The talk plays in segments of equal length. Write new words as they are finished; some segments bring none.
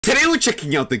Today we're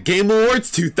checking out the Game Awards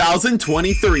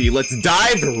 2023. Let's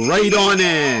dive right on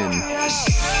in.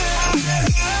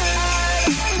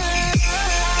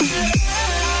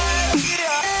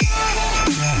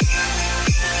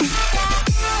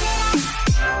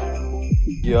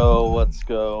 Yo, let's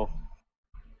go.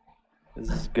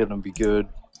 This is gonna be good.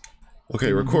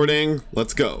 Okay, recording.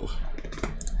 Let's go.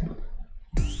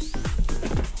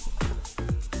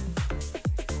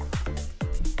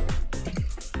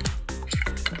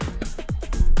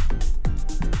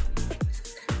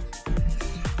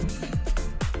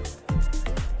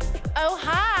 Oh,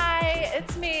 hi,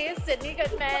 it's me, Sydney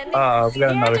Goodman. We got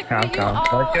another countdown.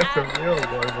 I guess the at real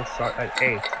award will start at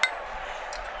 8.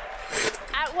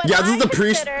 what Yeah, this is the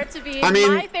consider to be I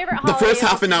mean, my favorite the first holiday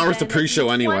half an hour is the season, pre-show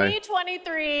anyway.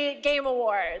 2023 Game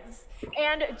Awards.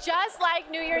 And just like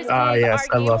New Year's Eve, yes,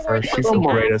 our I Game love her. Awards She's the hosting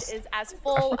cast greatest. is as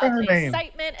full forgot her of name.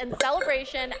 excitement and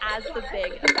celebration as the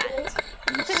big event.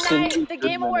 Tonight, the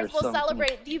Game Awards will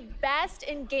celebrate the best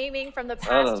in gaming from the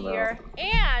past year,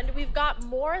 and we've got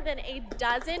more than a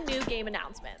dozen new game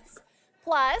announcements.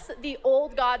 Plus, the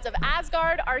old gods of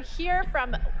Asgard are here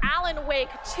from Alan Wake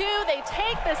 2. They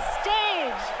take the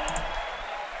stage.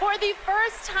 For the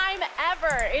first time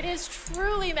ever, it is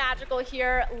truly magical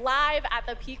here, live at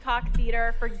the Peacock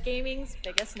Theater for gaming's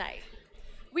biggest night.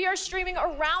 We are streaming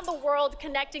around the world,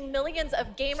 connecting millions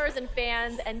of gamers and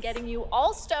fans and getting you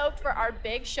all stoked for our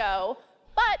big show.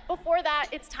 But before that,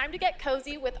 it's time to get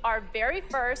cozy with our very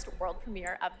first world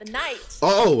premiere of the night.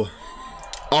 Oh,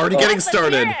 already getting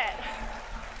started.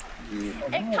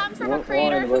 It comes from a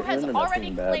creator who has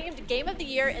already claimed Game of the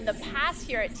Year in the past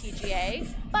here at TGA,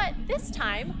 but this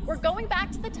time we're going back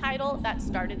to the title that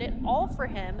started it all for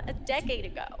him a decade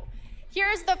ago.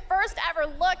 Here's the first ever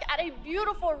look at a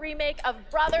beautiful remake of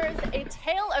Brothers, A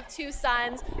Tale of Two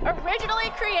Sons, originally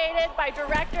created by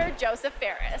director Joseph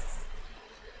Fares.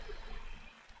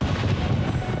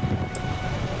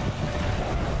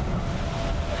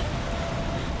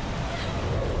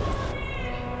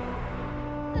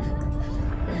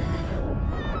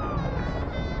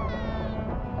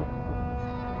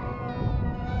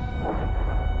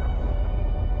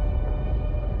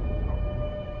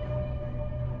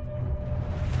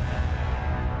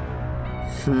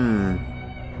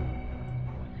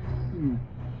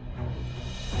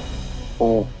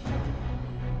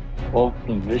 Oh,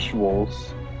 the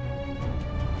visuals.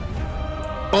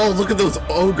 Oh, look at those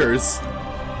ogres.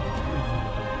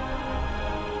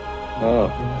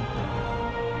 Oh.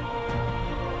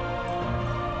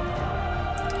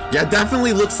 Yeah,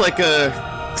 definitely looks like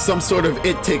some sort of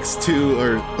It Takes Two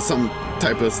or some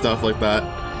type of stuff like that.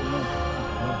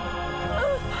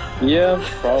 Yeah,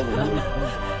 probably.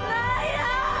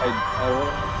 I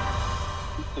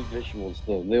like the visuals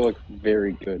though. They look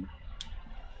very good.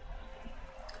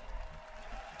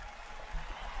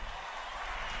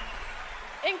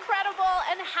 Incredible,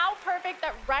 and how perfect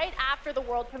that right after the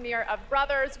world premiere of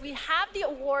Brothers, we have the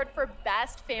award for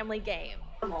Best Family Game.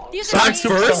 These are games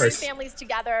that bring families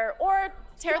together or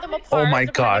tear them apart. Oh my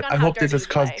depending god, on I how hope this dirty has you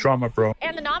caused play. drama, bro.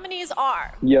 And the nominees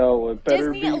are Yo, it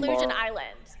better Disney be Illusion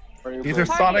Island, Either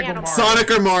Party Sonic or Animals, Mario.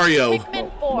 Sonic or Mario.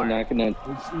 Pikmin 4, We're not gonna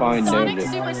find Sonic it.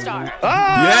 Superstar,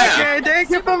 Ah, Yeah. okay, thank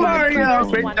you for Mario.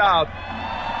 Great job.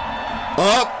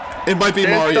 Oh, it might be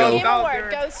Game Mario.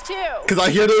 Award goes to Because I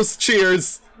hear those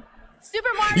cheers. Super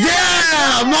Mario.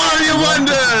 Yeah! Mario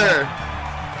Wonder!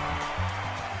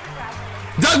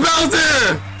 Doug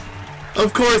Bowser!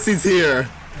 Of course he's here.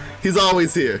 He's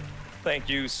always here. Thank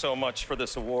you so much for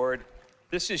this award.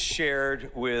 This is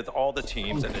shared with all the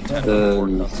teams at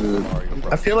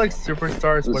Nintendo. I feel like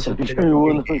Superstars was a bit of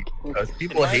a game because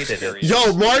people hated it.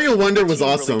 Yo, Mario Wonder was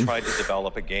awesome. Really tried to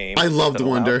develop a game I loved that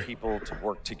allowed Wonder. people to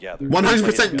work together.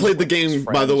 100% played the game,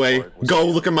 by the way. Go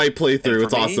look at my playthrough.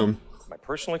 It's awesome. My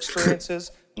personal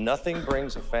experiences, nothing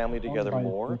brings a family together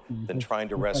more than trying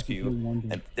to rescue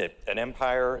an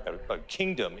empire, a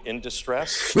kingdom in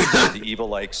distress from the evil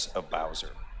likes of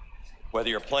Bowser. Whether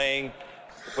you're playing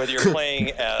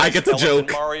as I get the Elephant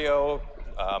joke. Mario,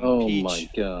 Oh Peach, my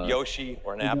God. Yoshi,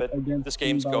 or Nabbit, this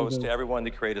game goes to everyone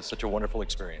that created such a wonderful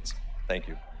experience. Thank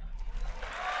you.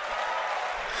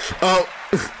 Oh,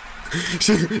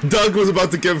 Doug was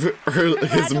about to give her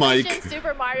his mic. Congratulations,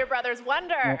 Super Mario Brothers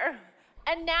Wonder.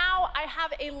 And now I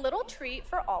have a little treat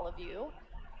for all of you.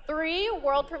 3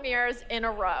 world premieres in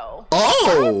a row.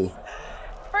 Oh!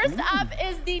 First up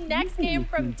is the next game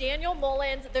from Daniel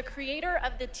Mullins, the creator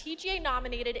of the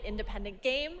TGA-nominated independent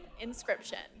game,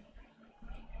 Inscription.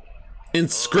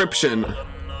 Inscription.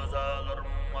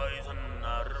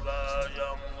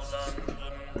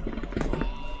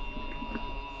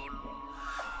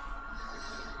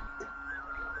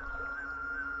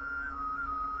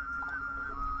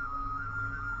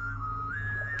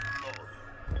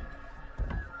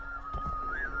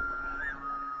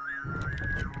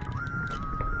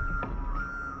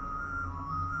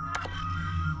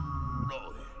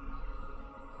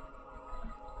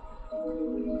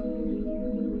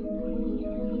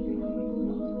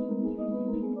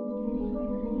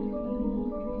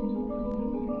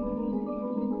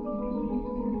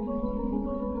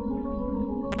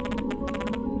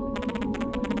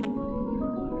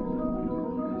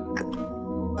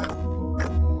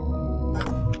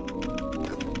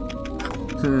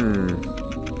 What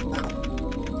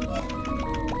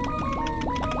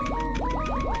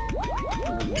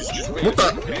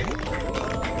the?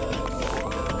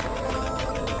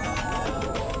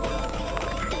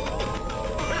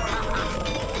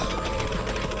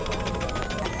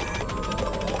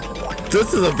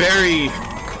 This is a very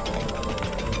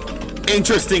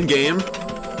interesting game.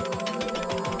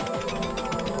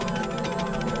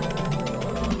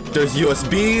 There's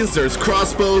USBs, there's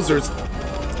crossbows, there's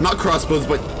not crossbows,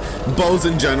 but bows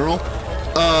in general.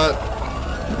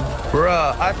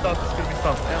 Bruh, I thought this was gonna be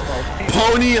some MLP.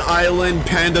 Pony Island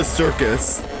Panda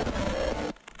Circus.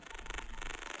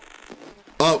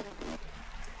 Oh.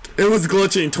 It was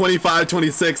glitching. 25,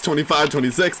 26, 25,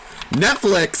 26.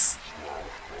 Netflix.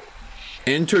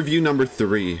 Interview number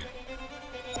 3.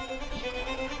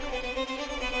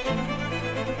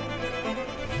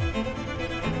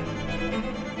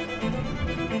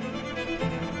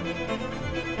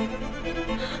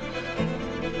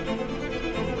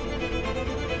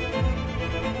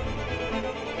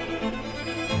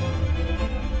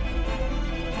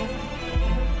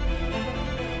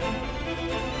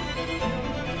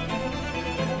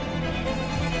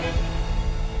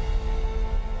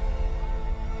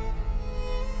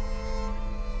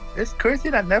 It's crazy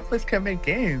that Netflix can make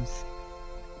games.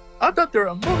 I thought they were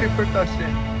a movie production.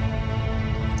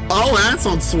 Oh, that's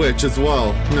on Switch as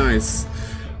well. Nice.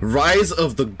 Rise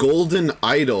of the Golden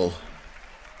Idol.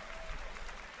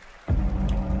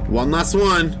 One last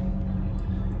one.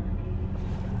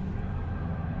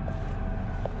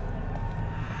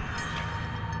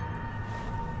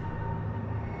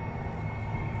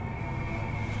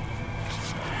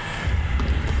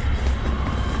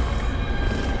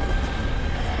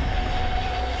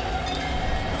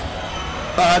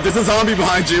 There's a zombie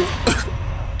behind you.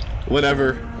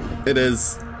 Whatever it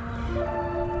is.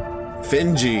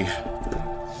 Finji.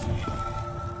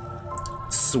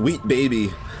 Sweet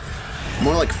baby.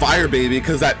 More like fire baby,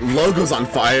 because that logo's on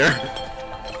fire.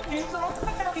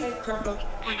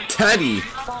 Teddy.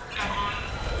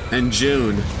 And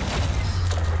June.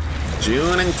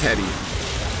 June and Teddy.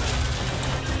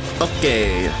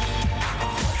 Okay.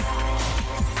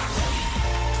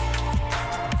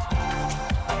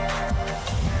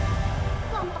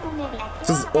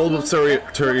 This is old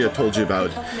Turia told you about.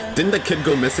 Didn't the kid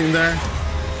go missing there?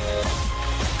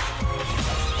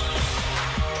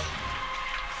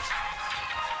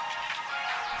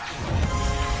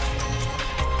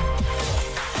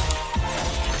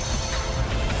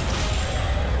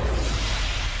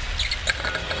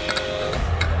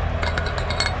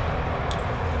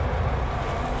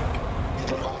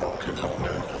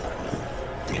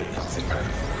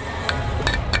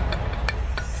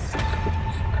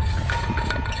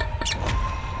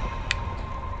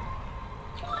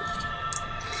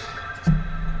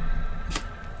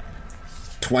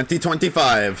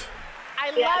 $20.25. I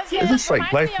love it. This is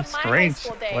like Reminds Life me of is my high Strange,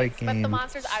 school days, like but the game.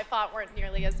 monsters I fought weren't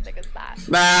nearly as big as that.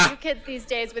 Nah. You kids these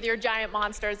days with your giant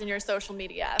monsters and your social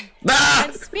media. Nah.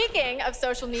 And speaking of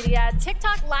social media,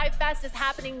 TikTok Live Fest is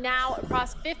happening now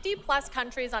across 50+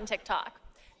 countries on TikTok.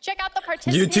 Check out the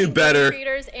participating YouTube better.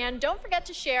 creators and don't forget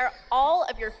to share all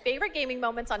of your favorite gaming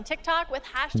moments on TikTok with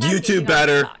hashtag YouTube gaming on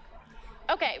better. TikTok.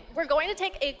 Okay, we're going to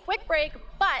take a quick break,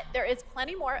 but there is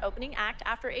plenty more opening act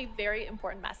after a very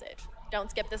important message. Don't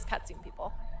skip this cutscene,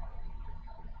 people.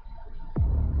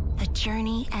 The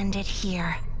journey ended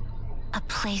here, a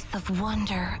place of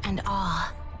wonder and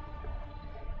awe.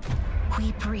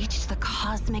 We breached the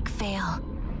cosmic veil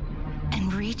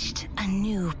and reached a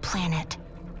new planet.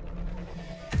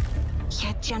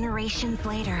 Yet generations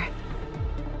later,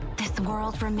 this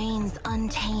world remains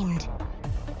untamed.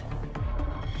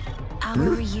 Our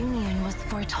reunion was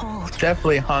foretold.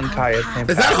 Definitely Honkai is named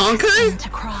Is that after. Honkai? To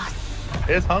cross.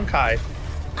 It's Honkai.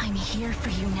 I'm here for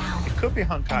you now, It could be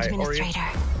Honkai or Administrator.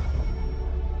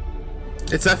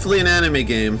 It's definitely an anime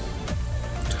game.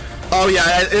 Oh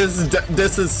yeah, it is.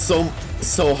 This is so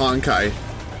Honkai.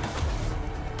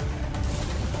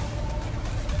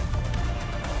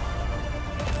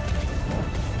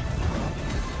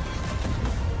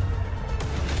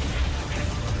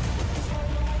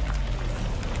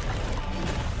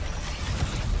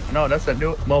 No, that's a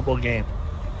new mobile game.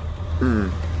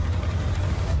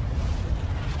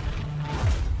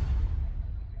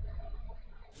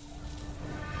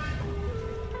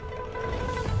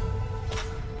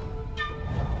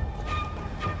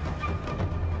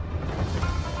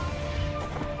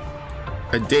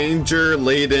 A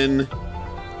danger-laden,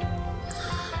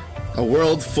 a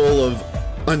world full of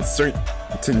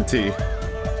uncertainty.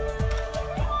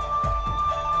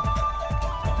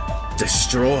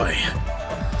 Destroy.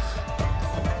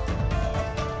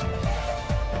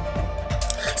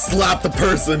 slap the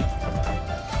person.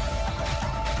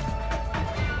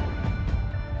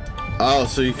 Oh,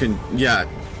 so you can, yeah,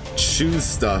 choose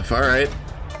stuff. All right.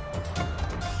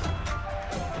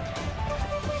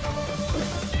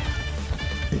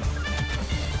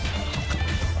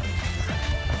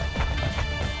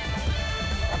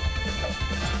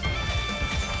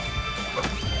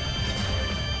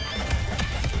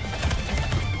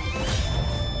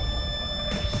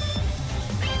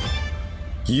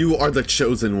 You are the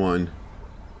chosen one.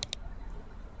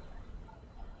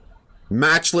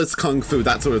 Matchless Kung Fu,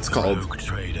 that's what it's called. The rogue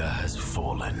trader has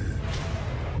fallen.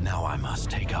 Now I must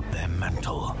take up their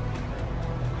mantle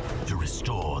to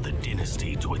restore the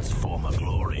dynasty to its former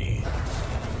glory,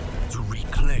 to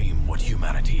reclaim what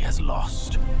humanity has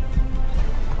lost,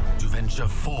 to venture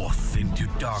forth into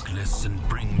darkness and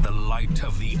bring the light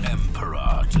of the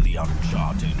Emperor to the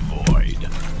uncharted void.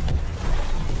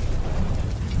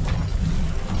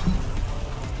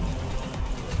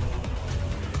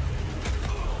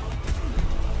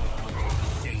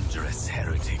 Dangerous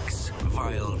heretics,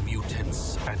 vile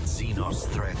mutants, and Xenos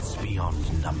threats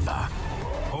beyond number.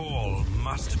 All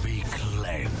must be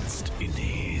cleansed in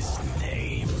his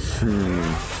name.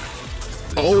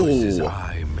 The choices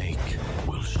I make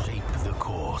will shape the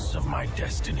course of my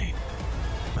destiny.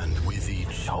 And with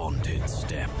each haunted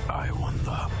step, I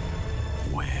wonder,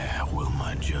 where will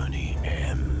my journey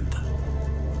end?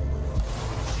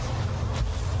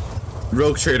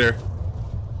 Rogue Trader.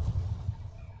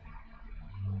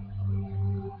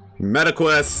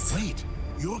 MetaQuest. Wait,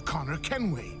 you're Connor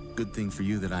Kenway. Good thing for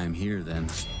you that I am here, then.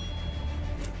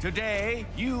 Today,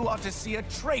 you are to see a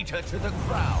traitor to the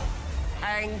crown,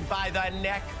 hanged by the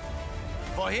neck.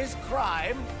 For his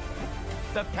crime,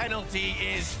 the penalty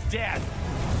is death.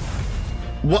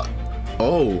 What?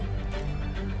 Oh.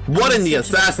 What in the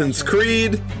Assassin's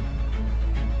Creed?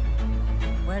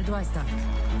 Where do I start?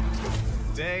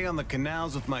 Day on the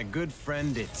canals with my good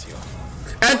friend Ezio.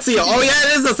 Ezio! Oh yeah,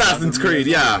 it is Assassin's Creed,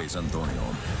 yeah. In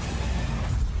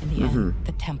the end,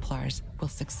 the Templars will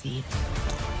succeed.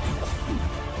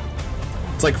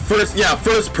 It's like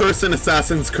first person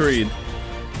Assassin's Creed.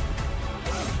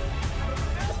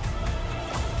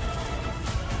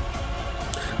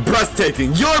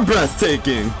 Breathtaking! You're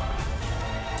breathtaking!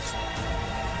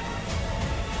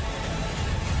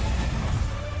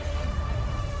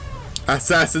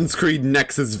 Assassin's Creed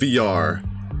Nexus VR.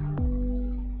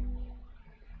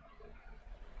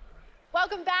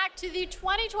 Welcome back to the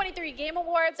 2023 Game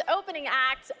Awards opening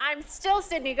act. I'm still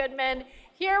Sydney Goodman,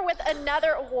 here with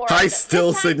another award. Hi,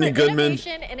 still this time Sydney for Goodman.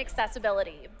 Innovation and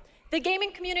accessibility. The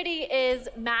gaming community is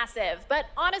massive, but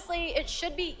honestly, it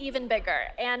should be even bigger.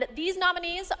 And these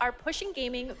nominees are pushing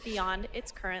gaming beyond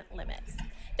its current limits.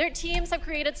 Their teams have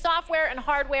created software and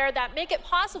hardware that make it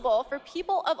possible for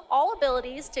people of all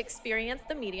abilities to experience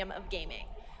the medium of gaming,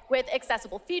 with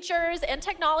accessible features and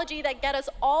technology that get us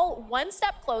all one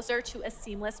step closer to a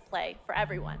seamless play for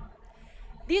everyone.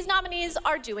 These nominees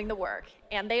are doing the work,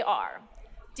 and they are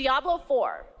Diablo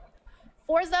 4,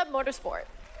 Forza Motorsport,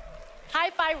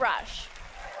 Hi-Fi Rush,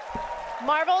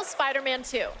 Marvel's Spider-Man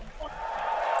 2,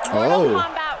 Mortal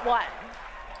Kombat 1,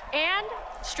 and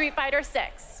Street Fighter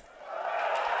 6.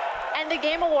 And the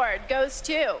Game Award goes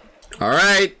to... All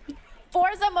right.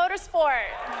 Forza Motorsport.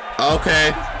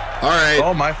 Okay. All right.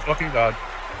 Oh my fucking god.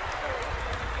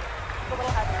 A little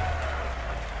heavier.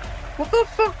 What the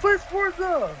fuck plays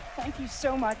Forza? Thank you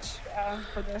so much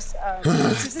for this.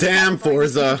 Damn,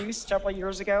 Forza. Introduced several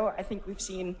years ago. I think we've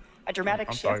seen a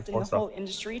dramatic shift in the whole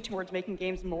industry towards making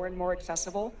games more and more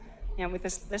accessible. And with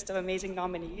this list of amazing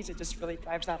nominees, it just really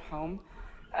drives that home.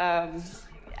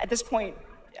 At this point,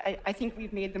 I think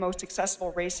we've made the most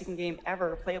accessible racing game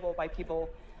ever playable by people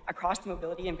across the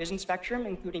mobility and vision spectrum,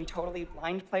 including totally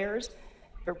blind players.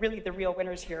 But really, the real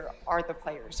winners here are the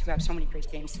players who have so many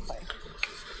great games to play.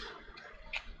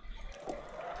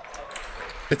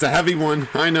 It's a heavy one,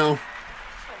 I know.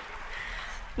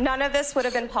 None of this would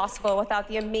have been possible without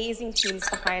the amazing teams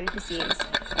behind the scenes.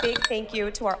 Big thank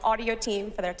you to our audio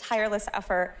team for their tireless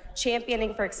effort,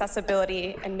 championing for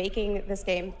accessibility and making this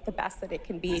game the best that it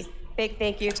can be. Big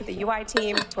thank you to the UI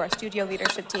team, to our studio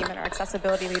leadership team, and our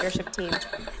accessibility leadership team.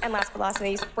 And last but not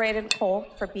least, Brandon Cole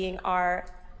for being our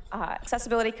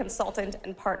accessibility consultant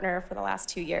and partner for the last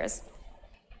 2 years.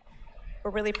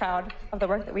 We're really proud of the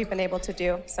work that we've been able to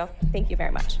do, so thank you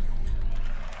very much.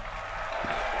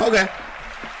 Okay.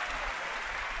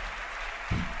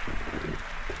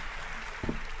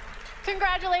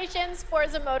 Congratulations,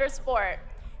 Forza Motorsport.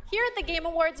 Here at the Game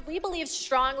Awards, we believe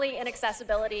strongly in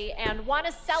accessibility and want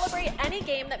to celebrate any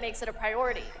game that makes it a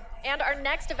priority. And our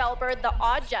next developer, The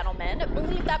Odd Gentleman,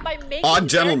 believe that by making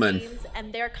their games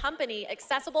and their company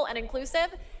accessible and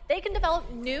inclusive, they can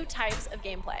develop new types of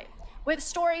gameplay with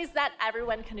stories that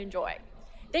everyone can enjoy.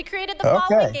 They created the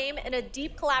following game in a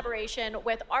deep collaboration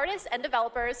with artists and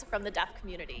developers from the deaf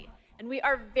community. And we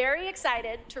are very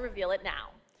excited to reveal it now.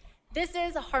 This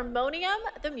is Harmonium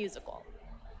the Musical.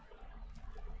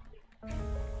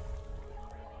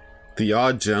 The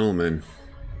Odd Gentleman.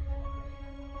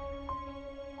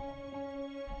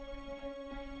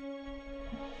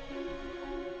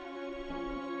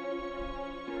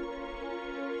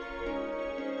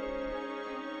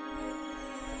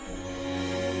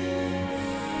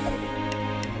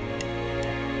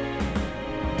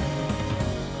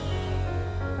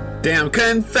 Damn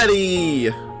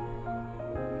confetti!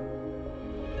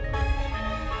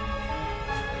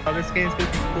 Oh, this game's gonna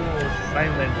be cool.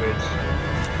 Sign language.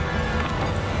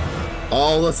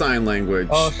 All the sign language.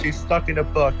 Oh, she's stuck in a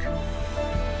book.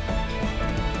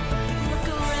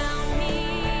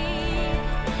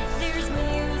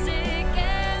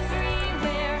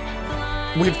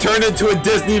 We've turned into a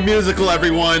Disney musical,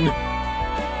 everyone.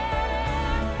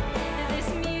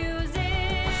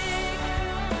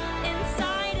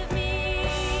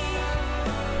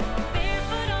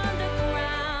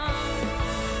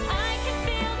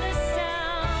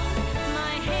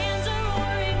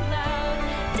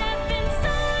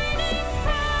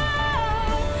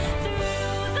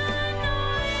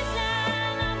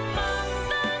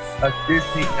 A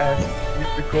Disney-esque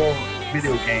musical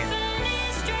video game.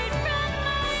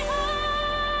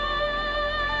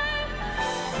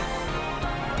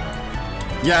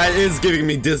 Yeah, it is giving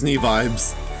me Disney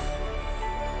vibes.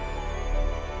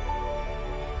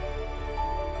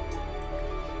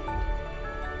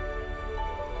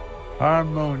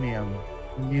 Harmonium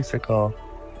musical.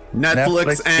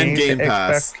 Netflix and Game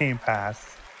Pass. Game Pass.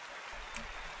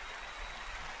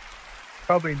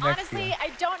 Probably next Honestly, year. I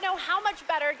don't know how much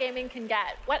better gaming can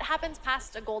get. What happens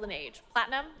past a golden age?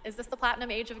 Platinum? Is this the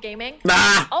platinum age of gaming?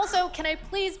 Nah. Also, can I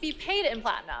please be paid in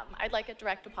platinum? I'd like it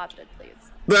direct deposited,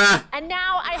 please. Nah. And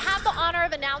now I have the honor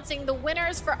of announcing the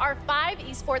winners for our 5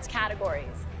 esports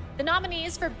categories. The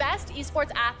nominees for Best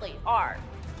Esports Athlete are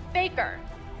Faker,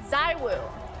 Zywoo,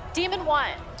 Demon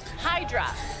One,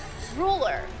 Hydra,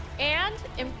 Ruler, and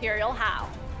Imperial How.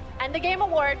 And the Game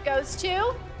Award goes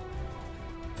to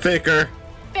Faker.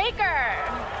 Faker.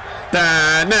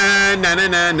 Da, na, na, na,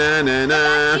 na, na, na,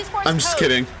 na. I'm just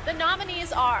kidding. The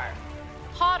nominees are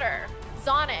Potter,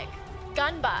 Zonic,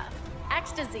 Gunba,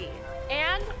 Ecstasy,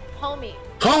 and Homie.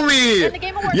 Homie! And the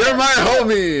Game Award You're my goes to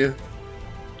homie!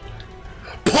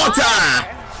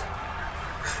 Potter!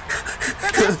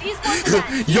 For Best Esports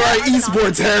Event, You're an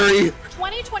esports, Harry!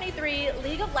 2023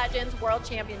 League of Legends World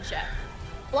Championship.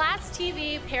 Blast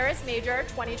TV Paris Major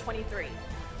 2023.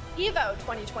 EVO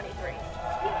 2023.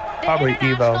 The Probably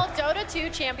International EVO. Dota 2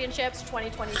 Championships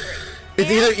 2023.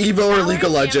 It's either EVO or League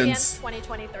of Legends.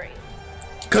 2023.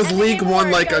 Because League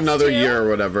won like another year or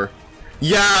whatever.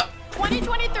 Yeah.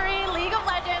 2023 League of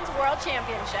Legends World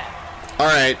Championship.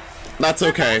 Alright. That's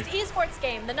okay. For Best Esports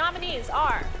Game, the nominees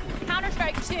are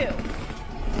Counter-Strike 2,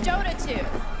 Dota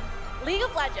 2, League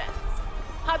of Legends,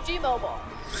 PUBG Mobile,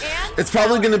 and It's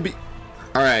probably gonna be...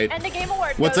 Alright. And the Game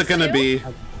Award What's goes it gonna to be?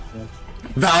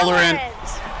 Valorant.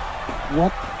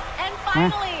 What? And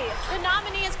finally, the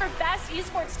nominees for Best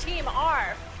Esports Team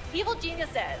are Evil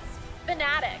Geniuses,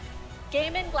 Fnatic,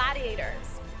 Game &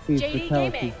 Gladiators, JD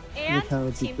Gaming,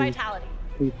 and Team Vitality.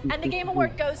 And the Game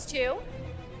Award goes to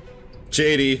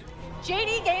JD.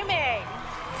 JD Gaming.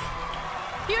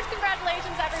 Huge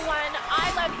congratulations, everyone.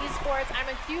 I love esports. I'm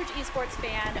a huge esports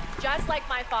fan, just like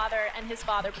my father and his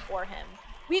father before him.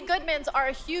 We Goodmans are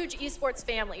a huge esports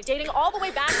family, dating all the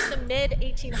way back to the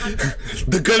mid-1800s.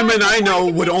 The Goodman I know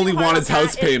would only want his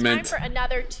house payment. It's time for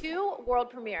another 2 world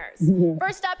premieres.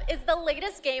 First up is the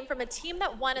latest game from a team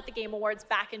that won at the Game Awards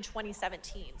back in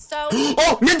 2017. So,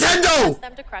 oh, Nintendo!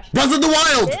 Them to crush Breath of the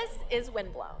Wild! This is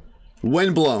Windblown.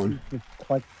 Windblown.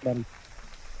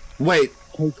 Wait.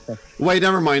 Wait,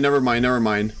 never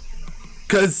mind.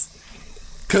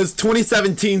 Cause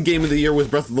 2017 Game of the Year was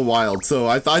Breath of the Wild, so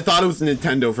I thought it was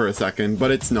Nintendo for a second,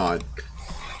 but it's not.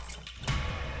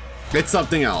 It's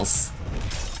something else.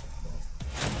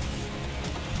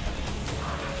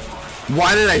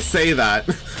 Why did I say that?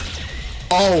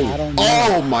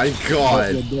 Oh my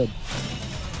god.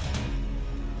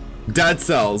 Dead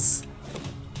Cells.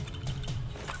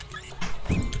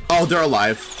 Oh, they're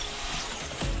alive.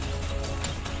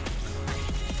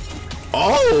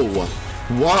 Oh!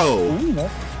 Whoa!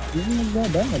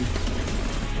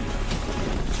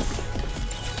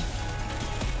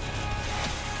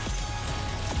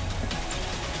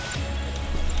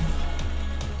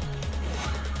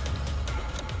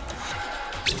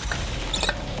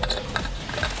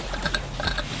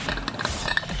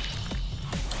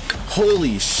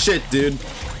 Holy shit, dude.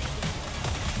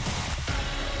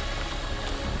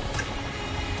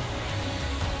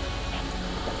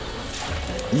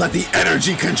 Let the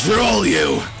energy control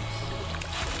you.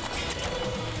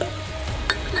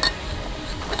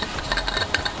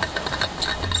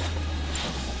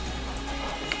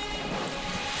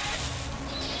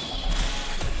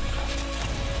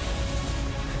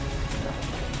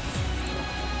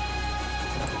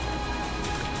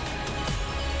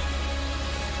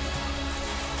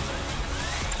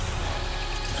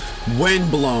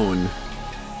 Windblown.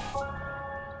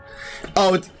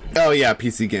 Oh, oh yeah,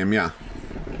 PC game, yeah.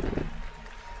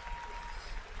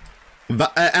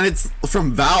 And it's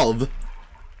from Valve.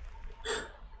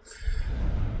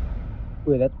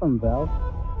 Wait, that's from Valve?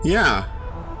 Yeah.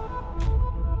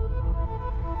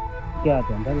 Yeah,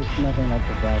 then that is nothing like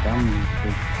the Valve I'm used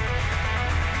to.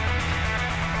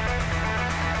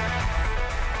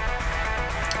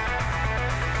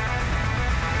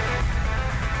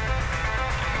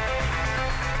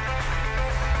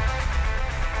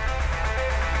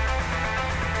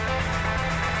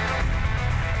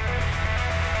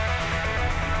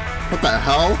 What the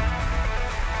hell?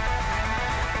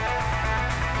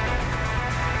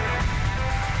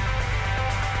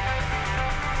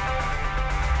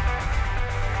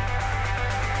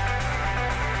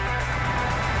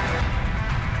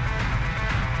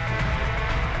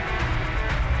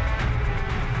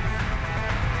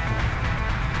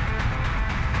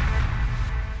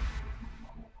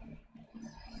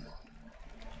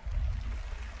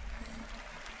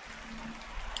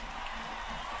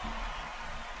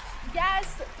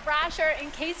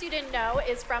 In case you didn't know,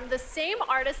 is from the same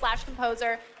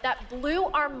artist/composer that blew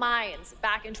our minds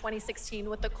back in 2016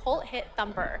 with the cult hit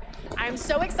Thumper. I'm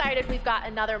so excited we've got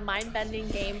another mind-bending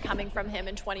game coming from him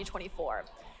in 2024.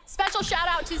 Special shout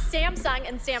out to Samsung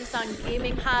and Samsung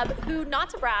Gaming Hub, who, not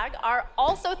to brag, are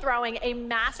also throwing a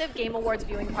massive Game Awards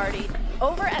viewing party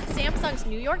over at Samsung's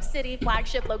New York City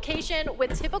flagship location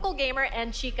with Typical Gamer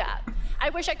and Chica. I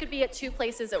wish I could be at two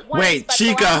places at once, Wait, but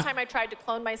Chica. the last time I tried to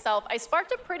clone myself, I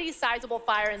sparked a pretty sizable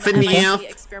fire in the MIT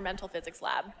experimental physics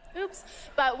lab. Oops,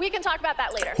 but we can talk about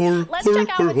that later. Let's check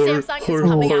out what Samsung is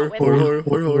coming out with.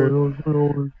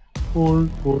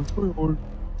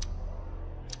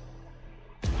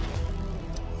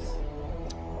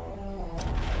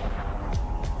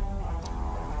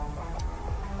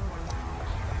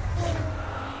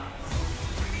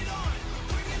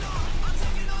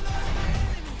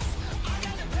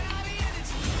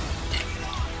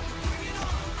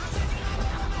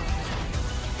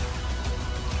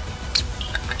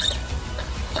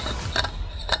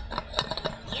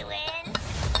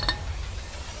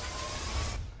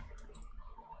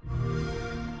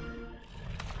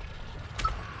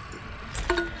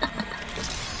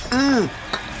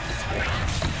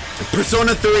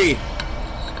 Persona 3.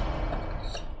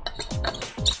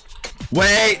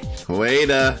 Wait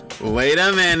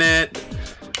a minute.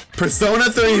 Persona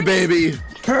 3, baby.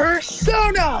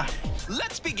 Persona.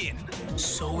 Let's begin.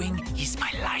 Sewing is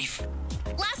my life.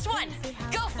 Last one.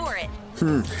 Go for it.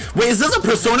 Wait, is this a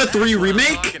Persona 3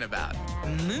 remake?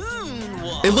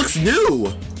 It looks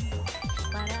new.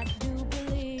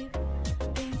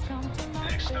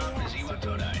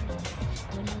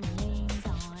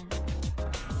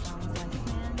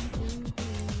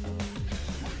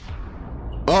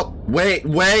 Oh, wait.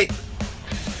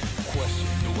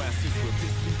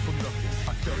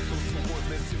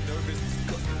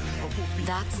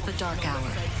 That's the dark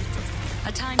hour.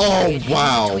 A time period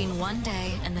between one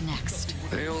day and the next.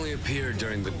 They only appear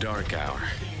during the dark hour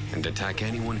and attack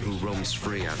anyone who roams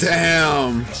free out.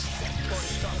 Damn.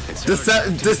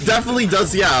 This definitely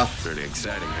does, yeah. Pretty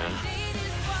exciting, huh?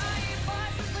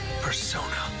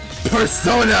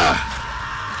 Persona.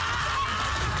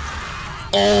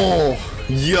 Oh,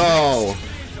 yo.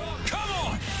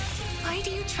 Why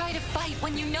do you try to fight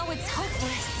when you know it's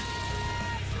hopeless?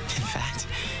 In fact,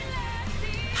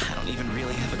 I don't even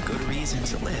really have a good reason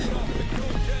to live.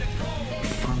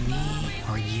 For me,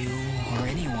 or you, or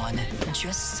anyone,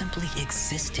 just simply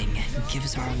existing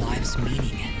gives our lives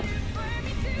meaning.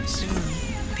 Soon,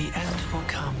 the end will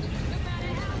come.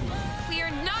 We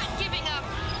are not giving up,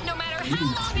 no matter how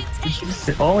long it takes.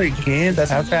 The only game that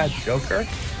has had Joker?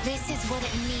 This is what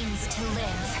it means to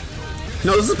live.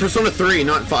 No, this is Persona 3,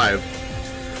 not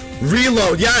 5.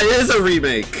 Reload. Yeah, it is a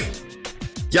remake.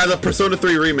 Yeah, the Persona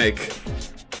 3 remake.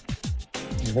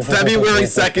 February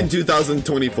 2nd,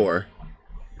 2024.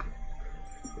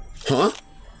 Huh?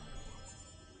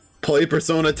 Play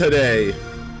Persona today.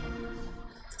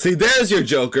 See, there's your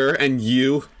Joker, and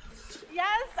you.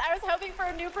 Yes, I was hoping for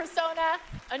a new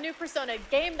Persona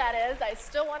game, that is. I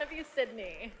still want to be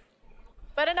Sydney.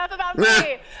 But enough about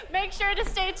me. Make sure to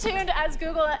stay tuned as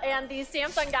Google and the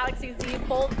Samsung Galaxy Z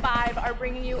Fold 5 are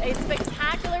bringing you a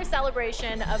spectacular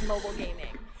celebration of mobile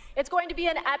gaming. It's going to be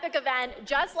an epic event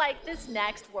just like this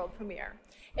next world premiere.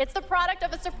 It's the product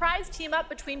of a surprise team up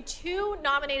between 2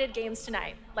 nominated games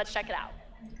tonight. Let's check it out.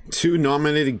 2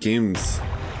 nominated games.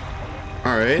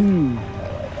 All right.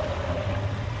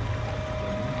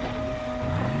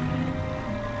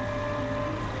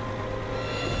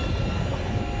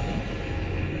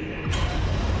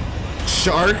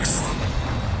 Sharks.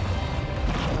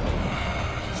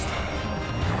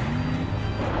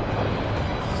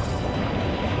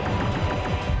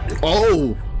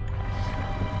 Oh.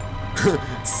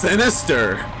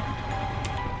 Sinister.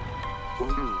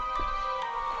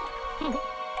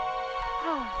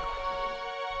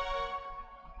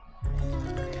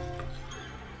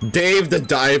 Dave the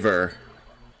Diver.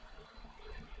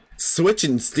 Switch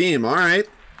and Steam, all right.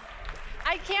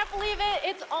 I can't believe it.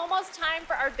 It's almost time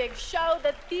for our big show.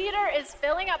 The theater is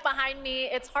filling up behind me.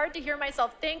 It's hard to hear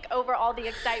myself think over all the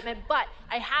excitement, but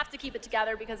I have to keep it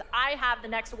together because I have the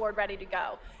next award ready to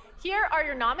go. Here are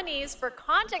your nominees for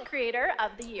Content Creator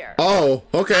of the Year. Oh,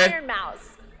 okay. Iron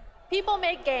Mouse, People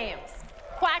Make Games,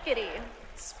 Quackity,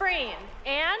 Spreen,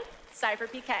 and Cypher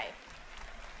PK.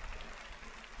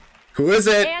 Who is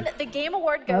it? And the Game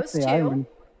Award goes to Iron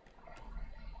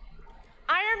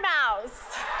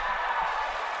Mouse.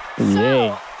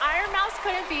 So, Iron Mouse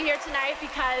couldn't be here tonight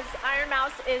because Iron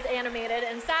Mouse is animated,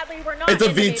 and sadly, we're not. It's a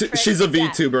VTuber. She's a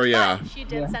VTuber, yeah. But she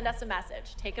did send us a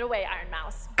message. Take it away, Iron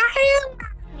Mouse. I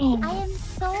am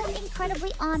so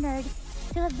incredibly honored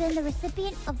to have been the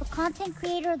recipient of the Content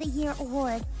Creator of the Year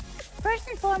award. First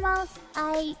and foremost,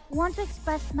 I want to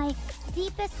express my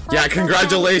deepest Yeah,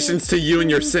 congratulations to you and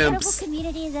your simps.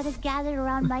 Community that has gathered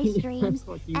around my streams,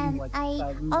 and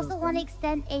I also want to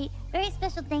extend a very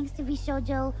special thanks to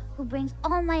Vishojo, who brings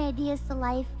all my ideas to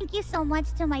life. Thank you so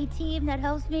much to my team that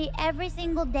hosts me every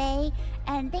single day,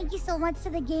 and thank you so much to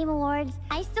the Game Awards.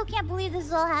 I still can't believe this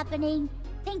is all happening.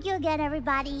 Thank you again,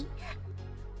 everybody.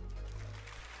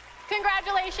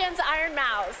 Congratulations, Iron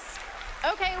Mouse.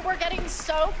 Okay, we're getting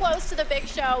so close to the big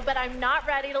show, but I'm not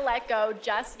ready to let go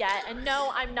just yet. And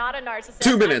no, I'm not a narcissist.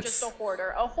 2 minutes. I'm just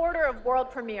a hoarder of world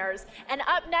premieres. And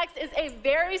up next is a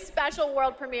very special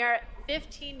world premiere,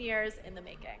 15 years in the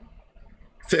making.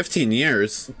 15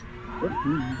 years?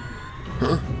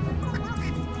 Huh?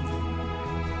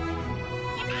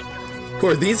 Who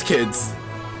are these kids?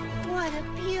 What a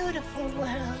beautiful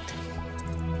world.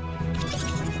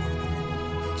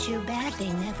 Too bad they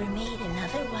never made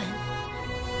another one.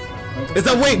 Is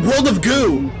that, wait, World of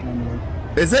Goo?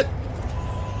 Is it?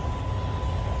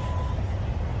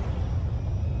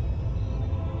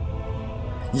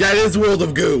 Yeah, it is World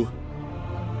of Goo.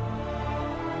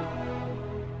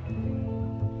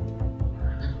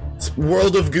 It's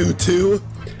World of Goo 2.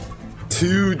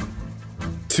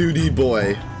 2D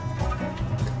boy.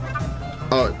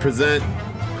 Oh, present.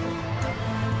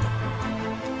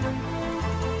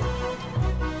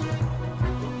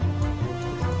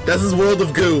 This is World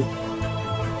of Goo.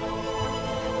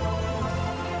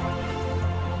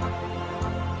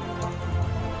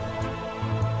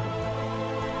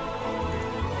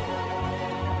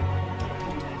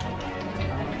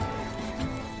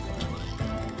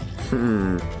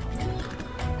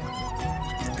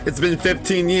 It's been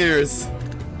 15 years.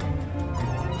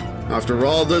 After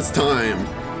all this time,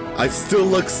 I still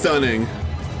look stunning.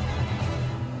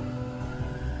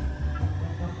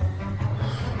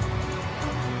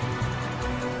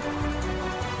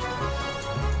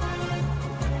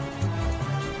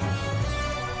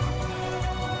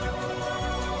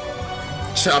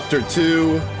 Chapter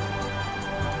 2.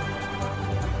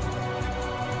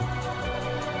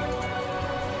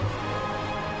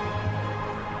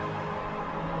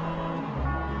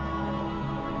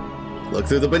 Look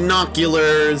through the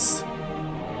binoculars.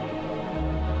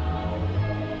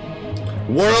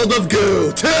 World of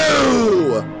Goo 2!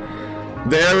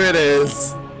 There it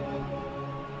is.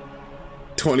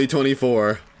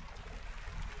 2024.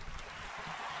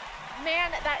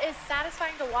 Man, that is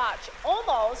satisfying to watch.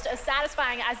 Almost as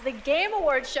satisfying as the Game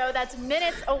Awards show that's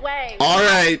minutes away. All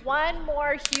right. One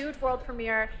more huge world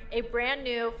premiere, a brand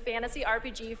new fantasy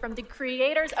RPG from the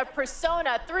creators of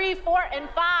Persona 3, 4, and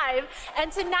 5.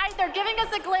 And tonight they're giving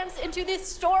us a glimpse into the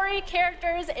story,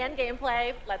 characters, and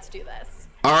gameplay. Let's do this.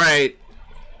 All right.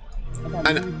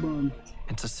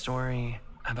 It's a story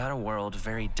about a world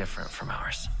very different from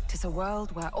ours. Tis a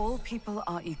world where all people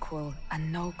are equal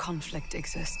and no conflict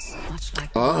exists, much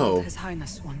like the Oh. world His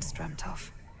Highness once dreamt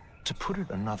of. To put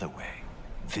it another way,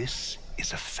 this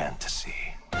is a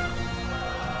fantasy.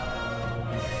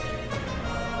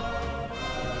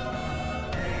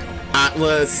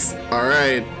 Atlas. All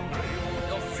right.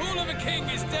 Your fool of a king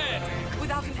is dead.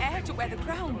 Without an heir to wear the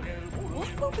crown, what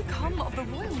will become of the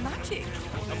royal magic?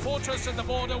 The fortress at the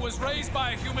border was raised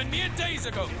by a human mere days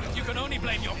ago. You can only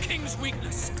blame your king's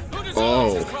weakness. Who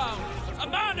deserves his crown? A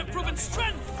man of proven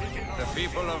strength. The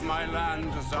people of my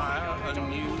land desire a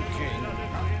new king,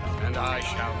 and I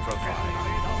shall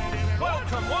provide.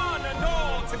 Welcome one and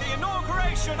all to the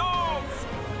inauguration of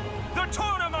the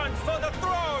tournament for the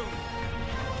throne.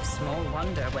 Small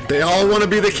wonder when They all want to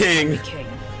be the king.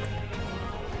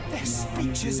 Their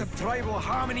speeches of tribal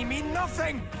harmony mean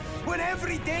nothing, when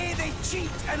every day they cheat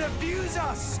and abuse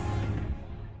us.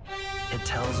 It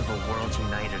tells of a world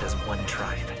united as one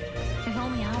tribe. If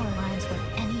only our lives were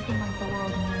anything like the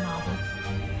world in your novel.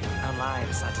 Our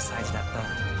lives are decided at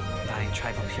birth by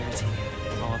tribal purity,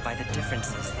 or by the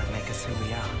differences that make us who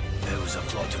we are. There was a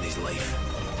plot in his life.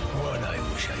 One I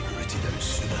wish I'd written out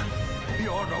sooner.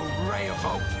 You're no ray of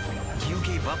hope. You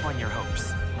gave up on your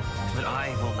hopes, but I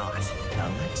will not.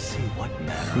 Now let's see what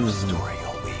manner of story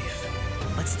you'll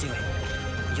weave. Let's do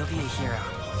it. You'll be a hero.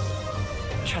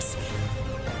 Trust me.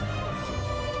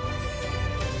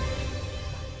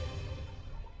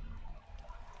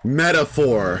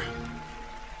 Metaphor.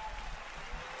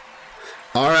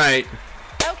 All right.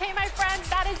 Okay, my friends,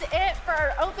 that is it for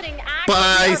our opening act.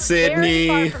 Bye, We are Sydney.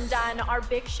 Very far from done. Our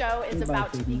big show is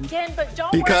about to begin, but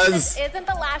don't worry, Because- this isn't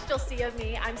the last you'll see of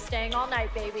me. I'm staying all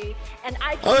night, baby, and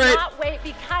I All right. cannot wait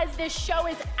because this show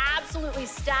is absolutely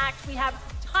stacked. We have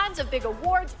tons of big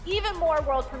awards, even more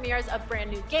world premieres of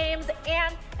brand new games,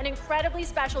 and an incredibly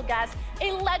special guest,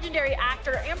 a legendary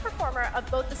actor and performer of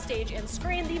both the stage and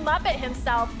screen, the Muppet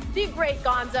himself, the great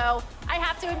Gonzo. I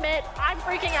have to admit, I'm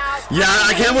freaking out. Yeah,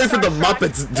 I can't wait for the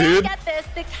Muppets, dude. Get this,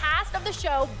 the cast of the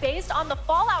show, based on the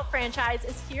Fallout franchise,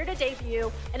 is here to debut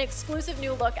an exclusive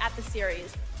new look at the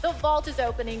series. The vault is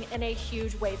opening in a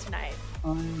huge way tonight.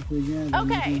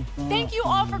 Okay, thank you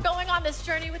all for going on this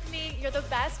journey with me. You're the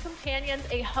best companions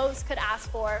a host could ask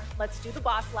for. Let's do the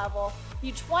boss level.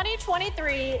 The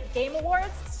 2023 Game Awards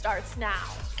starts now.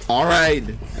 All right.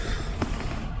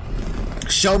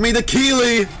 Show me the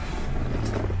Keeley.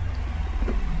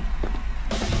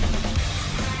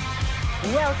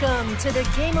 Welcome to the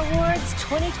Game Awards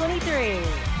 2023.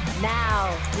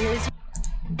 Now, here's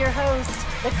your host,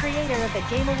 the creator of the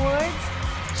Game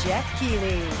Awards, Jeff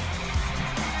Keighley.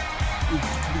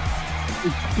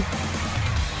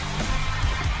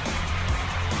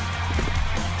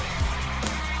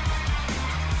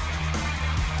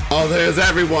 Oh, there's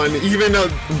everyone. Even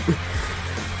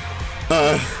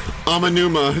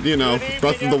Amanuma, you know,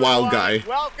 Breath of the Wild guy.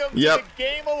 Welcome Yep. to the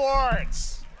Game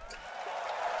Awards.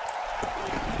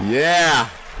 Yeah.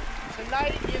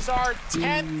 Tonight is our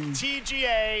 10th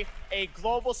TGA, a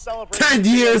global celebration. 10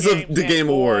 years of games, the Game and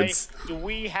boy, Awards. Do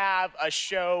we have a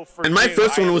show for And my you.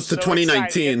 first I one am was to so 2019.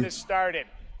 excited to get this started.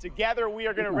 Together, we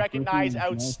are going to recognize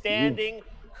outstanding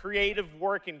creative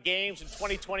work in games in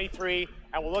 2023,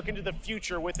 and we'll look into the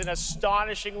future with an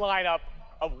astonishing lineup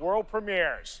of world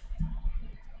premieres.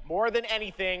 More than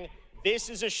anything, this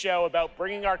is a show about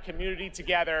bringing our community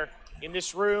together in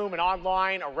this room and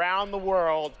online around the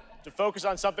world to focus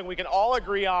on something we can all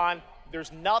agree on.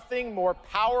 There's nothing more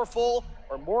powerful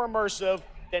or more immersive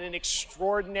than an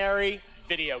extraordinary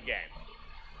video game.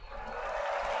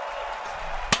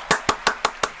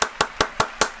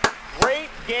 Great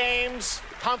games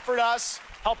comfort us,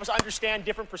 help us understand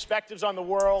different perspectives on the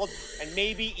world, and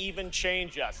maybe even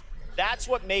change us. That's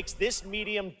what makes this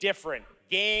medium different.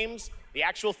 Games, the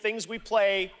actual things we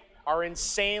play, are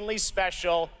insanely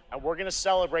special, and we're gonna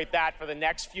celebrate that for the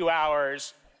next few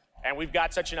hours. And we've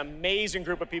got such an amazing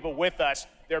group of people with us.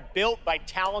 They're built by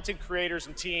talented creators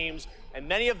and teams, and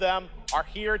many of them are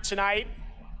here tonight.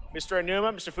 Mr.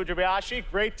 Aonuma, Mr. Fujibayashi,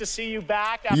 great to see you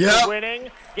back after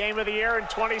winning Game of the Year in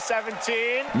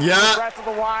 2017. Yeah. Breath of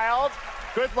the Wild.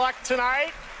 Good luck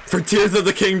tonight. For Tears of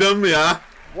the Kingdom, yeah.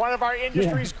 One of our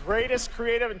industry's greatest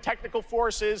creative and technical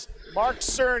forces, Mark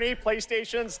Cerny,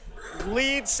 PlayStation's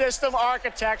lead system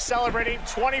architect, celebrating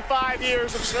 25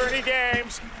 years of Cerny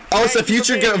games. Oh, it's the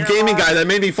future of gaming guy that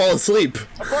made me fall asleep.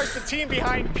 Of course, the team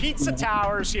behind Pizza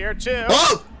Towers here, too.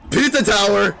 Oh, Pizza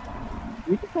Tower.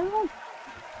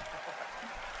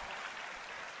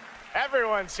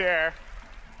 Everyone's here.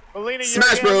 Melina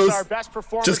Smash Jurgens, Bros. our best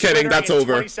performance Just kidding, winner that's in over.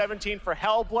 2017 for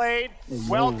Hellblade.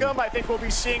 Welcome. I think we'll be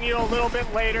seeing you a little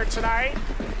bit later tonight.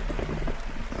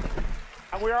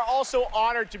 And we are also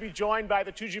honored to be joined by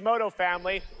the Tujimoto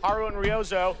family, Haru and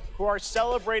Ryozo, who are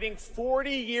celebrating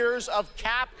 40 years of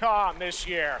Capcom this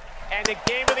year and a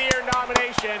Game of the Year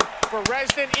nomination for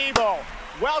Resident Evil.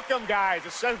 Welcome, guys.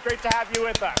 It's so great to have you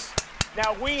with us.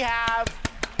 Now, we have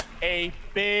a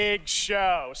big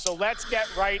show. So let's get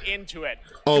right into it.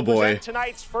 Oh boy.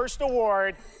 Tonight's first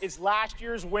award is last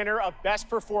year's winner of Best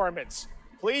Performance.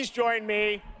 Please join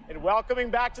me in welcoming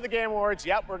back to the Game Awards.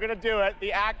 Yep, we're gonna do it.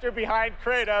 The actor behind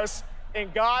Kratos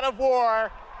in God of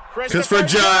War, Christopher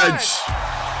Judge.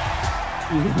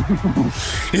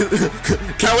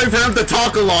 Can't wait for him to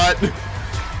talk a lot.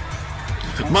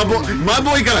 My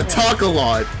boy gotta talk a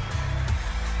lot.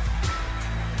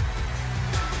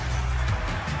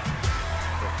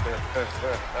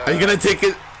 Are you gonna take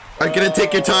it? Are you gonna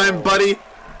take your time, buddy?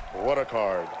 What a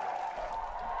card.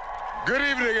 Good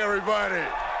evening, everybody.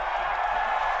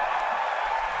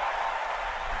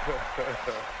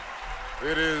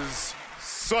 It is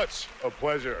such a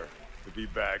pleasure to be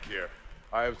back here.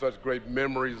 I have such great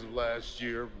memories of last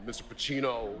year, Mr.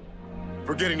 Pacino,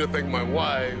 forgetting to thank my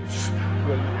wife.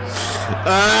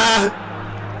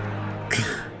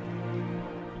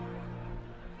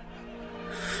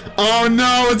 Oh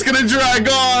no, it's gonna drag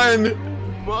on!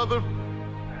 Mother...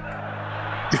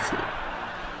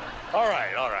 All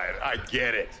right, I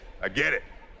get it.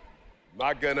 I'm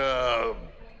not gonna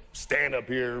stand up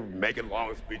here making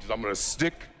long speeches. I'm gonna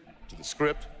stick to the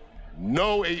script.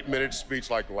 No 8-minute speech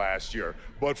like last year.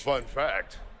 But fun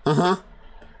fact.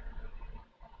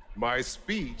 My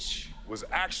speech was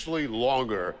actually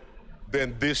longer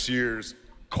than this year's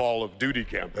Call of Duty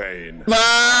campaign.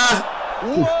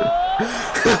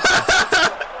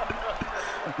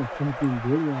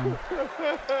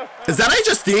 Is that I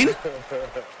Justine?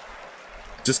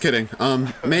 Just kidding.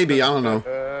 Maybe, I don't know.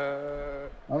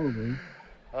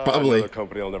 Probably. Another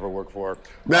company I'll never work for.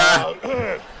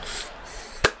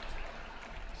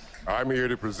 I'm here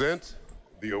to present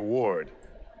the award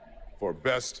for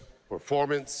Best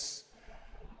Performance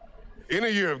in a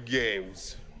year of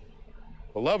games,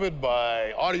 beloved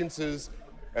by audiences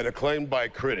and acclaimed by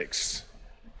critics.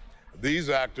 These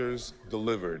actors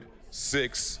delivered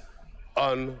 6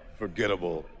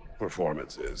 unforgettable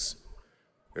performances.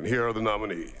 And here are the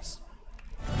nominees.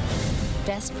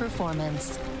 Best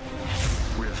Performance.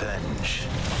 Revenge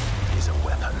is a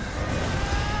weapon.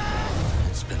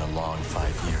 It's been a long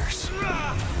 5 years.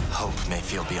 Hope may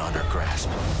feel beyond our grasp.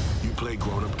 You play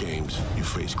grown-up games, you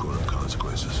face grown-up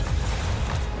consequences.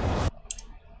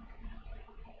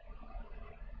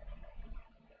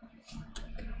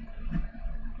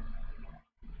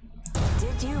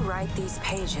 Did you write these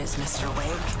pages, Mr.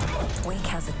 Wake? Wake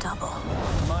has a double.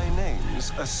 My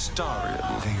name's Astarion.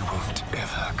 They won't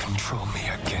ever control me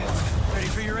again. Ready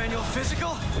for your annual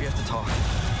physical? We have to talk.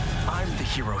 I'm the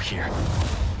hero here.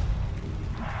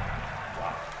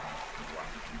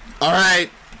 All right.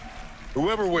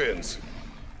 Whoever wins.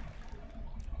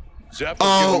 Jeff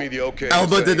has given me the okay.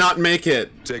 Elba did not make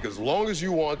it. Take as long as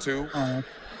you want to.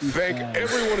 Thank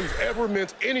everyone who's ever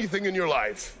meant anything in your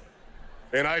life.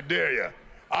 And I dare you.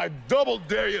 I double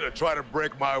dare you to try to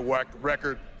break my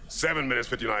record, 7 minutes,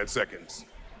 59 seconds.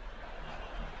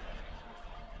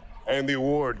 And the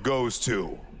award goes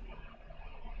to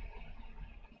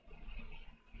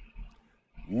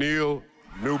Neil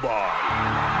Newbar.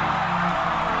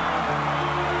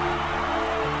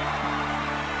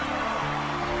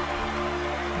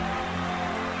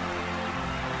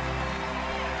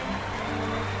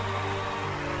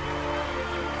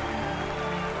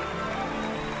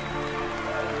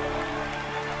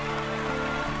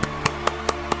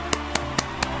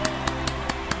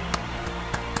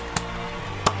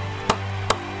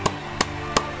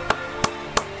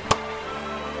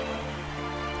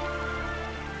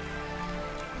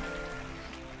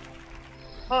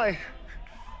 Hi.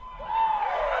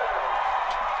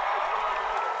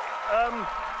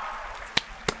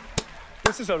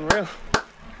 This is unreal.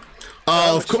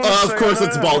 Of course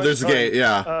it's Baldur's Gate,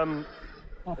 yeah.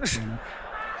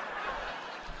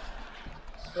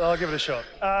 I'll give it a shot.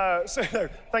 So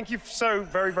thank you so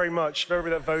very, very much for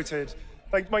everybody that voted.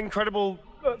 Thank my incredible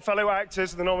fellow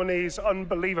actors, the nominees,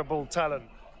 unbelievable talent.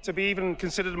 To be even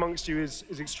considered amongst you is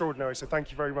extraordinary, so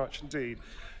thank you very much indeed.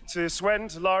 To Swen,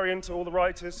 to Larian, to all the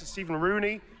writers, to Stephen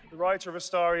Rooney, the writer of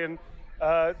Astarion,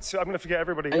 I'm going to forget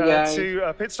everybody.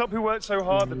 To Pit Stop, who worked so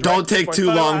hard. Don't take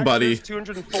too long, buddy.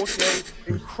 248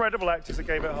 incredible actors that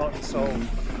gave it heart and soul.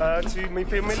 To mi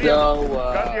familia,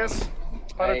 gracias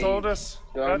para todos.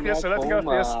 Gracias,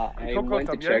 I went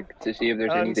to check to see if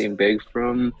there's anything big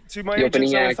from the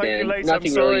opening act, and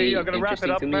nothing really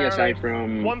interesting to me aside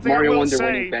from Mario Wonder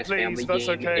winning Best Family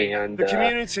Game and the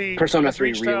community Persona 3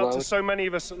 reached out to Reload. so many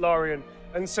of us at Larian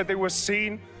and said they were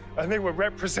seen and they were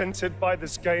represented by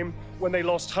this game when they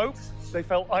lost hope, they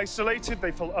felt isolated,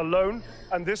 they felt alone,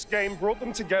 and this game brought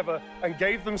them together and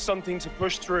gave them something to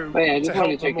push through to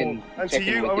help them all. And to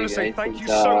you, I want to say thank you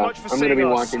so much for seeing us. I'm going to be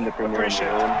watching the premiere. Appreciate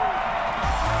it.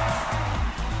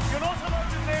 You're not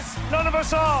alone in this. None of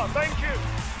us are. Thank you.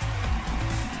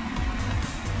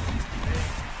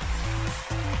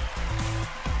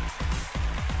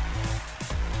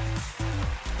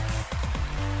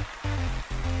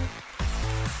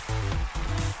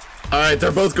 All right,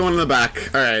 they're both going in the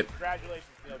back. All right. Congratulations,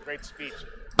 Neil. Great speech.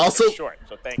 Also, short,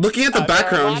 so thank you. Looking at the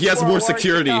background, he has more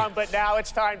security. But now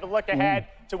it's time to look ahead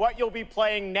to what you'll be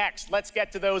playing next. Let's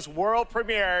get to those world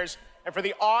premieres. And for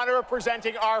the honor of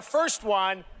presenting our first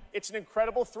one, it's an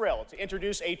incredible thrill to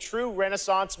introduce a true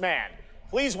Renaissance man.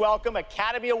 Please welcome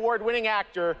Academy Award-winning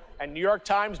actor and New York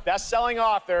Times best-selling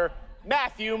author,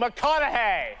 Matthew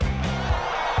McConaughey.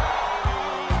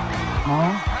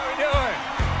 How we doing?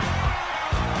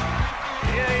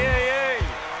 Yay.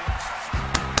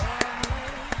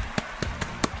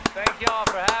 Thank y'all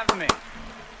for having me.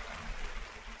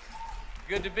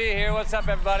 Good to be here. What's up,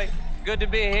 everybody? Good to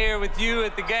be here with you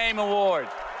at the Game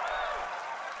Awards.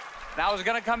 Now, I was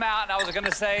going to come out and I was going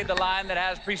to say the line that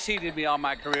has preceded me on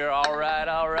my career, all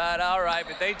right,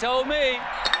 but they told me,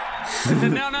 they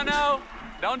said, no,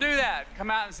 don't do that. Come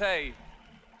out and say,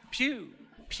 pew,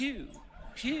 pew,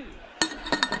 pew.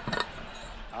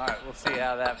 All right, we'll see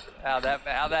how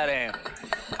that ends.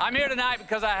 I'm here tonight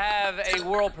because I have a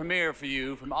world premiere for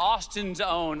you from Austin's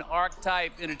own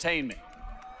Archetype Entertainment.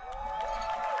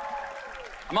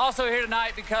 I'm also here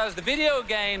tonight because the video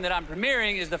game that I'm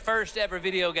premiering is the first ever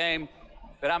video game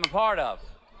that I'm a part of.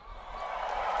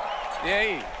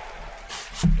 Yay.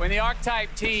 When the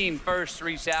Archetype team first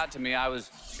reached out to me, I was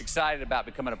excited about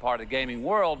becoming a part of the gaming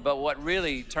world, but what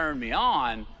really turned me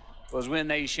on was when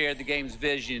they shared the game's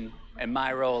vision and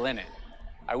my role in it.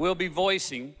 I will be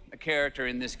voicing a character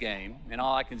in this game, and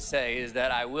all I can say is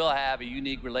that I will have a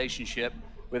unique relationship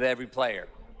with every player.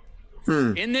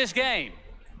 In this game,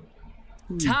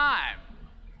 time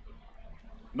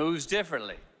moves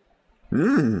differently.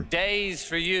 Days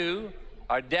for you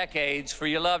are decades for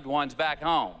your loved ones back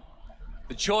home.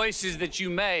 The choices that you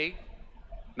make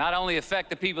not only affect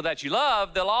the people that you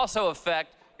love, they'll also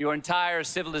affect your entire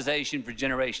civilization for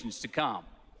generations to come.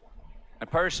 And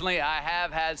personally, I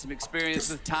have had some experience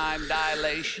with time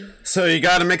dilation. So you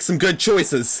gotta make some good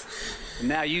choices. And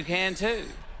now you can too.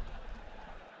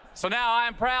 So now I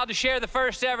am proud to share the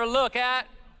first ever look at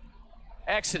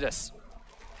Exodus.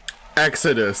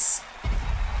 Exodus.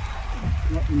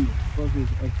 What is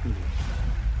Exodus?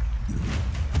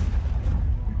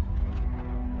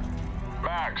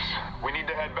 Max, we need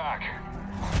to head back.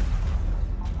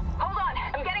 Hold on,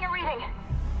 I'm getting a reading.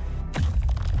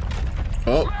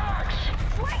 Oh. Max!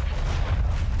 Wait!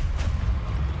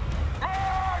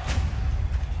 Max!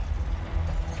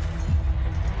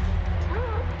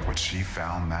 What she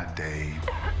found that day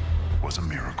was a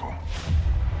miracle.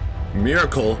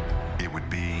 Miracle? It would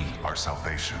be our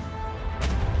salvation.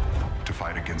 To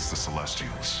fight against the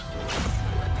Celestials.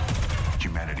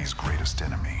 Humanity's greatest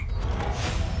enemy.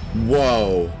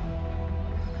 Whoa.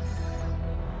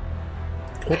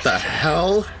 What the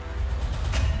hell?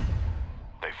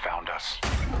 They found us.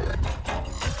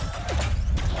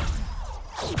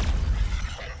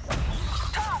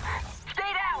 Tom,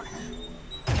 stay down!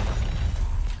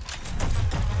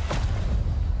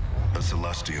 The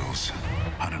Celestials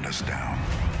hunted us down.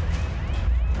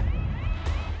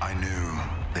 I knew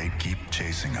they'd keep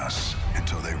chasing us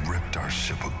until they ripped our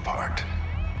ship apart.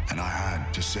 And I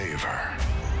had to save her.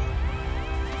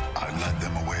 I led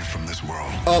them away from this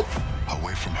world. Oh.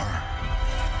 Away from her.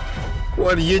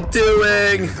 What are you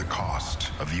doing? The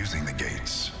cost of using the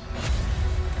gates.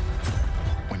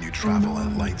 When you travel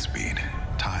at light speed,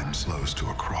 time slows to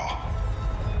a crawl.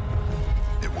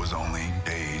 It was only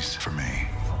days for me,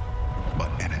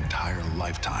 but an entire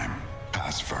lifetime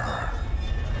passed for her.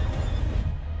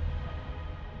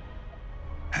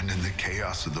 And in the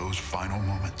chaos of those final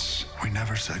moments, we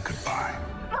never said goodbye.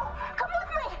 No, come with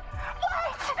me!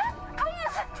 Wait!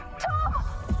 Please! Tom!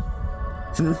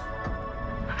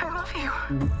 I love you.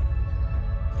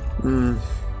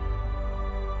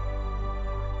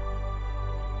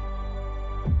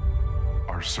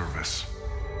 Our service,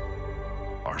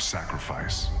 our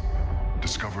sacrifice,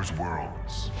 discovers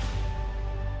worlds,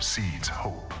 seeds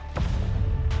hope,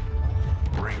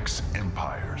 breaks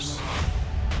empires.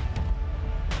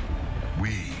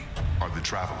 We are the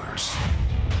travelers.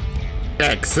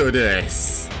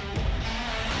 Exodus.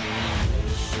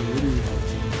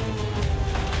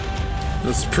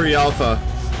 This is pre-alpha.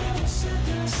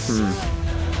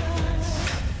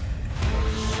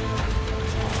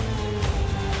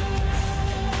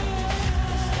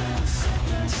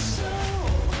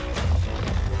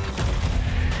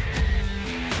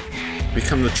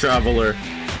 become the Traveler.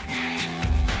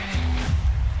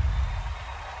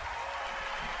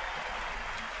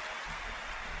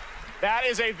 That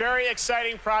is a very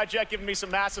exciting project, giving me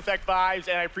some Mass Effect vibes,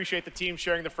 and I appreciate the team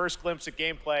sharing the first glimpse of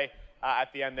gameplay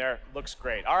at the end there. Looks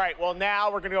great. All right, well,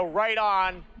 now we're going to go right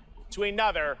on to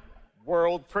another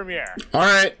world premiere. All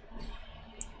right.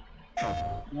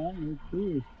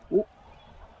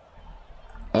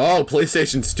 Oh,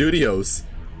 PlayStation Studios.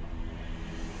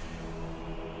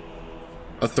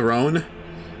 A throne?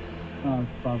 Oh,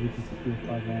 it's probably just a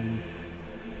PS5 only.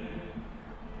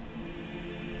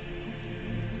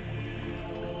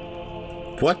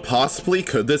 What possibly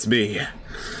could this be?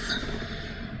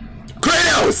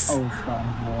 Kratos!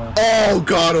 Oh,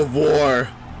 God of War.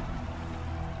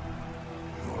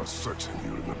 You are certain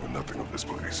you remember nothing of this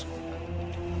place?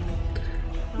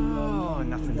 Oh,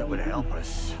 nothing that would help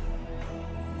us.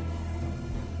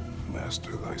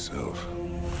 Master thyself.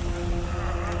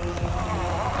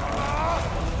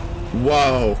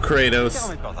 Whoa, Kratos. Tell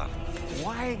me, brother,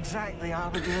 why exactly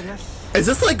are we doing this? Is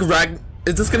this like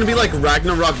Is this gonna be like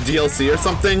Ragnarok DLC or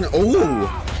something? Ooh.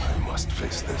 I must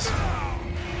face this.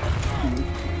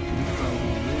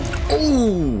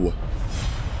 Ooh.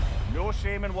 No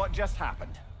shame in what just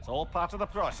happened. It's all part of the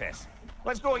process.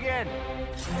 Let's go again.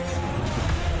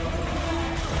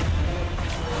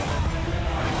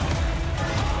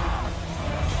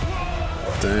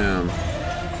 Damn.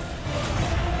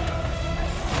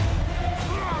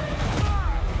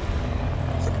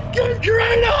 Get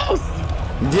Kratos!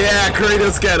 Yeah,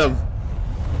 Kratos, get him.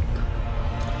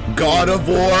 God of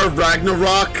War,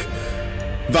 Ragnarok,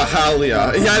 Valhalla.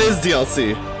 Yeah, it is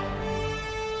DLC.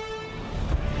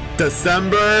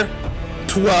 December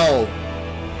 12th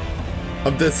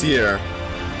of this year.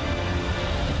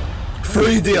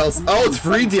 Free DLC. Oh, it's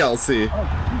free DLC.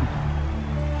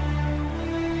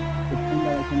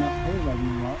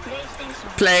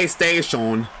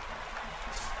 PlayStation.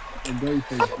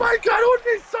 Oh my god, it would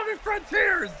be Southern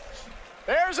Frontiers!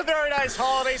 There's a very nice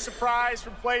holiday surprise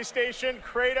from PlayStation.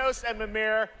 Kratos and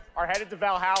Mimir are headed to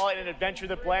Valhalla in an adventure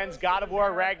that blends God of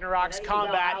War Ragnarok's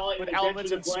combat with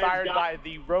elements inspired by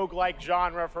the roguelike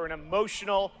genre for an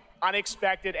emotional,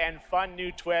 unexpected, and fun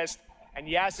new twist. And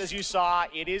yes, as you saw,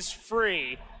 it is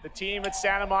free. The team at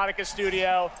Santa Monica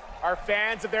Studio are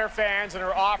fans of their fans and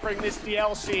are offering this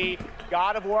DLC,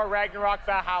 God of War Ragnarok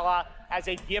Valhalla, as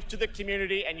a gift to the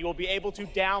community, and you will be able to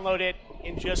download it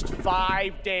in just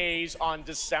 5 days on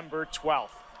December 12th.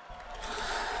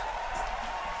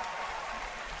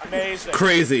 Amazing.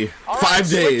 Crazy. All 5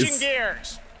 days. Switching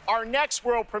gears. Our next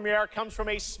world premiere comes from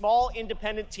a small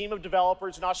independent team of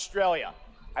developers in Australia.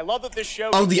 I love that this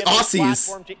show the gives a Aussies.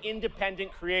 platform to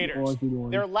independent creators.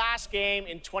 Their last game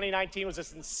in 2019 was a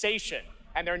sensation,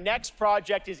 and their next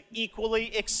project is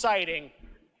equally exciting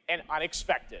and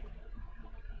unexpected.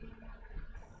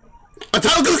 A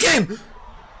Title Goose game!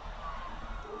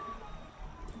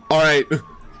 Alright.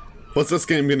 What's this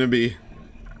game gonna be?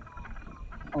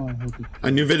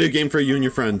 A new video game for you and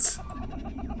your friends.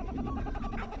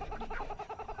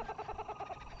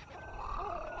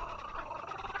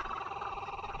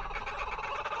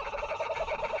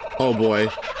 Oh boy.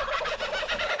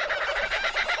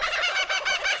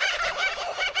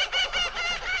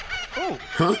 Oh,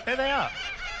 huh? There they are.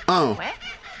 Oh. Where?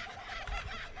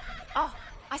 Oh,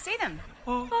 I see them.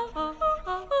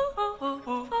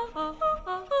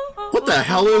 What the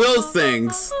hell are those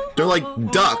things? They're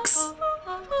like ducks.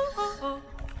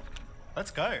 Let's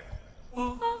go.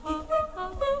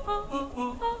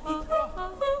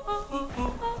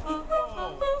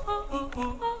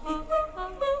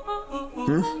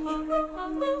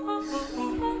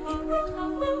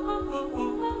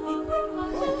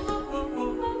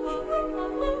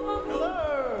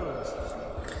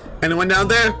 Anyone down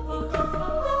there?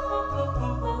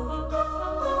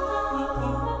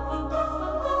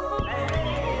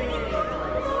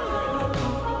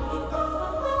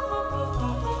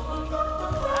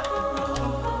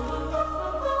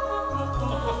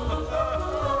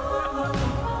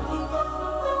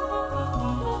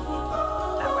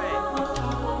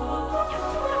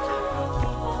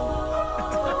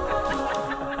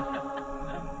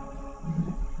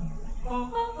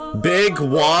 Big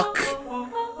walk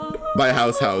by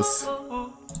House.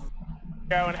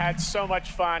 And had so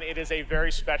much fun. It is a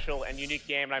very special and unique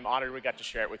game, and I'm honored we got to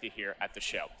share it with you here at the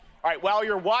show. All right, while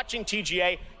you're watching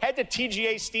TGA, head to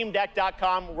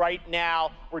TGASteamDeck.com right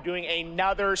now. We're doing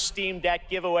another Steam Deck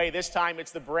giveaway. This time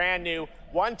it's the brand new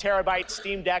 1 terabyte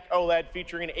Steam Deck OLED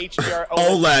featuring an HDR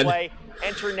OLED display.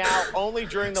 Enter now only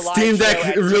during the live Steam show Deck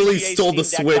at really stole the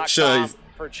Switch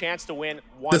for a chance to win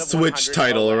one the of Switch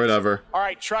title or whatever. All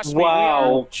right, trust me, we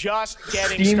are just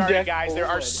getting started, guys. There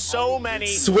are so many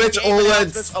Switch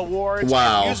OLED awards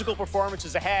and musical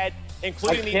performances ahead,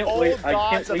 including the old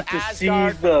gods of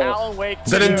Asgard, Alan Wake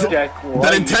 2. The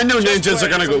Nintendo ninjas are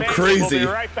gonna go crazy. We'll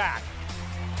be right back.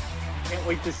 Can't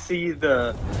wait to see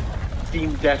the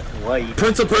Steam Deck Lite.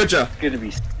 Prince of Persia. It's gonna be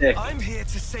sick. I'm here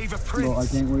to save a prince. Well, I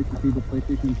can't wait to see the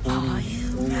PlayStation 4.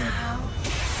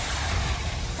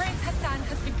 Prince Hassan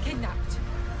has been kidnapped.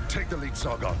 Take the lead,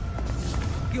 Sargon.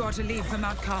 You are to leave for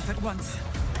Mount Karth at once.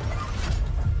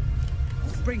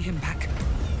 Bring him back.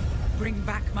 Bring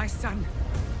back my son.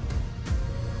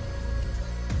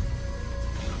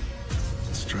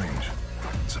 It's strange.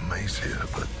 It's a maze here,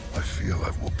 but I feel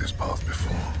I've walked this path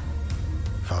before.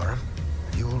 Farah,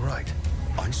 are you all right?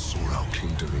 I saw our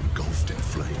kingdom engulfed in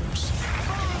flames.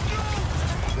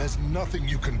 There's nothing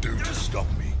you can do to stop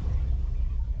me.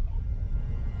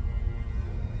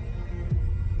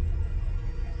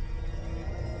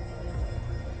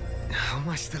 How am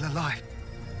I still alive?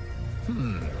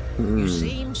 You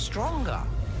seem stronger,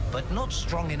 but not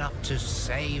strong enough to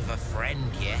save a friend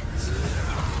yet.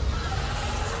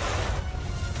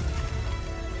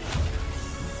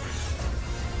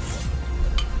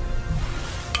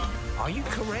 Are you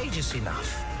courageous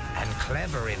enough and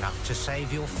clever enough to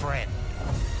save your friend?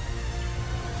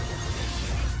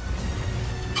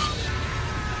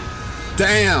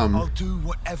 Damn! I'll do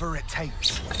whatever it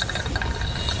takes.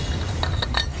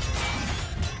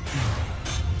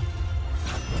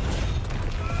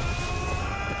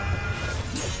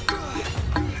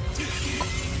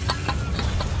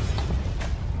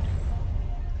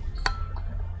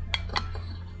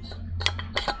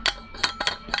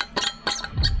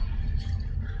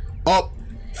 Oh,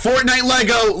 Fortnite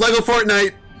Lego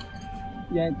Fortnite.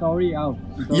 Yeah, it's already out.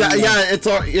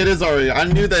 It is already. I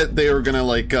knew that they were gonna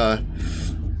like,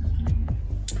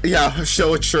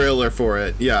 show a trailer for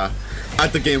it. Yeah,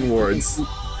 at the Game Awards.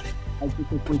 I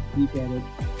took a quick peek at it.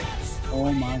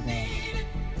 Oh my god.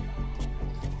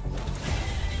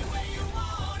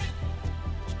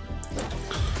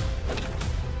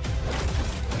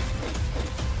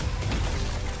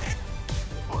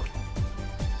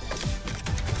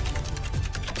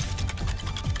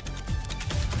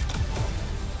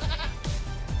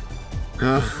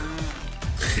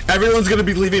 Everyone's gonna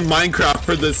be leaving Minecraft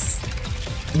for this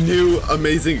new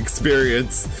amazing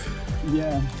experience.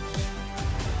 Yeah.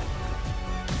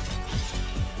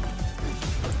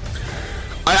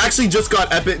 I actually just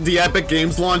got the Epic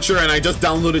Games launcher, and I just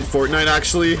downloaded Fortnite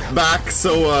actually back.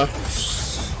 So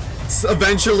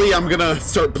eventually I'm gonna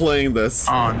start playing this.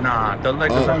 Oh nah, the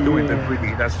Legos are doing the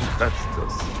 3D. That's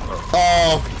just.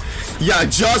 Oh, yeah,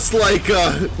 just like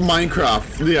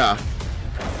Minecraft. Yeah.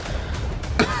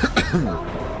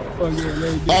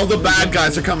 All the bad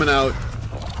guys are coming out.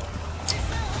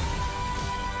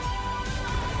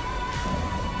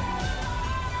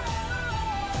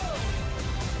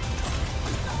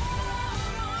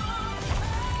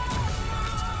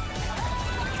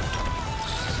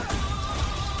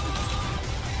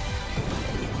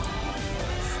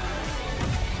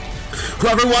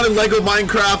 Whoever wanted Lego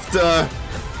Minecraft,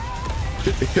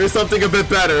 here's something a bit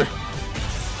better.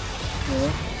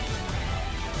 Yeah.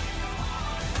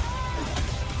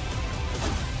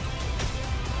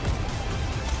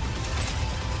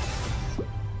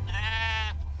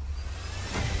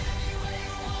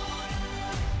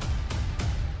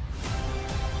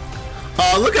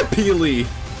 Oh, look at Peely.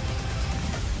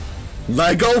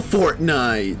 Lego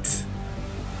Fortnite.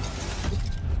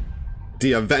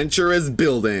 The adventure is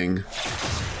building.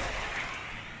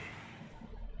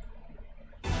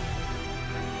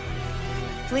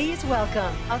 Please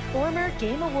welcome a former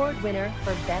Game Award winner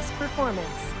for Best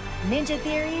Performance, Ninja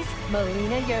Theory's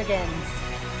Melina Jurgens.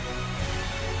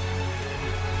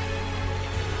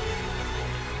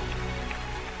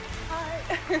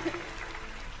 Hi.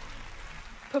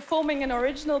 Performing an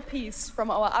original piece from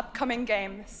our upcoming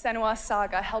game, Senua's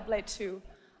Saga Hellblade 2,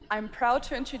 I'm proud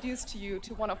to introduce to you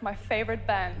to one of my favorite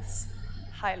bands,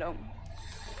 Heilung.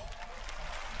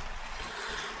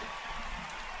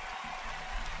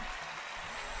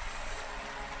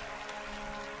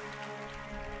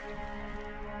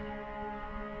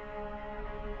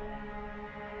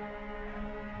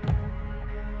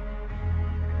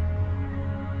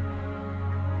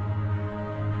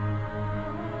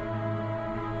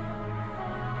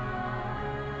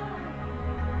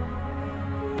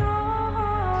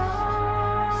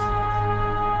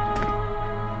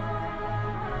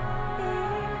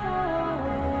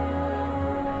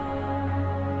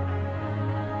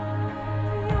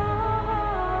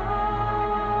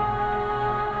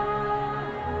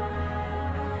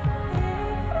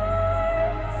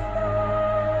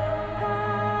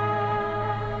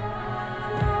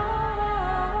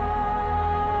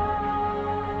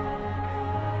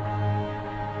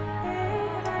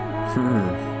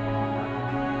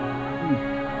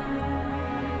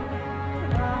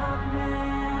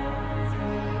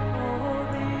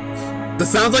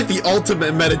 This sounds like the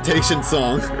ultimate meditation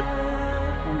song.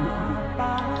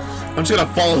 I'm just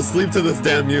gonna fall asleep to this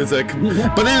damn music,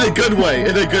 but in a good way.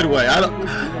 In a good way.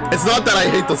 It's not that I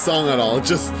hate the song at all.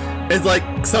 It's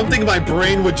like something my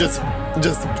brain would just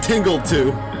tingle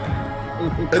to.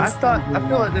 I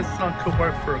feel like this song could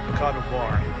work for God of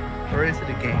War, or is it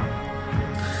a game?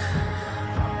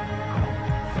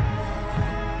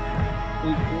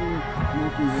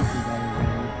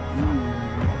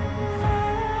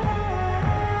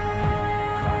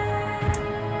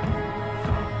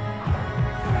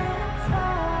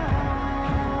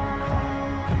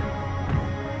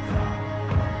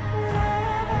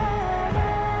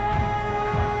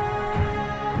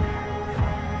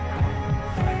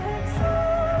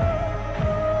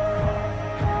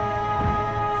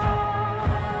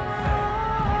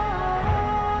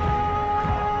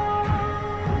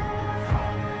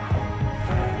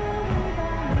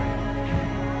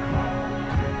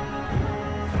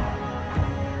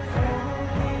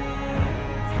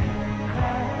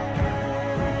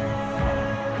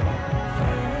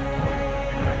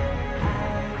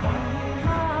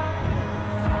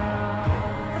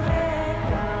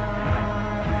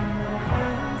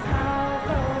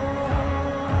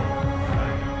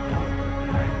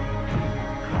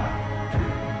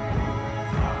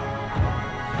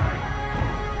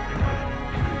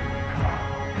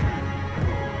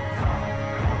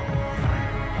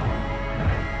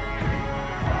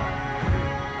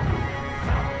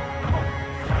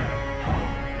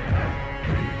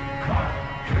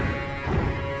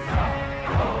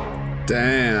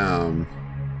 Damn.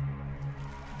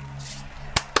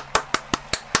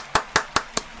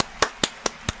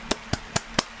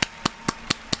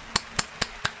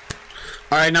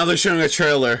 Alright, now they're showing a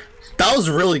trailer. That was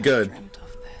really good.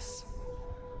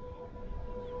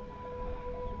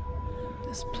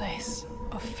 This place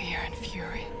of fear and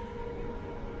fury.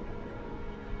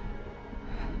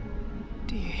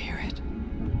 Do you hear it?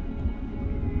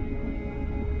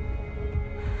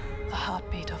 The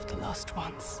heartbeat of the lost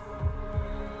ones.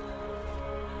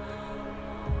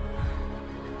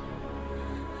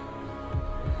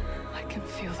 I can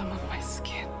feel them on my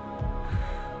skin.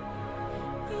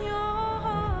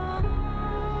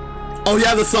 Oh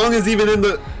yeah, the song is even in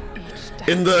the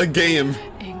game.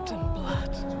 Inked in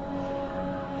blood.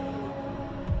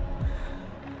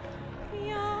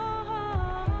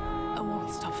 I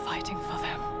won't stop fighting for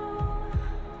them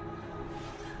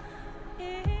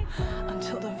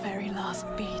until the very last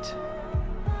beat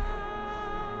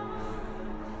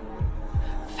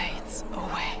fades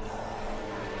away.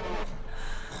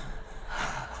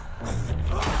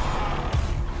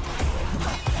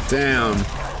 Damn.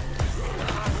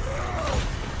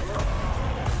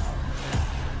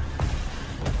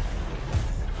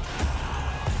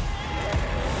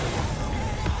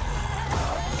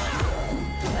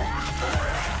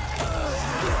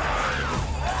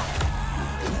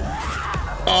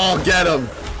 Oh, get him.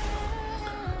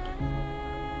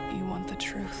 You want the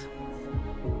truth?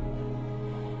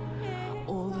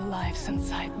 All the lives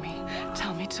inside me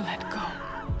tell me to let go.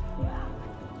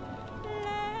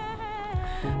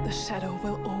 The shadow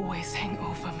will always hang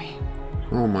over me.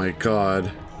 Oh my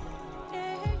god.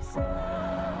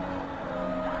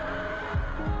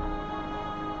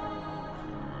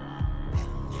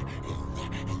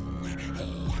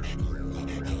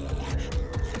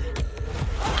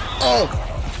 Oh!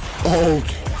 Oh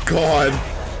god.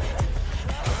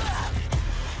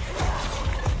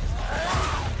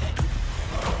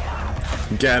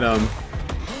 Get him.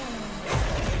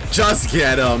 Just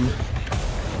get him.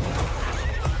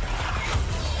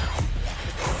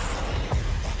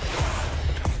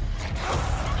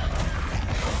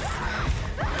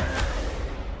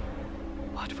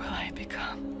 What will I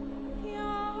become?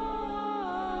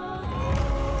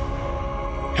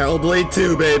 Hellblade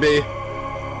 2, baby.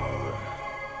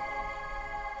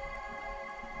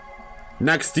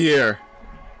 Next year.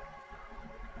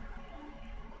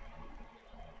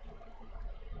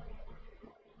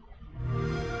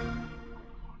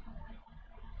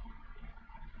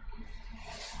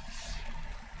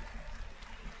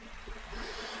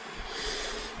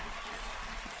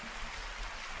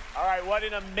 All right, what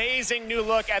an amazing new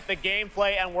look at the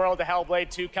gameplay and world of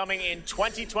Hellblade 2 coming in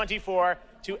 2024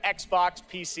 to Xbox,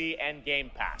 PC, and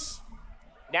Game Pass.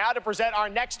 Now to present our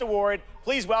next award,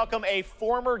 please welcome a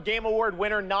former Game Award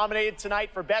winner nominated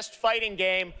tonight for Best Fighting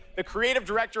Game, the creative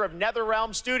director of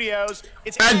NetherRealm Studios.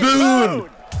 It's Ed Boon!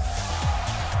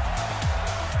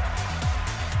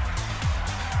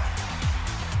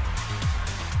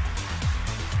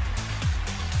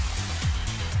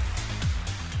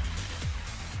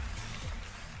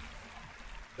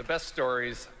 best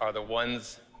stories are the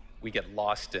ones we get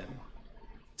lost in.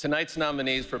 Tonight's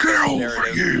nominees for Best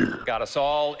Narrative got us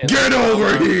all in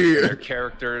their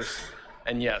characters,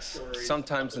 and yes,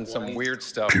 sometimes in some weird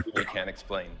stuff we can't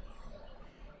explain.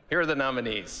 Here are the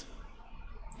nominees.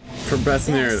 For Best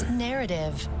Narrative.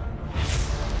 Narrative.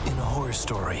 In a horror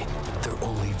story, they're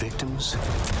only victims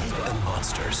and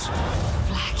monsters.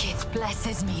 Black, it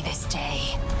blesses me this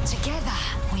day. Together,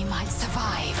 we might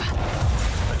survive.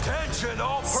 Attention,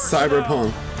 all personnel.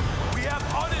 Cyberpunk. We have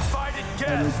uninvited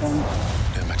guests.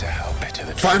 No matter how bitter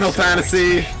the Final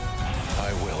Fantasy.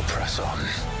 I will press on.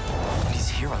 He's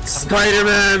here on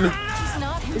Spider-Man. He's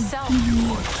not himself. You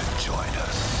want to join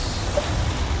us?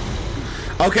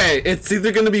 Okay, it's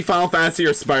either going to be Final Fantasy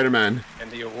or Spider-Man.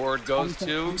 And the award goes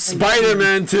to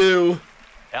Spider-Man 2.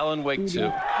 Alan Wake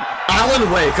 2.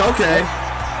 Alan Wake, okay.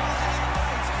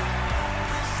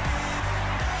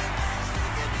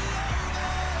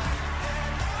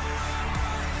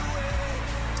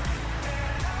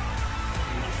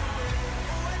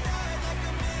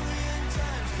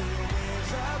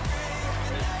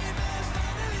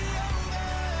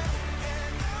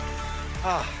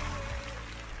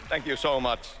 Thank you so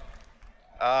much.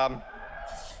 Alan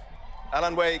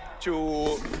Wake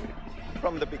 2,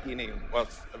 from the beginning,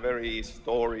 was a very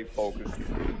story-focused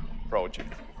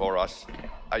project for us.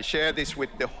 I share this with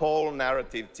the whole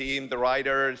narrative team, the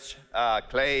writers,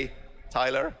 Clay,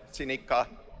 Tyler, Sinica,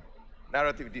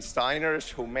 narrative designers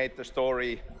who made the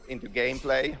story into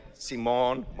gameplay,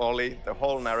 Simone, Molly, the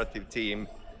whole narrative team,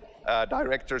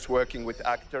 directors working with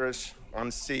actors,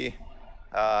 Ansi,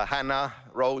 Hannah,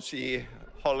 Rosie,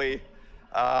 Holly,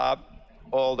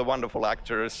 all the wonderful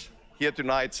actors here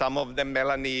tonight, some of them,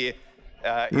 Melanie,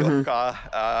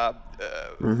 Ilka,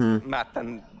 Matt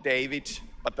and David,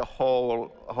 but the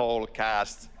whole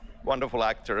cast, wonderful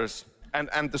actors,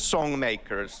 and the song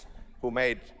makers who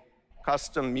made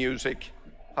custom music,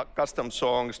 custom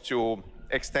songs to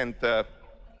extend the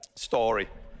story.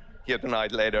 Here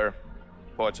tonight later,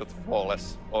 Poets of the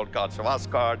Flawless, Old Gods of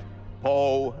Asgard,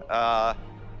 Poe,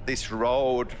 This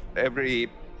Road, every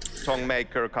song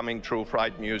maker coming through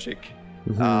Fright Music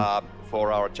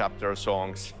for our chapter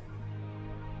songs.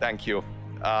 Thank you.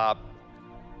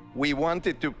 We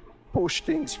wanted to push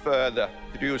things further,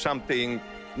 to do something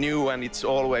new, and it's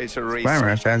always a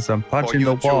risk and some punch for in you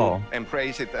the wall. to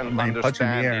embrace it and punch in the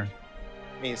understand air. it.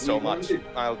 Means so much.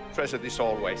 I'll treasure this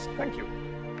always. Thank you.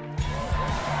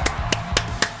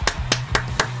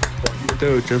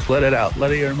 Dude, just let it out.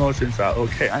 Let your emotions out.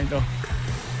 Okay, I know.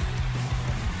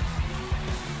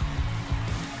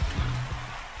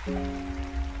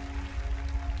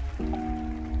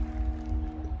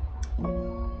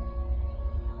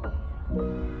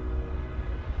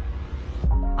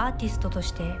アーティストと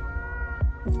して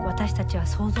私たちは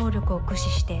想像力を駆使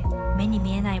して目に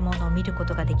見えないものを見るこ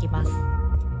とができます。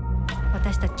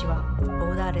私たちはボ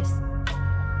ーダーレス。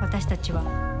私たちは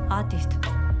アーティスト。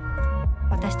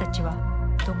私たちは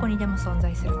どこにでも存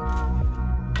在する。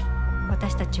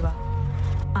私たちは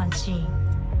アンシーン。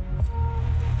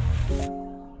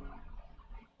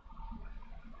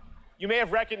You may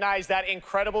have recognized that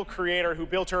incredible creator who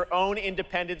built her own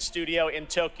independent studio in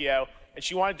Tokyo, and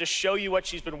she wanted to show you what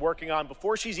she's been working on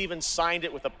before she's even signed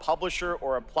it with a publisher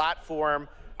or a platform.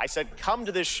 I said, come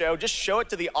to this show, just show it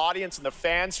to the audience and the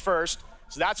fans first.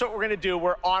 So that's what we're gonna do.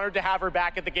 We're honored to have her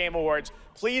back at the Game Awards.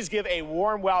 Please give a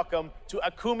warm welcome to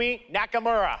Akumi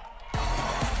Nakamura.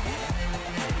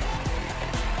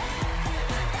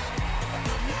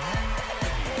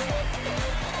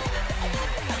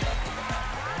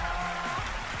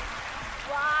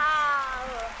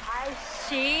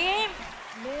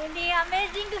 Really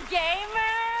amazing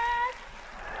gamers!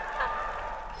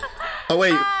 Oh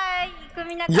wait. Hi,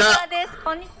 Ikumi Nakamura desu.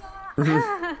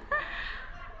 Konnichiwa.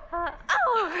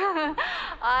 Oh,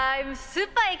 I'm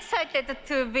super excited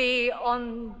to be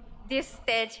on this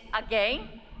stage again.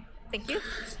 Thank you.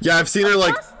 Yeah, I've seen her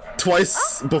like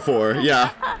twice before.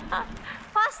 Yeah.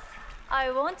 First,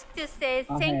 I want to say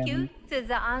thank you to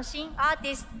the Anshin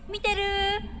artist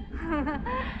Miteru.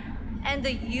 And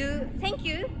you, thank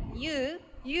you, you,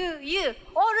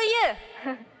 all you.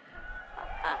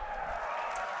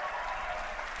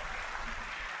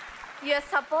 Your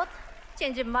support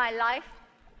changed my life.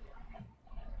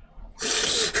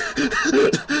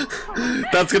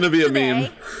 That's gonna be a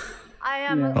meme. I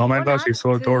am Oh my gosh, she's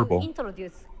so adorable. to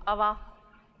introduce our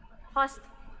first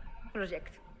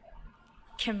project,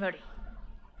 Kimberly.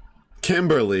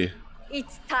 Kimberly.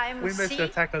 It's time We to missed see the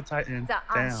Attack on Titan. the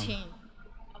Damn. unseen.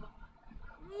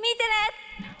 見てね。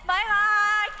バイバ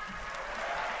イ。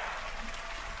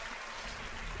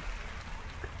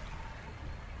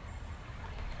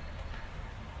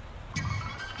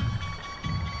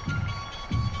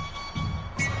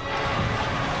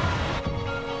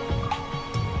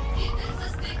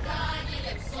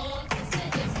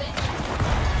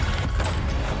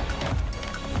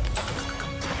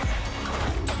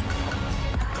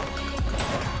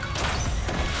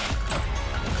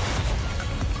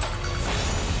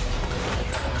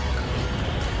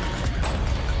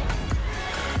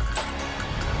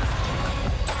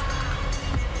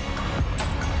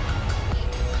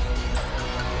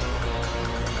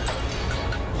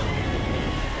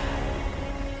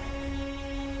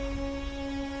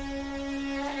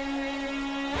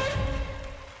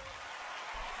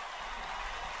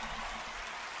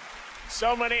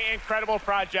So many incredible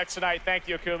projects tonight. Thank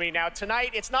you, Akumi. Now,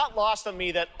 tonight, it's not lost on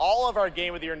me that all of our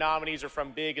Game of the Year nominees are from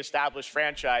big, established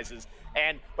franchises.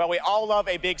 And while we all love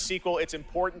a big sequel, it's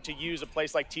important to use a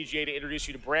place like TGA to introduce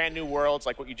you to brand new worlds,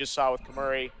 like what you just saw with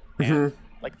Kamuri, and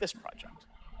like this project.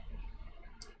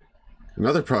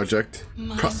 Another project.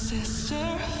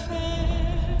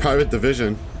 Private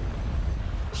Division.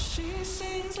 She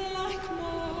sings like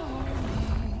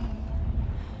morning,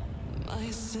 my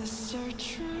sister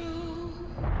true.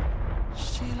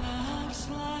 She laughs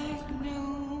like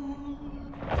noon,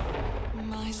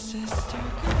 my sister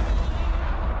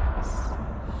cries.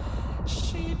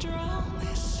 She drowned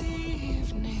this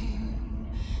evening,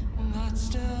 but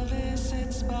still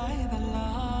visits by the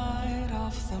light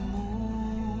of the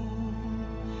moon.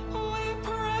 We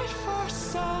prayed for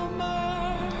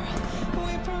summer,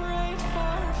 we prayed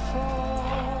for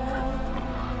fall,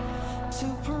 to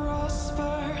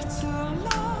prosper, to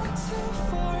love, to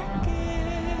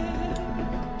forgive,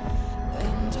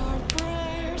 and our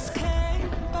prayers came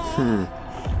back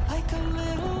like a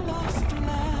little lost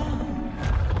lamb,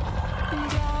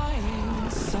 dying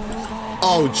so that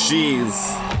Oh,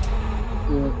 jeez.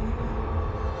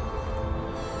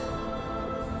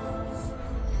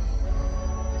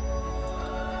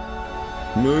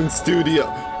 Moon Studio,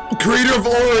 creator of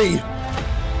Ori.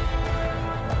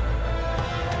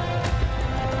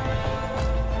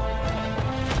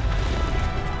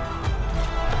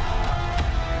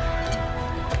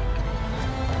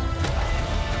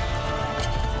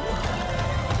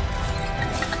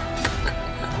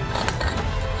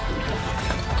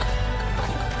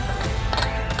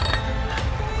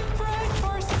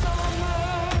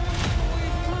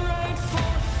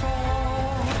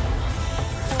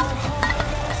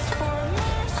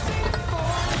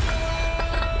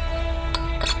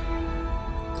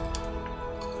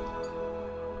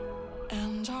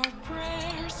 and our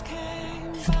prayers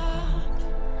came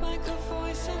back like a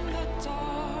voice in the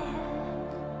dark,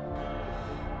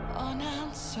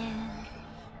 unanswered,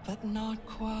 but not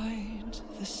quite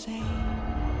the same.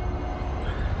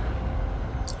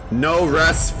 No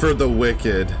rest for the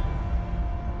wicked.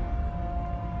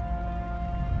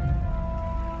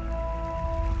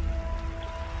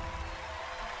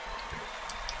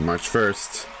 March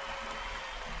 1st.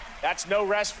 That's No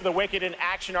Rest for the Wicked, an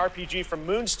action RPG from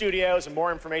Moon Studios, and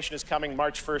more information is coming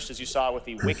March 1st, as you saw with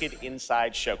the Wicked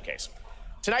Inside Showcase.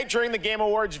 Tonight, during the Game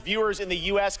Awards, viewers in the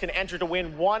U.S. can enter to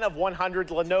win one of 100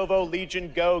 Lenovo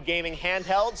Legion Go gaming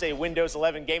handhelds, a Windows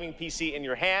 11 gaming PC in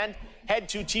your hand. Head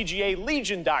to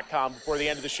TGALegion.com before the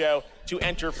end of the show to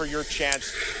enter for your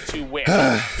chance to win.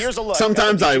 Here's a look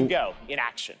Sometimes at Legion Go in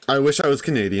action. I wish I was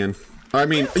Canadian. I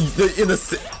mean,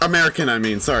 American, I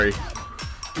mean, sorry.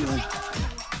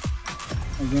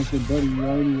 I guess your buddy, you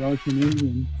already are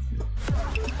Canadian.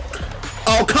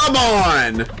 Oh, come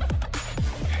on!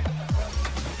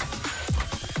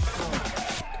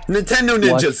 Nintendo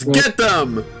ninjas, get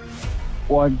them!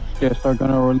 Watch this, they're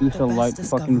gonna release a light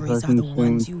fucking version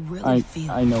soon. Really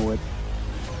I know it.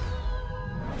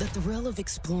 The thrill of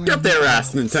exploring. Get their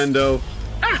ass, Nintendo!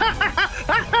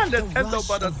 Nintendo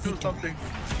better do something.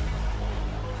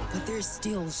 But there's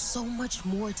still so much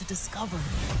more to discover.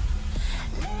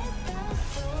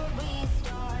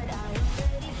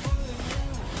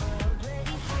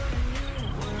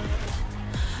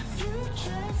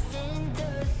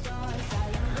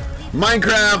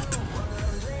 Minecraft!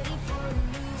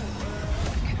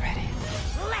 Get ready.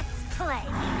 Let's play.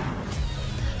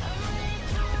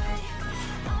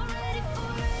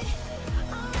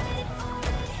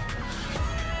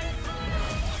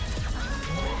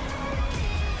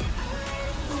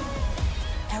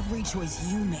 Every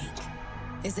choice you make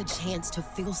is a chance to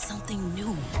feel something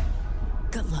new.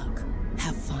 Good luck.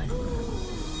 Have fun.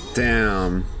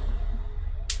 Damn.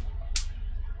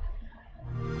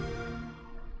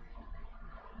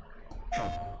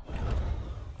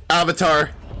 Avatar.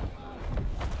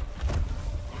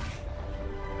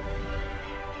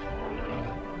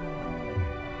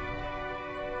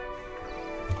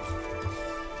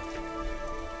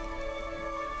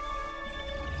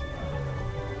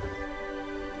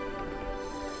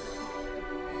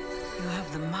 You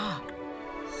have the mark.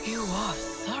 You are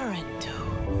Sarentu.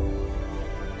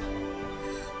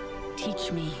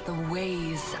 Teach me the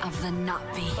ways of the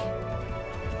Na'vi.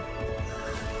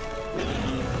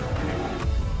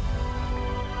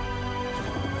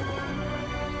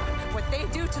 What they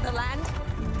do to the land,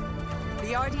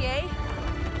 the RDA,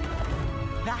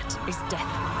 that is death.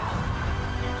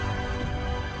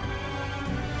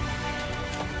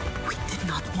 We did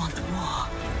not want war,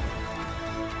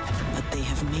 but they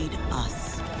have made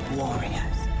us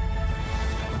warriors.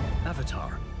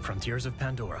 Avatar, Frontiers of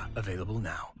Pandora, available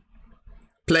now.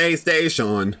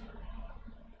 PlayStation.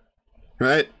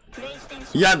 Right?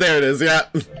 Yeah, there it is, yeah.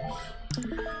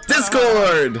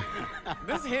 Discord!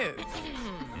 This hits.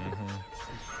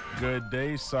 Good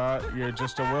day, Sot. You're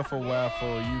just a wiffle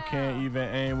waffle. You can't even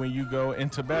aim when you go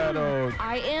into battle.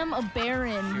 I am a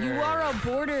baron. You are a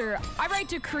border. I write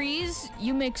decrees.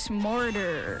 You mix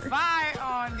mortar. Fire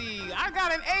on thee. I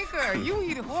got an acre. You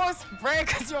eat horse bread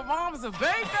because your mom's a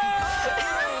baker.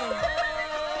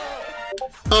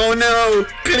 Oh no!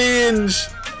 Cringe!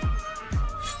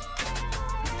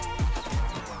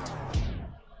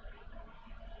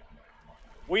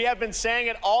 We have been saying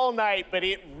it all night, but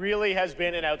it really has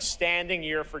been an outstanding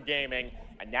year for gaming.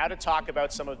 And now to talk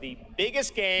about some of the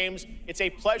biggest games, it's a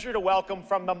pleasure to welcome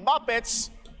from the Muppets.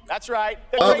 That's right,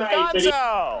 the great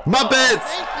Gonzo. Muppets!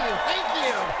 Thank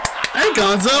you. Hey,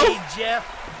 Gonzo. Hey,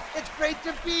 Jeff. It's great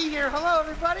to be here. Hello,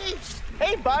 everybody.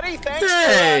 Hey, buddy. Thanks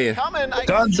Hey. for coming.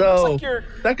 Gonzo. Looks like you're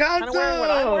The kind of wearing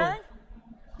what I'm wearing.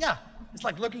 Yeah, it's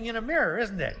like looking in a mirror,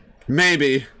 isn't it?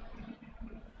 Maybe.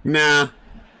 Nah.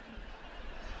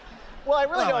 Well, I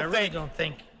really Well, don't I really think. don't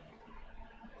think.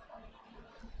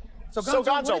 So,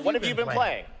 Gonzo, what have you been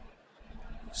playing?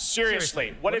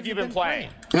 Seriously, what have you been playing?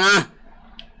 Ah.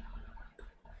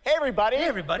 Hey, everybody. Hey,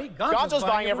 everybody. Gonzo's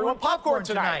buying everyone popcorn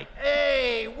tonight.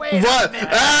 Hey, wait a What? minute.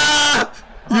 Ah!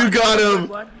 You got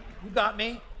him. You got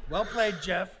me. Well played,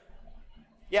 Jeff.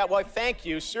 Yeah, well, thank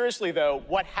you. Seriously, though,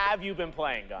 what have you been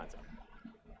playing, Gonzo?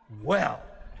 Well,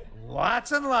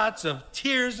 lots and lots of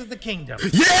Tears of the Kingdom.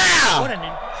 Yeah! What an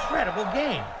incredible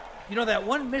game. You know that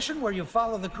one mission where you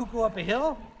follow the cuckoo up a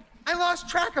hill? I lost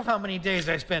track of how many days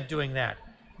I spent doing that.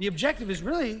 The objective is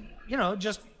really, you know,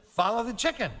 just follow the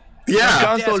chicken. Yeah.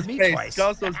 Gonzo's face.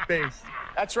 Gonzo's face.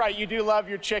 That's right, you do love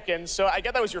your chicken. So I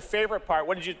get that was your favorite part.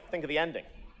 What did you think of the ending?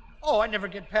 Oh, I never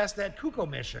get past that cuckoo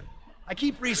mission. I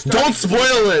keep restarting. Don't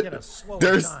spoil it. Get a slower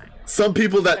There's time. some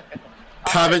people that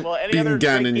haven't been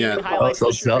Ganon yet.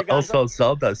 Also,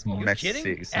 Zelda's messy.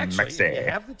 Actually, if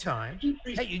you have the time.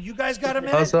 Hey, you guys got a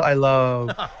minute? Also, I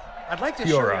love I'd like to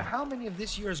show you Fiora. how many of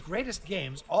this year's greatest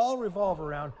games all revolve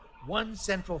around one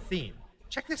central theme.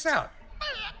 Check this out.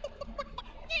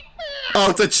 Oh,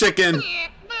 it's a chicken.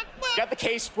 Got the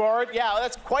case board. Yeah,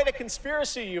 that's quite a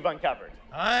conspiracy you've uncovered.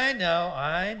 I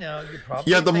know. You probably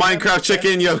You have the think I'm Minecraft obsessed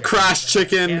chicken, you have with Crash games, but I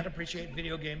chicken. can't appreciate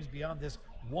video games beyond this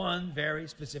one very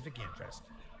specific interest.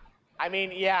 I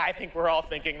mean, yeah, I think we're all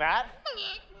thinking that.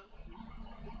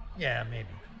 Yeah, maybe.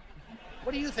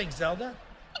 What do you think, Zelda?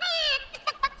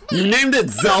 You named it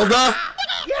Zelda?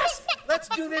 Yes! Let's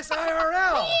do this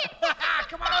IRL!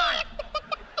 Come on!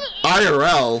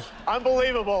 IRL.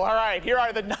 Unbelievable. All right, here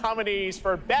are the nominees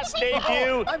for Best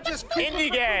Debut I'm just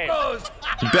Indie Game.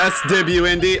 Best debut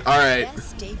indie. All right.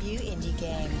 Best debut indie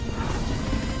game.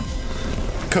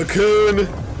 Cocoon.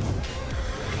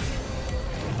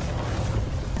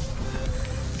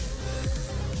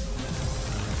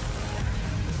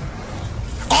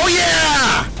 Oh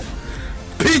yeah!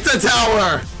 Pizza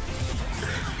Tower.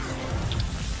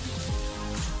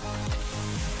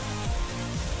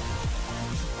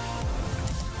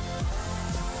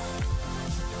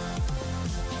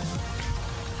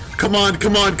 Come on,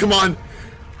 come on, come on.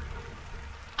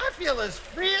 I feel as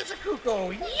free as a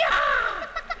cuckoo. Yeah!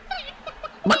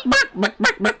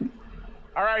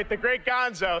 All right, the great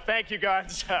Gonzo. Thank you,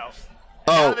 Gonzo.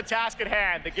 Oh. Now the task at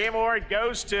hand. The Game Award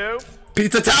goes to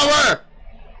Pizza Tower.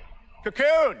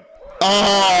 Cocoon.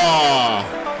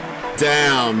 Oh,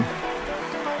 damn.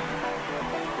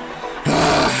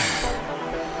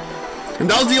 And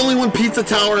that was the only one Pizza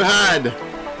Tower had.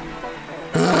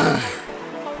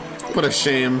 What a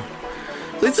shame.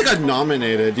 At least I got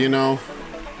nominated, you know?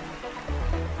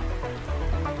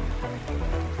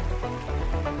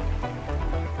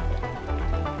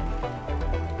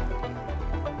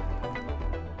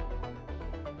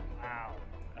 Wow.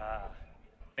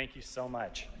 Thank you so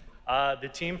much. The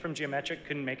team from Geometric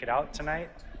couldn't make it out tonight,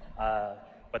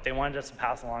 but they wanted us to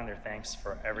pass along their thanks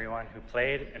for everyone who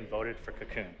played and voted for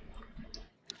Cocoon.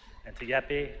 And to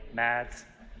Yeppe, Mads,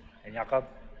 and Jakob,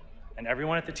 and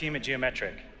everyone at the team at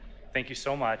Geometric, thank you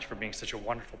so much for being such a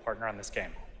wonderful partner on this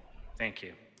game. Thank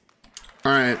you.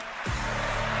 All right.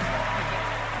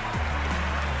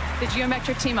 The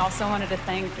Geometric team also wanted to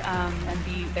thank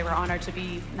they were honored to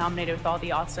be nominated with all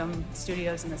the awesome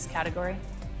studios in this category.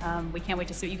 We can't wait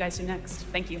to see what you guys do next.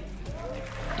 Thank you.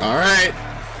 All right.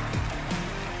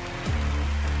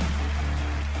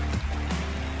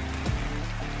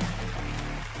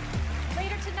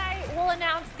 Later tonight, we'll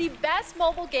announce the best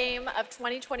mobile game of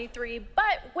 2023,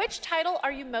 but which title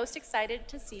are you most excited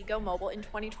to see go mobile in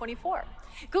 2024?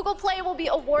 Google Play will be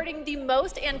awarding the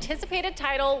most anticipated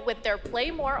title with their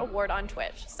Play More award on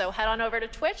Twitch. So head on over to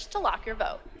Twitch to lock your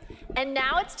vote. And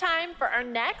now it's time for our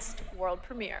next world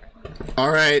premiere. All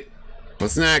right,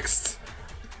 what's next?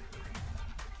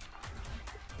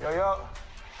 Yo.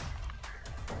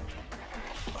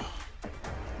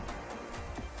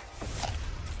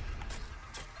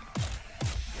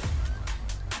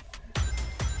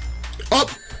 Oh,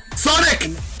 Sonic!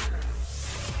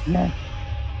 No.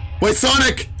 Wait,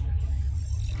 Sonic!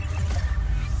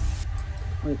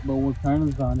 Wait, but what kind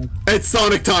of Sonic? It's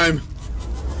Sonic time!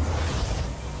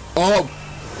 Oh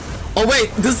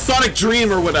wait, this is Sonic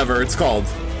Dream or whatever it's called.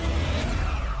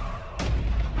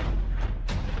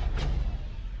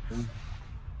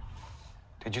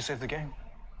 Did you save the game?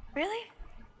 Really?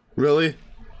 Really?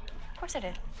 Of course I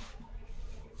did.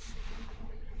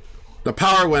 The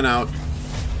power went out.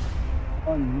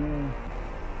 Oh no.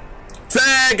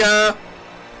 Sega!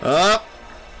 Up!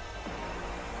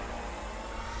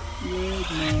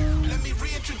 Let me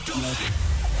reintroduce it.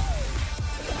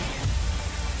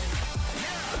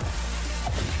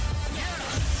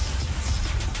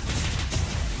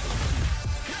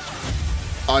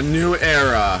 A new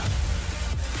era.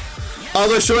 Oh,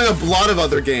 they're showing a lot of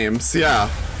other games, yeah.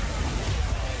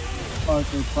 Oh,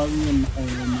 so probably a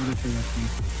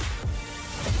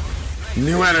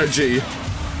New energy.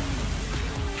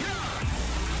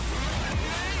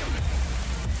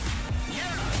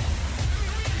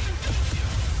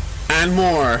 And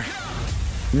more.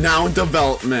 Now in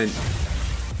development.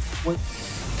 What?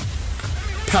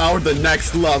 Power the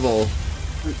next level.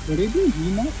 Did they do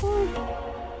G-Master?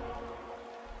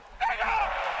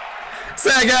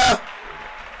 Sega!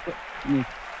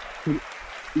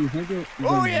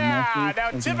 Oh yeah!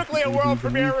 Now typically a world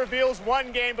premiere reveals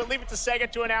one game, but leave it to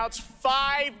Sega to announce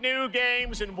 5 new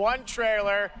games in one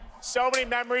trailer. So many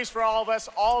memories for all of us.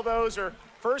 All those are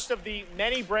first of the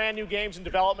many brand new games in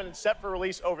development and set for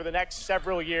release over the next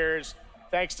several years.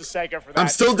 Thanks to Sega for that. I'm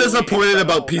still disappointed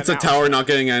about Pizza Tower not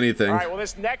getting anything. All right, well,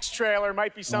 this next trailer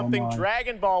might be something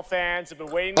Dragon Ball fans have been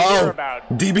waiting to hear about.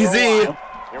 DBZ!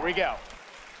 Here we go.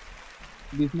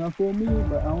 It's not for me,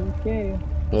 but I don't care.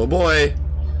 Oh boy.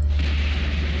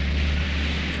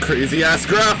 Crazy ass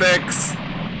graphics.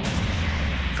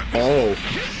 Oh.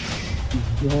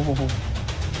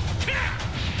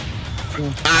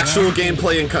 Actual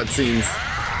gameplay and cutscenes.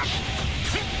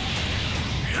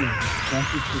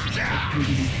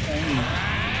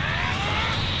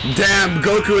 Damn,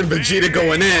 Goku and Vegeta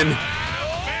going in.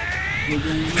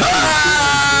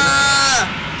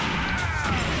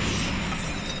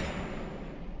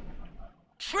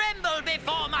 Tremble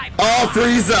before my Oh,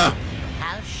 Frieza!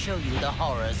 I'll show you the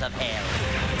horrors of hell.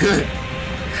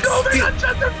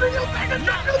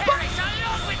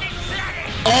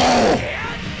 Oh!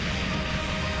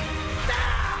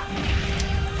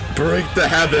 Break the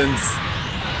heavens.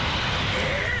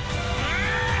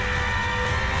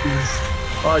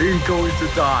 Are you going to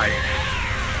die?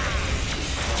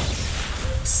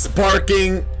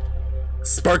 Sparking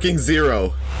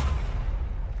Zero.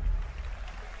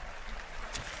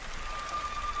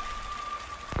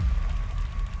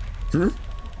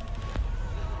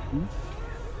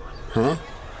 Huh?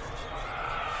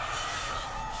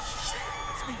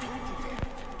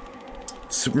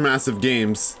 Supermassive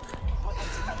games.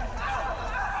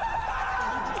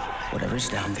 Whatever's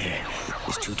down there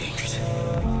is too dangerous.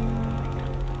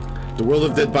 The World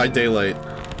of Dead by Daylight.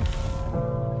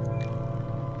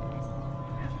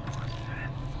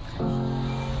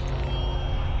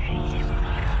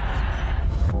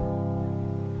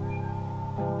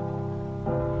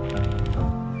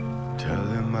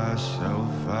 Telling myself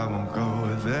I won't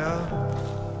go there.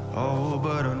 Oh,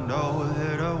 but I know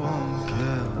that I won't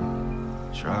care.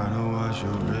 Trying to wash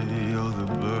away all the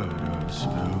blood I've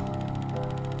spilled.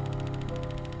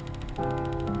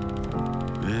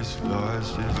 This loss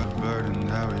is a burden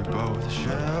that we both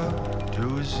share.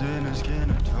 Two sinners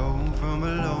can atone from a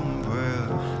lone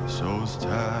prayer. Souls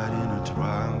tied,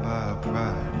 intertwined by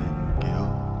pride and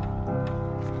guilt.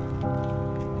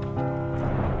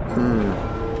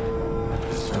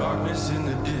 There's darkness in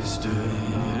the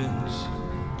distance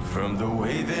from the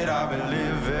way that I've been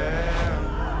living.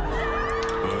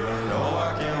 But I know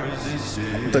I can't resist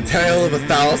it. The Tale of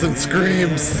 1,000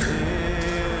 Screams.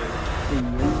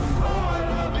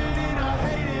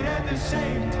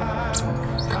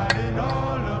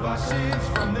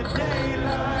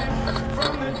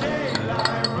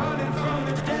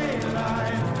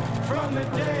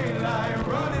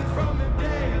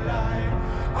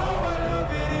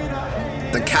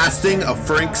 casting of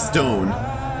Frank Stone.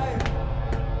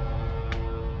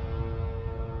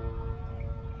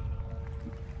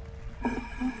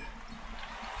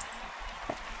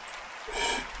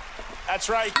 That's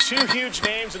right, two huge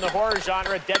names in the horror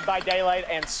genre, Dead by Daylight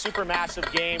and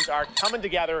Supermassive Games, are coming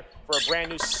together for a brand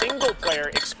new single-player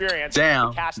experience. Damn.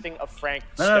 The casting of Frank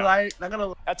Stone.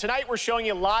 Now, tonight we're showing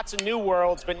you lots of new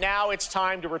worlds, but now it's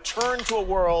time to return to a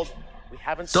world we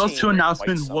haven't seen. Those two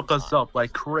announcements woke us up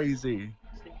like crazy.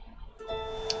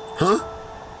 Huh?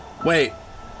 Wait.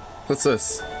 What's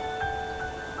this?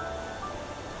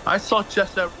 I saw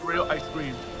just that real ice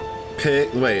cream.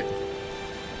 Wait.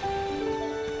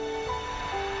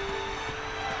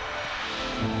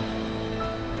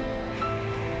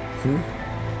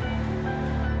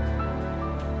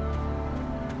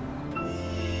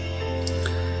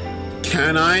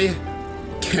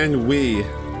 Can we?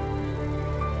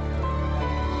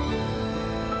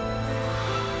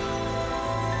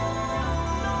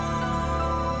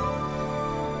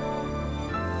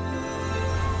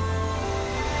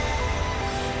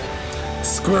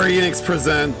 Square Enix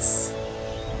presents.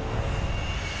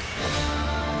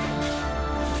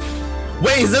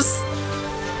 Wait, is this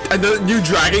a new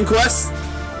Dragon Quest?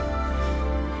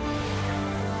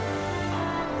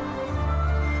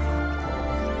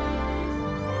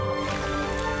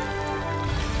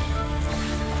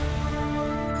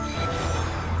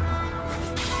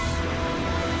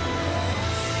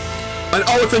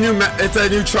 Oh, it's a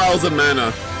new Trials of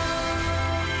Mana.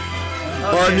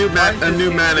 Or a new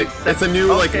Mana. It's a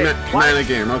new like Mana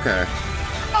game. Okay.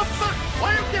 Oh fuck!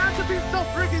 Why do you have to be so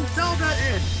freaking Zelda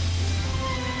in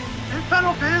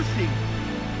Final Fantasy?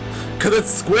 Cause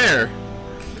it's Square.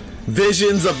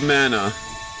 Visions of Mana.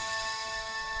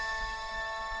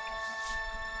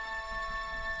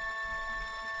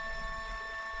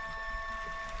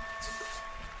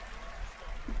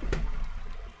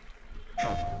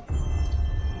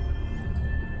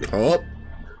 Oh.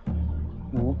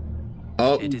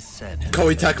 It is said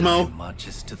Koei Tecmo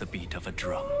marches to the beat of a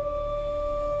drum.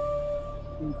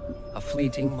 A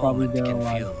fleeting moment can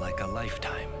feel like a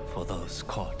lifetime for those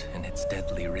caught in its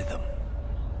deadly rhythm.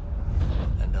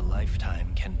 And a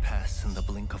lifetime can pass in the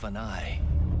blink of an eye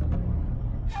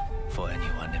for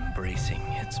anyone embracing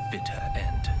its bitter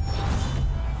end.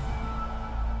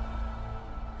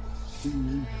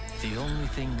 The only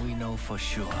thing we know for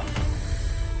sure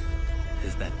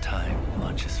is that time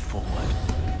marches forward.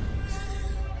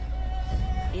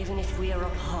 Even if we are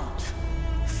apart,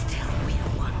 still we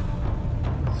are one.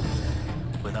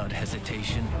 Without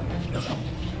hesitation,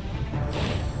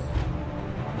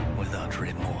 without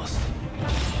remorse.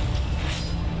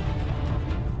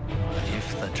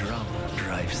 If the drum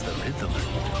drives the rhythm,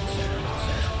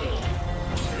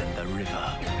 then the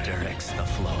river directs the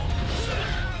flow.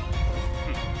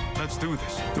 Let's do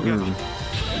this together.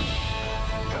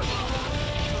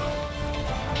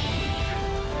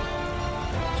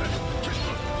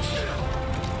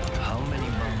 How many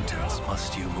mountains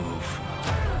must you move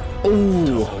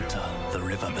to alter the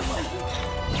river below?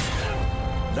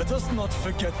 Let us not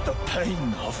forget the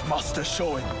pain of Master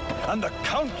Shoin and the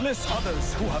countless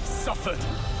others who have suffered.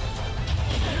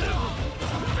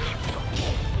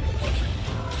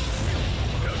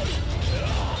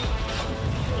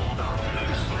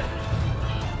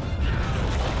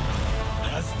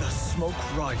 As the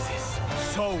smoke rises,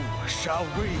 so shall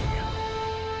we.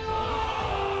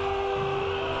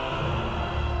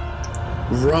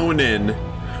 Ronin.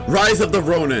 Rise of the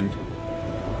Ronin.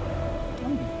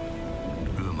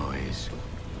 Rumor is,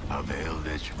 a Veiled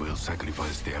will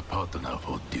sacrifice their partner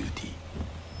for duty.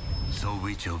 So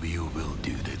which of you will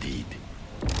do the deed?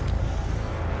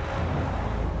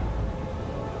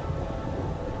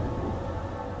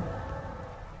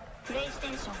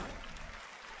 PlayStation.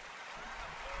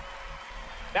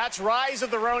 That's Rise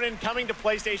of the Ronin coming to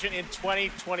PlayStation in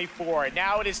 2024. And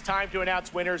now it is time to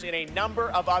announce winners in a number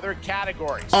of other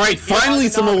categories. All right, finally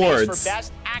some awards. For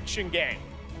Best Action Game.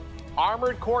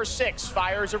 Armored Core 6,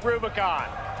 Fires of Rubicon.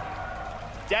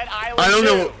 Dead Island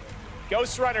 2.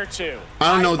 Ghost Runner 2.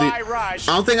 I don't know Rush,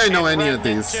 I don't think I know any of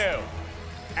these. 2.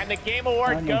 And the Game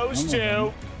Award goes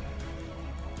to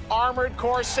Armored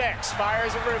Core 6,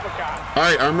 Fires of Rubicon. All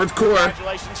right, Armored Core.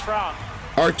 Congratulations from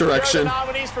Art Direction. Here are the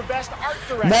nominees for Best Art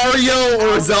Direction. Mario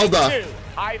or Zelda? 2,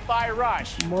 Hi-Fi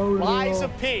Rush, Lies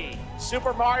of P,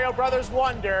 Super Mario Bros.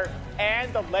 Wonder,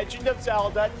 and The Legend of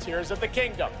Zelda, Tears of the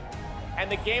Kingdom.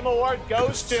 And the Game Award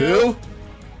goes to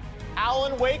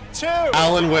Alan Wake 2.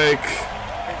 Alan Wake.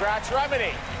 Congrats,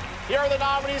 Remedy. Here are the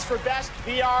nominees for Best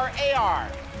VR AR.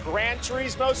 Gran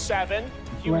Turismo 7,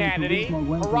 Humanity,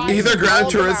 Horizon either Gran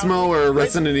Zero Dawn, Turismo or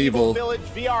Resident Evil. Village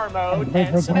VR mode,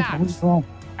 and Synapse.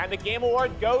 And the Game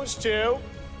Award goes to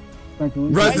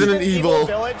Resident Evil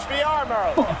Village VR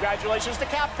mode. Congratulations to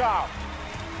Capcom.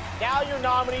 Now your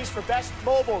nominees for Best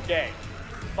Mobile Game.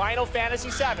 Final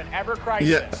Fantasy VII, Ever Crisis.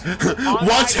 Yeah.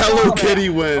 Watch Hello Kitty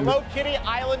win. Hello Kitty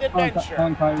Island Adventure.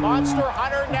 Monster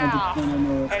Hunter Now.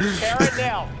 And Terra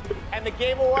Nil. And the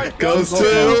Game Award goes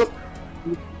to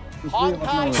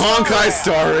Honkai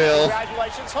Star Rail.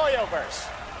 Congratulations, Hoyoverse.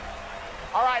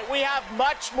 All right, we have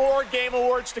much more Game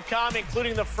Awards to come,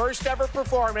 including the first ever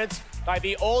performance by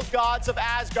the Old Gods of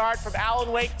Asgard from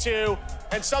Alan Wake 2.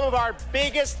 And some of our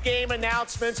biggest game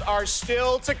announcements are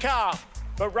still to come.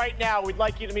 But right now, we'd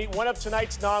like you to meet one of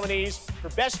tonight's nominees for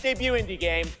Best Debut Indie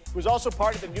Game, who's also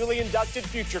part of the newly inducted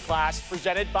Future Class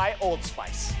presented by Old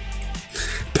Spice.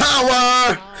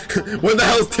 Power! When the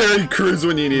hell's Terry Crews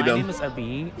when you need him? My name is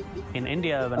Abhi. In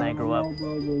India, when I grew up,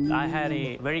 I had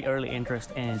a very early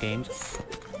interest in games.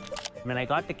 When I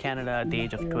got to Canada at the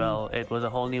age of 12, it was a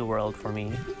whole new world for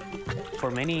me. For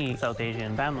many South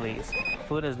Asian families,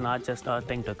 food is not just a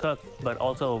thing to cook, but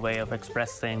also a way of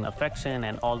expressing affection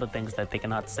and all the things that they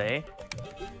cannot say.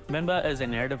 Mimba is a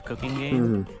narrative cooking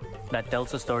game that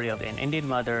tells the story of an Indian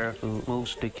mother who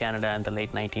moves to Canada in the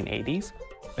late 1980s.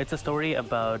 It's a story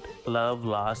about love,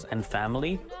 loss, and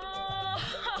family.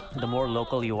 The more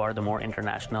local you are, the more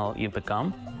international you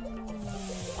become.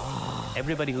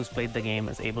 Everybody who's played the game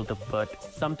is able to put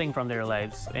something from their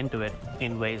lives into it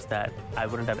in ways that I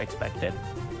wouldn't have expected.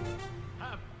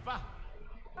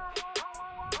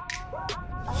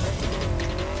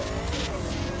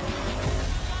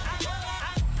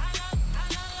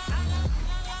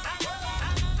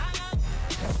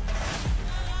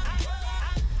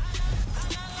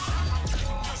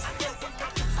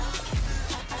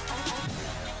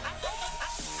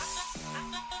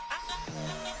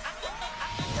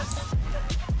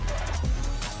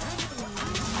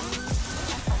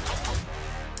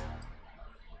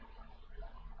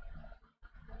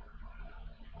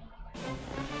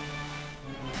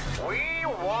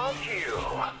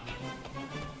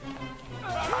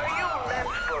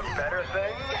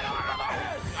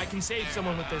 Save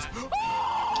someone with this.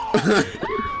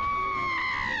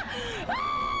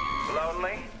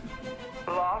 Lonely,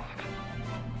 lost,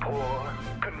 poor,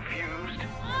 confused.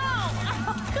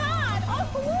 Oh God! Oh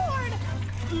Lord!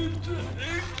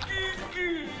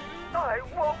 I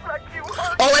won't let you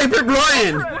hurt. Oh, hey, but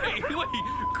Ryan! Wait,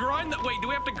 grind that. Wait, do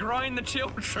we have to grind the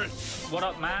children? What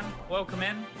up, man? Welcome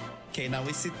in. Okay, now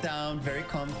we sit down, very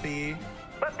comfy.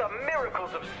 Let the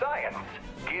miracles of science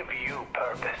give you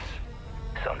purpose.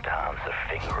 Sometimes the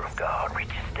finger of God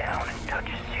reaches down and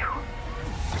touches you.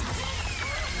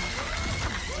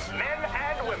 Men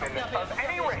and women of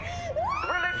any race,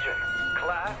 religion,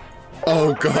 class,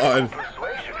 oh God.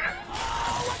 persuasion.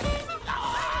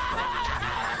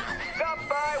 Stop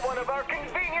by one of our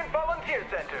convenient volunteer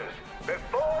centers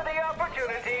before the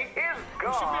opportunity is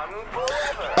gone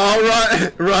forever. All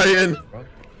right, Ryan.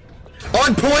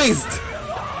 On poised.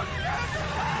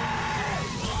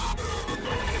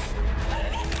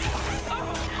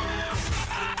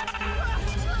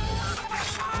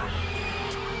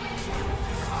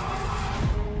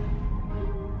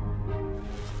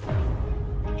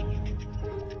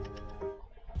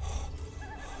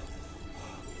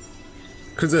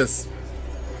 Who's this?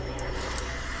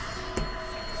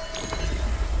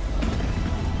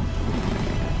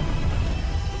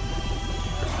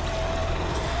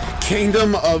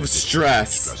 Kingdom of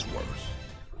Stress.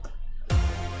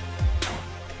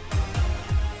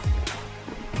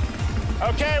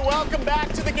 Okay, welcome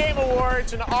back to the Game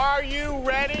Awards, and are you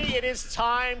ready? It is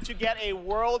time to get a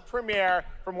world premiere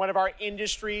from one of our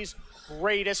industry's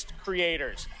greatest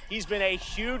creators. He's been a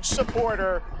huge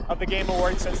supporter of the Game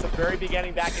Awards since the very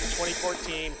beginning back in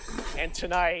 2014, and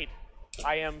tonight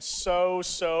I am so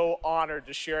honored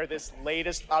to share this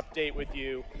latest update with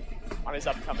you on his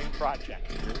upcoming project.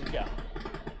 Here we go.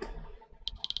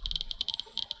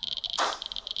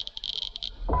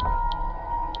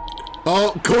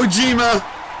 Oh, Kojima!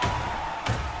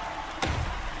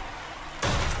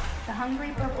 The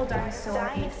hungry purple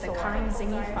dinosaur ate the kind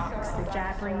zingy fox, the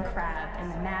jabbering crab,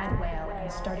 and the mad whale,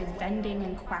 and started bending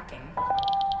and quacking.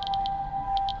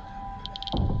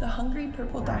 The hungry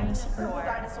purple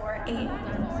dinosaur ate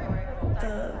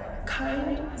the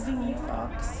kind zingy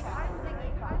fox,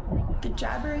 the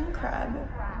jabbering crab,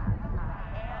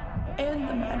 and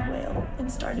the mad whale,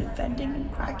 and started bending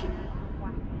and quacking.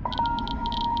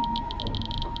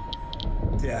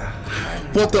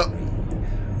 What the?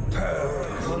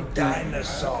 Purple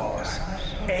dinosaurs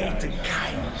ate the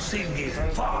kind zingy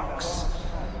fox,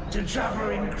 the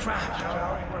jabbering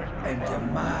crab, and the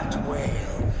mad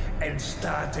whale, and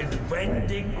started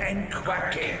vending and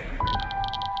quacking.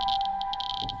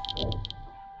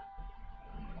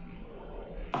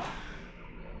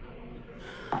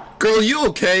 Girl, you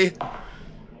okay?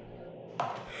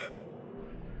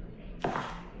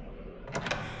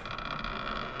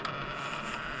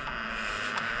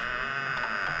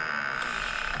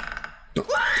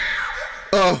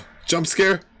 Oh, jump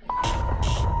scare.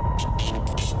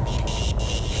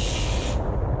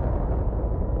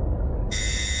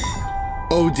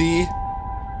 OD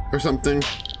or something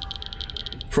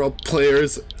for all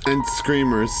players and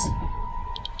screamers.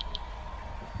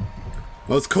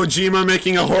 Was Kojima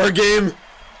making a horror game?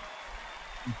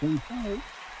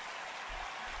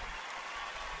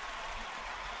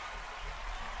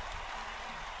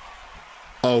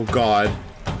 Oh God.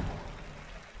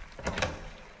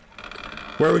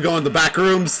 Where are we going? The back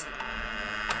rooms?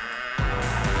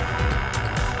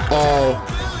 Oh.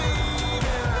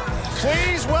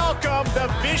 Please welcome the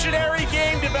visionary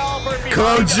game developer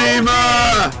behind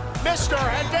Kojima! OD, Mr.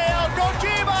 Hideo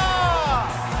Kojima!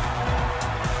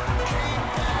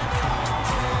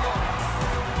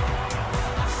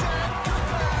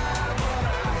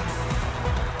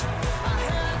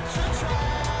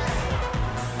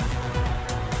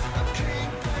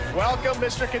 Welcome,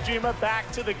 Mr. Kojima,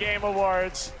 back to the Game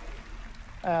Awards.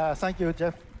 Thank you,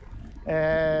 Jeff.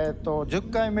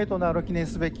 10回目となる記念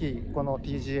すべきこの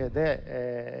TGA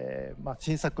で、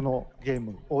新作のゲー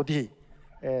ム OD、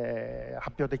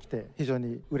発表できて非常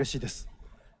に嬉しいです。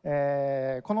こ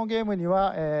のゲームに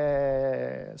は、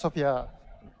ソフィア・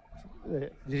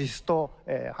リリスと、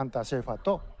ハンター・シェーファー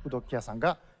とウドキアさん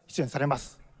が出演されま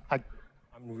す。はい。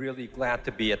I'm really glad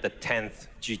to be at the 10th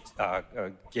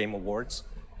Game Awards.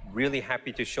 Really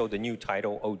happy to show the new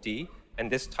title OD, and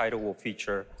this title will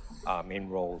feature main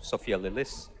role Sophia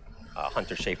Lillis,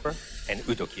 Hunter Schafer, and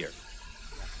Udo Kier.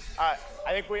 I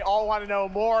think we all want to know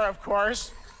more, of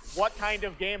course. What kind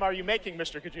of game are you making,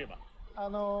 Mr. Kojima?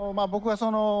 僕は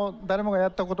その誰もがや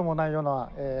ったこともないような、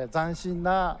斬新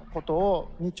なこ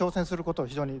とに挑戦することを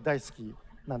非常に大好き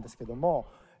なんですけども、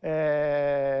Xbox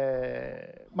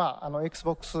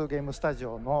ゲームスタジ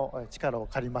オの力を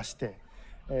借りまして、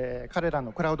彼ら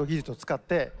のクラウド技術を使っ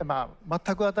て、全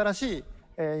く新しい、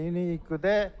ユニーク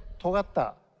で尖っ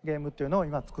たゲームっていうのを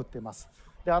今作っています。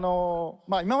で今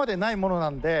までないものな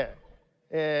んで、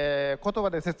言葉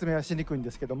で説明はしにくいん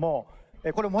ですけども、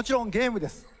これもちろんゲームで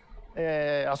す。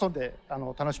遊んで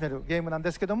楽しめるゲームなんで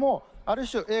すけども、ある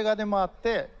種映画でもあっ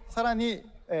て、さらに、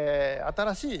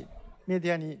新しいメデ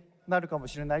ィアになるかも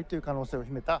しれないという可能性を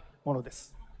秘めたもので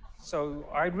す。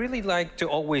So I really like to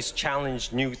always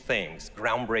challenge new things,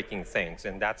 groundbreaking things,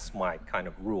 and that's my kind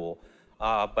of rule.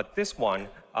 But this one,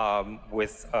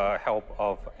 with help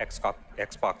of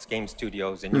Xbox Game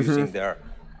Studios and using their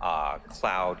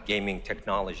cloud gaming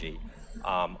technology,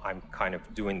 I'm kind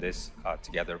of doing this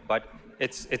together. But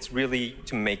it's really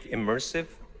to make immersive,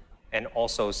 and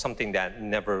also something that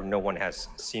no one has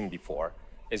seen before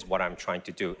is what I'm trying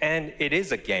to do. And it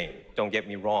is a game, don't get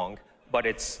me wrong, but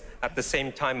it's at the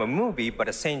same time a movie, but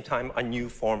at the same time a new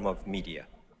form of media.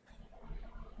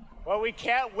 Well, we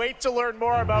can't wait to learn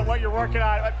more about what you're working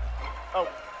on. Oh,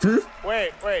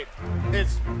 wait.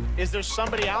 Is there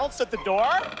somebody else at the door?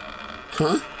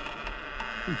 Huh?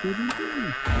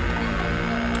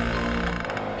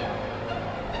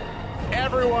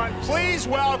 Everyone, please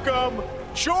welcome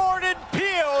Jordan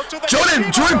Peele to the Jordan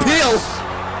Peele?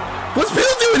 What's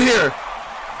Peele doing here?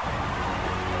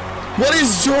 What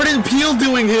is Jordan Peele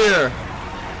doing here?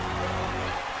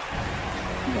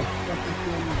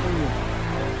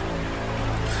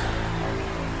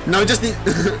 No, just need.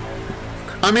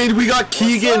 I mean, we got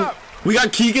Keegan. We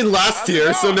got Keegan last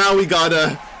year, so now we got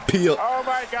Peele. Oh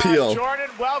my God, Peele.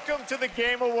 Jordan, welcome to the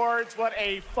Game Awards. What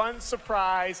a fun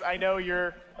surprise! I know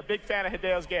you're a big fan of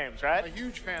Hideo's games, right? A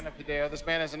huge fan of Hideo. This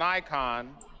man is an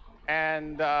icon,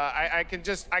 and I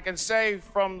can say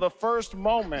from the first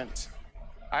moment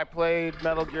I played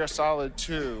Metal Gear Solid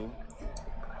 2,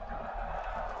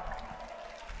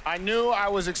 I knew I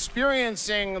was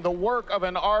experiencing the work of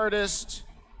an artist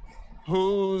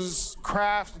whose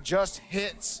craft just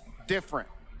hits different.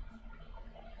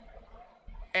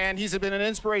 And he's been an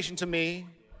inspiration to me,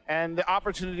 and the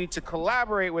opportunity to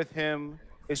collaborate with him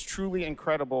is truly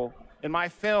incredible. In my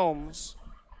films,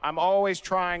 I'm always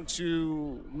trying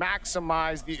to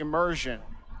maximize the immersion,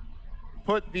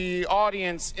 put the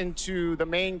audience into the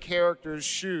main character's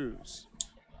shoes.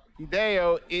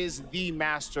 Hideo is the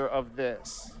master of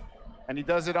this, and he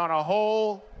does it on a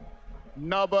whole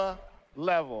nubba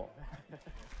level.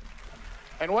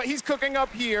 And what he's cooking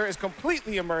up here is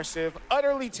completely immersive,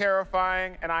 utterly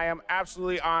terrifying, and I am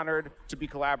absolutely honored to be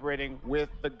collaborating with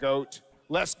the GOAT.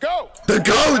 Let's go! The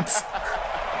GOAT!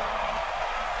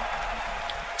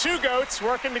 Two GOATs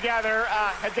working together.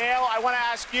 Hideo, I want to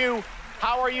ask you,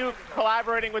 how are you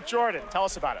collaborating with Jordan? Tell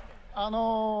us about it. ジ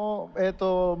ョ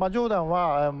ーダン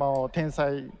は天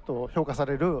才と評価さ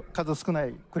れる数少な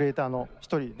いクリエイターの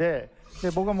一人で、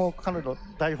僕はもう彼の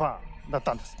大ファンだっ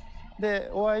たんです。で、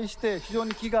お会いして非常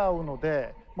に気が合うの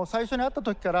で、もう最初に会った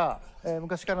時から、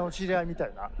昔からの知り合いみた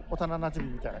いな、幼なじ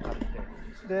みみたいな感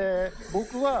じで、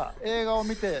僕は映画を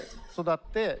見て育っ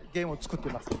てゲームを作って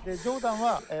います。で、ジョーダン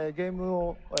は、ゲーム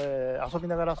を、遊び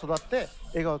ながら育って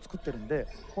映画を作ってるんで、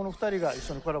この2人が一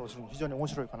緒にコラボするの非常に面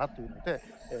白いかなというので、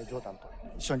ジョーダンと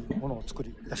一緒にものを作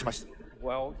り出しました。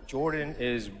Well, Jordan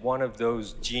is one of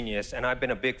those genius, and I've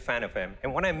been a big fan of him.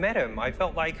 And when I met him, I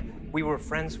felt like we were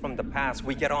friends from the past.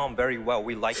 We get on very well.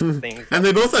 We like the things. And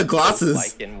they both had glasses.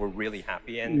 Like, and we're really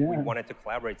happy, and we wanted to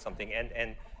collaborate something.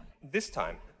 And this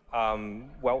time,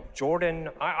 well, Jordan,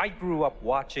 I grew up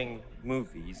watching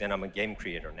movies, and I'm a game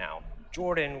creator now.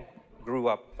 Jordan grew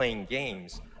up playing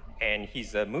games, and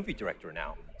he's a movie director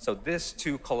now. So this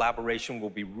two collaboration will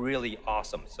be really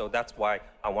awesome. So that's why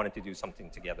I wanted to do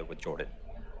something together with Jordan.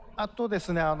 あとで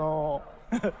すね、Yes.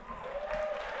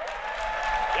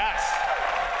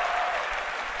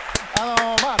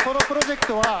 このプロジェク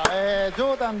トは、ジ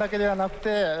ョーダンだけではなく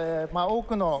て、多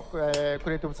くの、クリエイ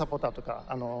ティブサポーターとか、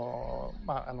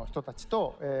人たち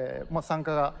と、参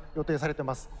加が予定されて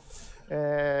ます。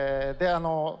で、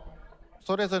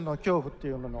それぞれの恐怖って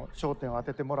いうのの焦点を当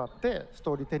ててもらってス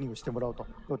トーリーテリングしてもらうと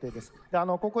予定です。で、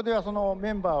ここではその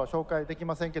メンバーを紹介でき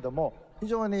ませんけども、非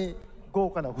常に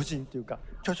豪華な夫人というか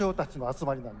巨匠たちの集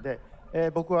まりなんで、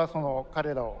僕はその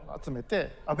彼らを集め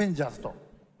てアベンジャーズと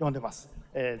呼んでます。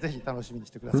ぜひ楽しみに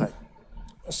してください。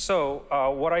So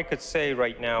what I could say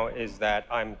right now is that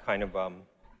I'm kind of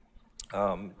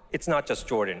it's not just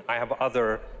Jordan. I have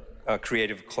other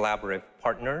creative collaborative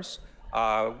partners.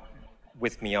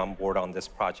 With me on board on this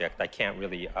project. I can't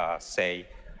really say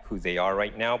who they are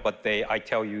right now, but I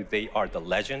tell you, they are the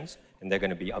legends, and they're going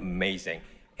to be amazing.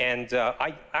 And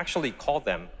I actually call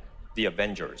them the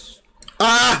Avengers.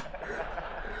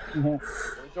 The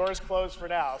door's closed for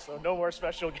now, so no more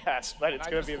special guests, but it's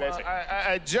going to be amazing.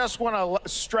 I just want to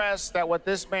stress that what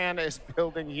this man is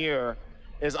building here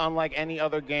is unlike any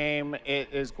other game. It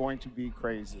is going to be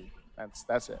crazy.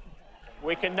 That's it.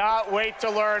 We cannot wait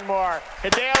to learn more.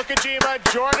 Hideo Kojima,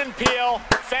 Jordan Peele,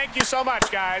 thank you so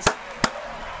much, guys.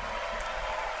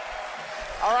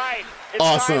 All right,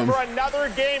 it's time for another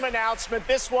game announcement.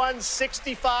 This one's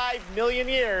 65 million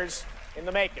years in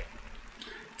the making.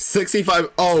 65,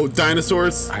 oh,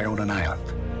 dinosaurs. I own an island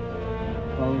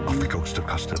off the coast of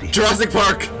custody. Jurassic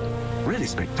Park. Really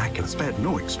spectacular, spared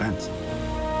no expense.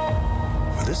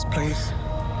 For this place,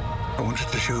 I wanted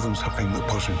to show them something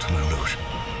that wasn't an illusion.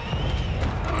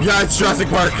 Yeah, it's Jurassic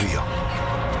Park.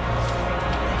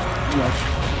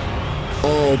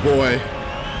 Oh boy.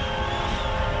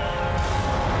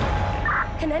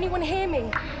 Can anyone hear me?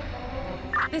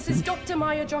 This is Dr.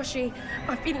 Maya Joshi.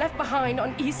 I've been left behind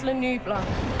on Isla Nublar.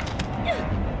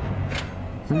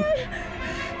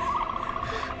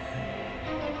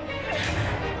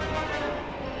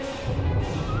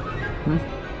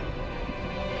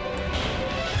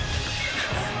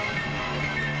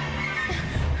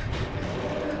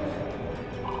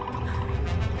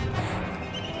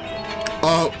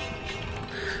 Oh,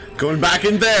 going back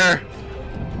in there.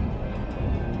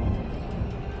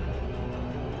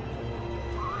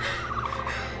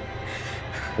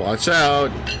 Watch out.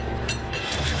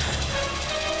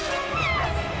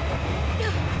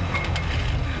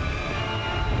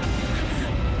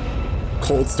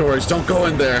 Cold storage, don't go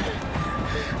in there.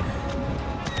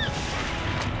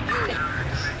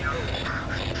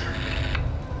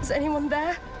 Is anyone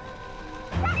there?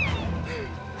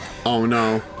 Oh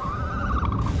no.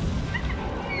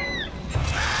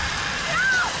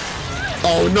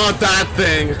 Oh, not that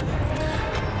thing!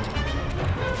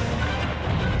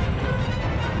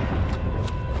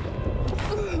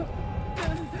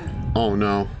 Oh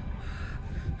no.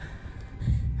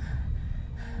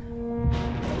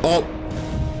 Oh!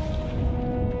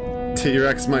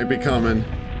 T-Rex might be coming.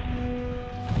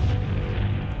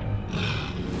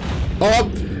 Oh!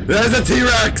 There's a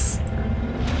T-Rex!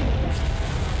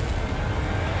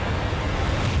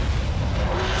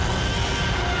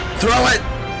 Throw it!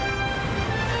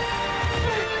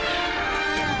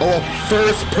 Oh, a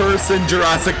first-person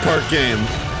Jurassic Park game.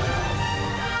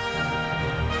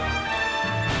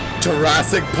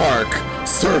 Jurassic Park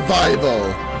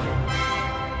Survival.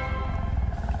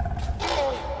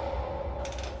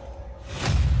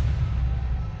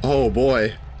 Oh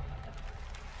boy.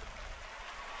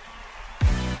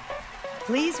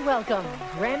 Please welcome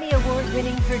Grammy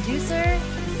Award-winning producer,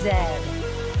 Zed.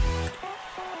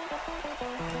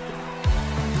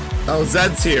 Oh,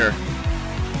 Zed's here.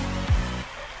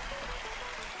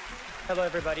 Hello,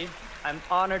 everybody. I'm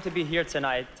honored to be here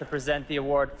tonight to present the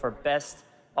award for Best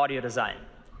Audio Design.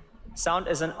 Sound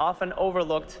is an often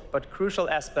overlooked but crucial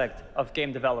aspect of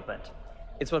game development.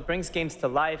 It's what brings games to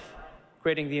life,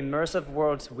 creating the immersive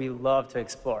worlds we love to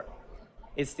explore.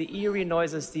 It's the eerie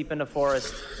noises deep in the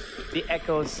forest, the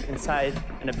echoes inside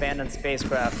an abandoned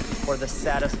spacecraft, or the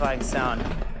satisfying sound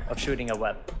of shooting a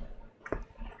web.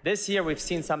 This year, we've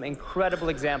seen some incredible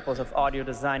examples of audio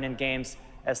design in games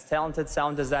as talented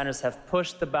sound designers have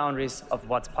pushed the boundaries of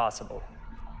what's possible.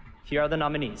 Here are the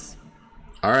nominees.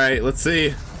 All right, let's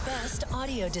see. Best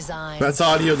audio design. Best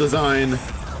audio design.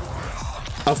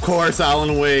 Of course,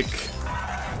 Alan Wake.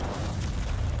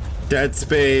 Dead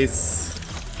Space.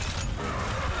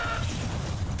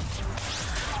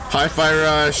 Hi-Fi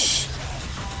Rush.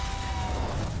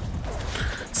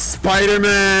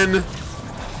 Spider-Man.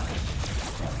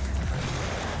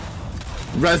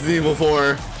 Resident Evil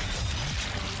 4.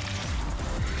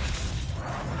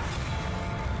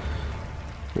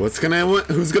 Who's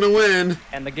gonna win?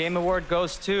 And the Game Award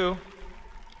goes to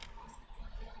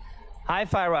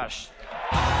Hi-Fi Rush.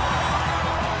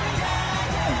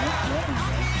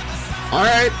 All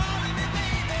right.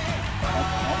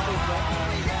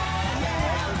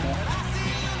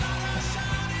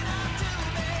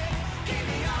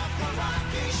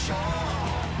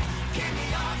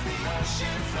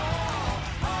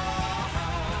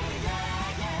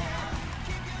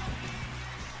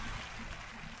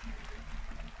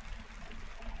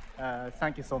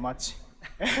 Thank you so much.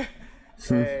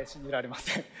 信じられま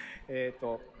せん。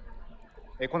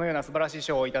このような素晴らしい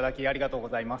賞をいただきありがとうご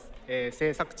ざいます。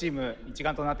制作チーム一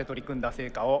丸となって取り組んだ成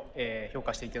果を評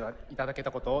価していただけた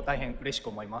ことを大変嬉しく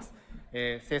思います。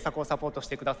制作をサポートし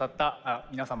てくださった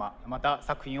皆様、また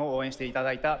作品を応援していた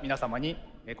だいた皆様に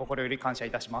心より感謝い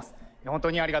たします。本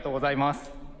当にありがとうございます。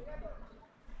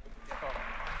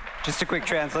Just a quick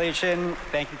translation.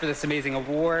 Thank you for this amazing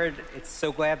award. It's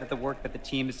so glad that the work that the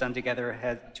team has done together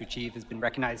to achieve has been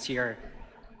recognized here.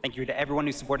 Thank you to everyone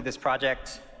who supported this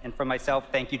project. And from myself,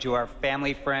 thank you to our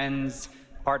family, friends,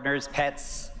 partners,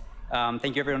 pets.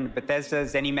 Thank you everyone at Bethesda,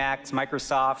 ZeniMax,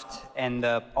 Microsoft, and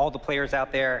all the players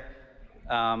out there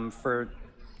for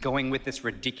going with this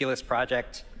ridiculous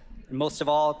project. And most of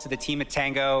all, to the team at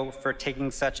Tango for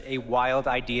taking such a wild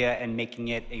idea and making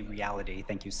it a reality.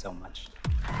 Thank you so much.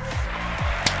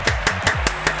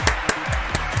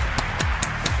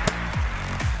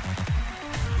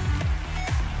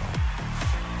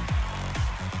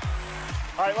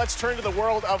 All right, let's turn to the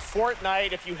world of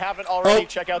Fortnite. If you haven't already,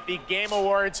 check out the Game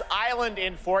Awards Island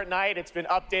in Fortnite. It's been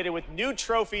updated with new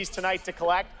trophies tonight to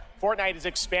collect. Fortnite is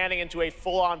expanding into a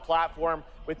full-on platform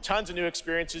with tons of new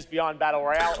experiences beyond Battle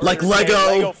Royale. Like Earlier today,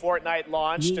 Lego. Lego Fortnite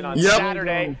launched, and on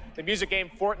Saturday, the music game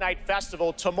Fortnite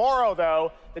Festival. Tomorrow,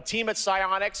 though, the team at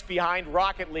Psyonix behind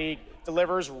Rocket League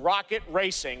delivers Rocket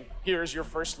Racing. Here's your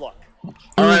first look.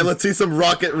 All right, let's see some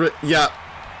yeah.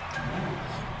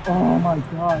 Oh my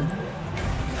god.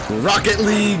 Rocket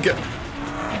League.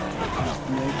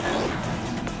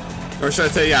 Or should I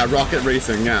say, yeah, Rocket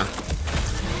Racing, yeah.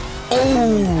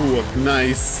 Oh,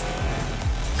 nice.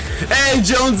 Hey,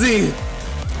 Jonesy.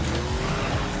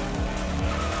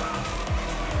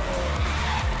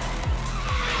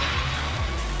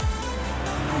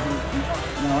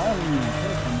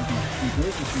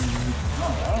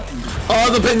 Oh,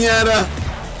 the piñata.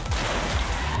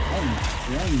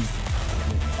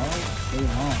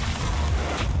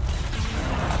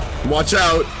 Watch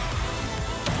out.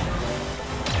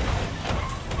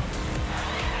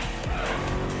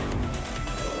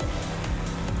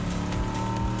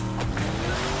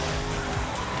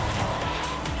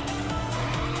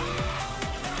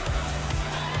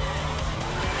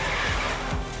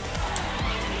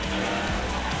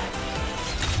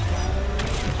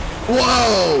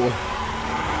 Whoa!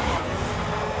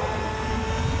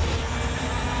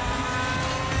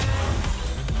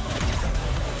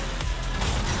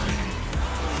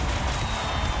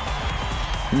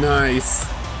 Nice.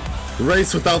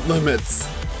 Race without limits.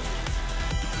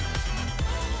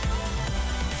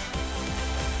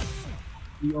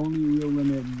 The only real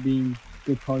limit being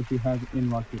the cars you have in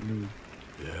Rocket League.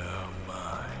 Their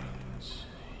minds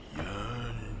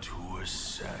yearn to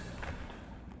ascend,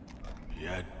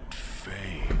 yet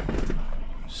fame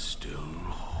still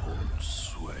holds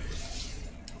sway.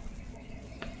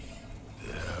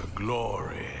 Their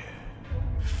glory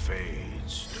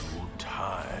fades through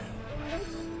time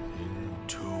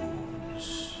into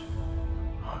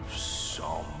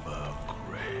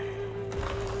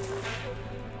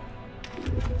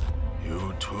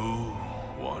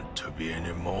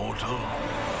mortal.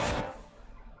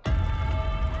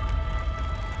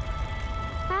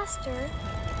 Master,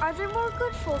 are there more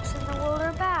good folks in the world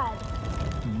or bad?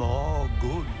 More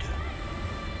good,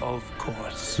 of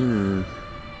course. Then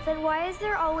why is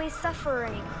there always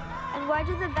suffering? And why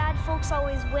do the bad folks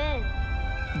always win?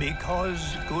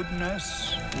 Because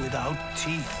goodness without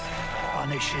teeth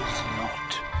punishes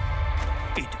not.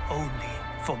 It only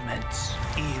foments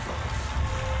evil.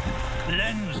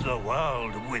 Cleanse the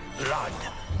world with blood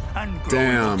and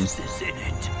grow notices in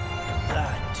it.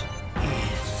 That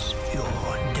is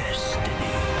your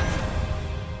destiny.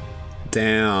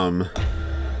 Damn.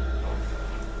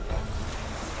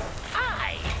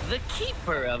 I, the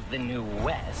keeper of the New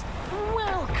West,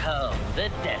 welcome the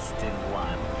Destined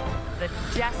One. The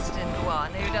Destined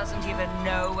One who doesn't even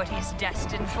know what he's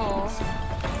destined for.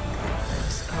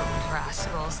 Those old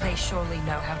rascals, they surely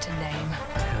know how to name.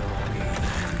 Tell me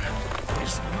then.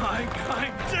 Is my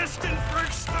kind destined for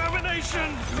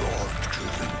extermination? You're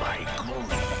driven by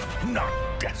greed, not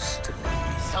destiny.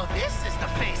 So this is the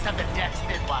face of the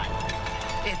Destined One.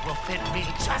 It will fit me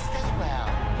just as well.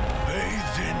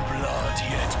 Bathed in blood,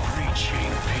 yet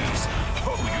preaching peace.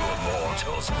 Oh, you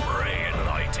immortals, pray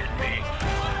enlighten me.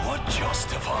 What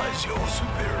justifies your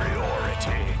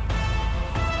superiority?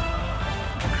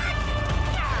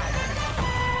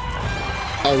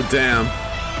 Oh, damn.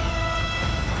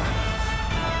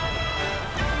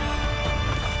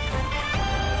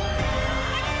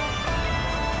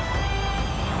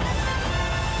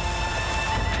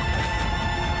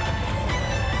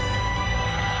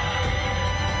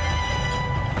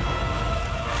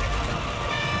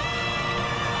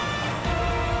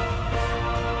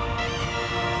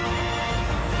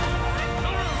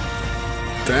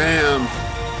 Damn.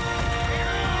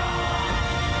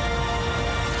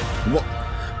 What?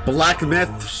 Black Myth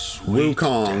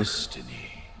Wukong.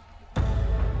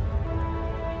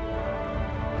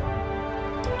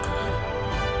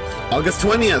 August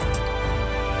 20th.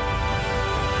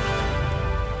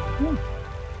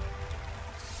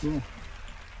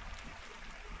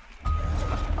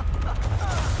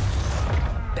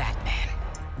 Batman,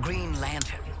 Green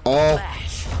Lantern, Oh.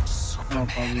 Flash,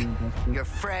 Superman. Your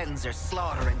friends are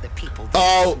slaughtering the people.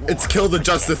 Oh, it's Kill the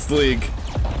Justice League.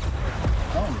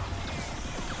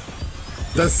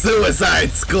 The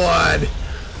Suicide Squad.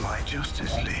 My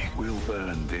Justice League will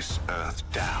burn this earth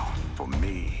down for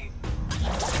me.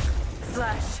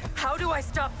 Flash, how do I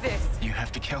stop this? You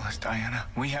have to kill us, Diana.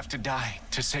 We have to die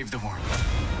to save the world.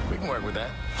 We can work with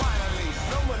that.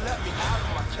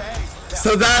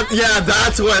 So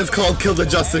that's why it's called Kill the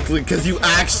Justice League, because you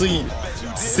actually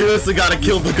seriously gotta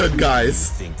kill the good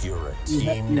guys. Think you're a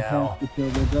team now?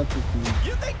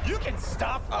 You think you can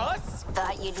stop us?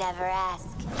 Thought you'd never ask.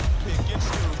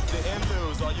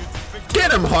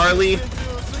 Get him, Harley!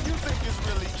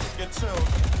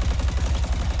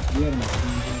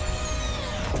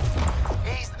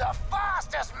 He's the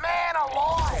fastest man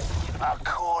alive,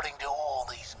 according to all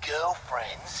these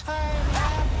girlfriends.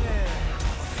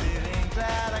 Feeling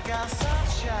glad I got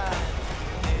sunshine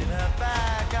in a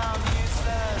bag. I'm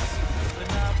useless, but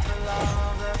not for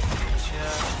long. The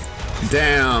future.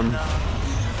 Damn.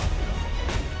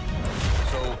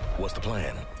 So, what's the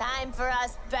plan? Time for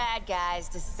us bad guys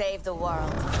to save the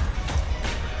world.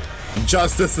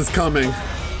 Justice is coming.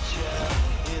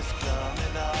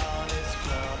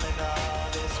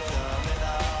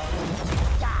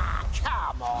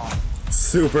 Come on.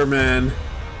 Superman.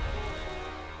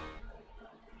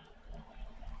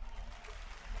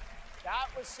 That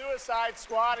was Suicide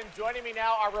Squad, and joining me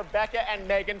now are Rebecca and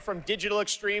Megan from Digital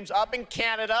Extremes up in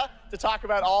Canada to talk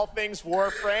about all things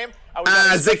Warframe. We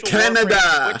got a special Canada.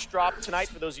 Warframe Twitch drop tonight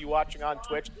for those of you watching on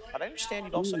Twitch. But I understand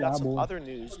you've also got some other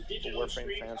news for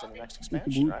Warframe fans on the next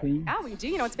expansion, right? Yeah, we do.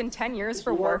 You know, it's been 10 years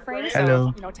for Warframe,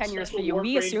 so, Hello. 10 years for you.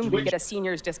 We assumed we'd get a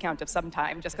seniors discount of some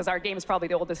time, just because our game is probably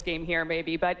the oldest game here,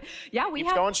 maybe. But yeah, we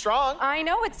Keeps going strong. I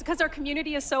know, it's because our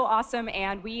community is so awesome,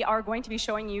 and we are going to be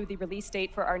showing you the release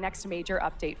date for our next major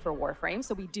update for Warframe.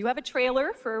 So we do have a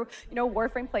trailer for,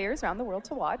 Warframe players around the world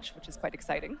to watch, which is quite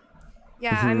exciting.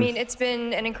 Yeah, I mean, it's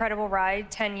been an incredible ride,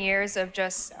 10 years of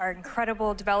just our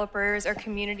incredible developers, our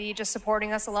community just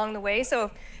supporting us along the way. So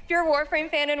if you're a Warframe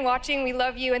fan and watching, we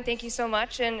love you and thank you so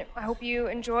much. And I hope you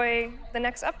enjoy the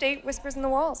next update, Whispers in the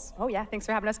Walls. Oh yeah, thanks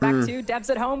for having us back too.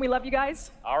 Devs at home, we love you guys.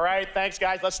 All right, thanks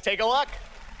guys. Let's take a look.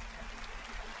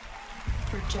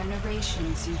 For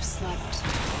generations you've slept.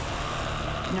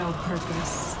 No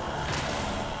purpose.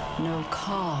 No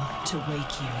call to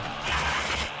wake you.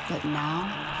 But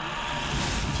now,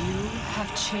 you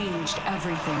have changed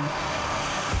everything.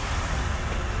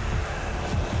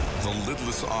 The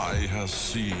lidless eye has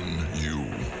seen you.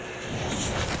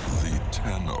 The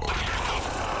Tenno.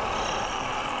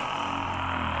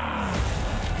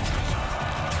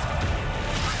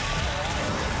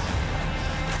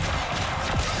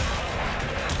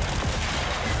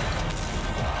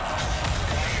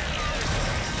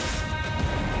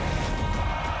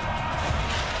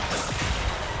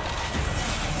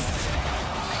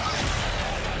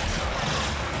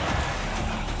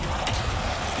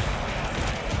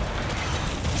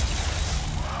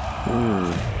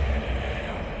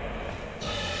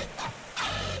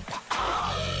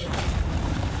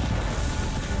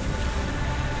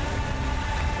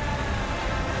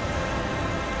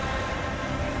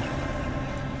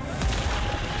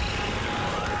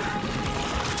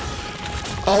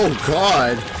 Oh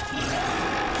God!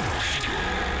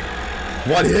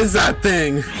 What is that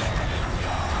thing? It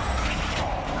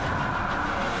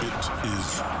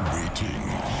is waiting.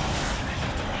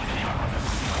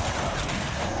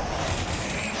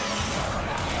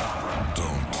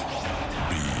 Don't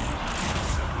be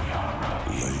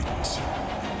late.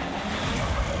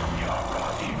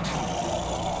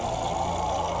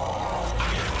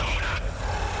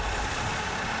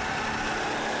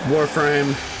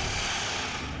 Warframe.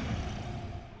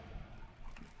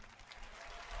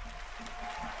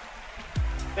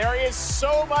 There is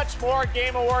so much more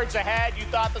Game Awards ahead. You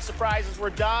thought the surprises were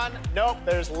done? Nope,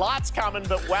 there's lots coming,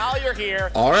 but while you're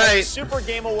here, all right,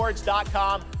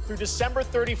 supergameawards.com through December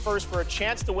 31st for a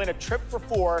chance to win a trip for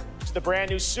 4 to the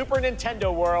brand new Super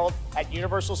Nintendo World at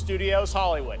Universal Studios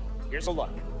Hollywood. Here's a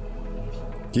look.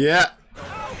 Yeah.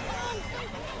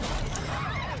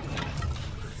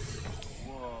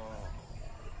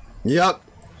 Yep.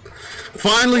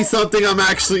 Finally something I'm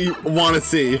actually want to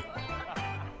see.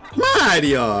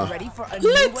 Mario! Ready for a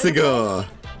Let's go!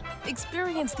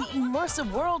 Experience the immersive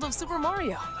world of Super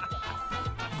Mario.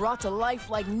 Brought to life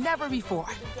like never before.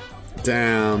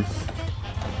 Damn.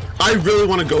 I really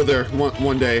want to go there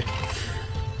one day.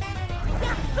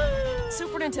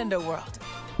 Super Nintendo World.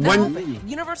 When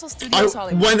Universal Studios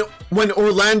Hollywood. when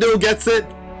Orlando gets it,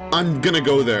 I'm gonna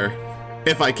go there.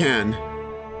 If I can.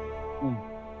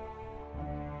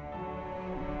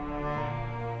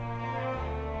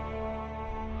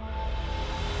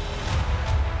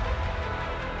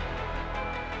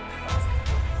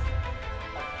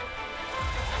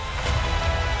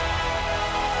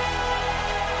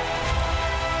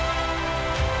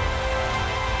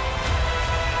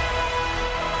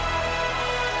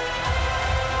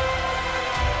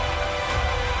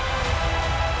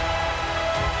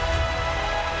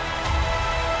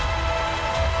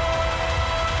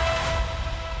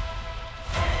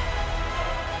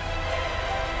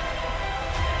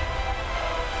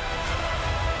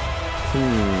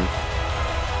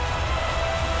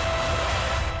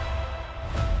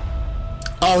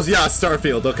 Oh yeah,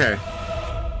 Starfield, okay.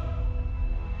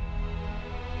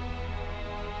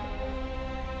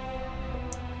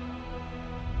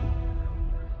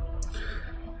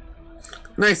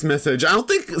 Nice message. I don't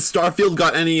think Starfield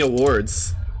got any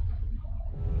awards.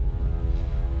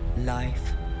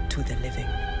 Life to the living,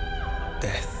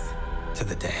 death to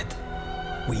the dead.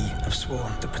 We have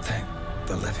sworn to protect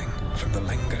the living from the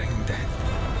lingering dead.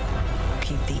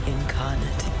 Keep the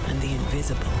incarnate and the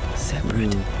invisible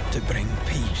separate. To bring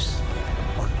peace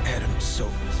on errant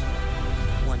souls.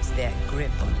 Once their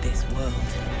grip on this world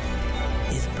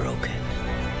is broken.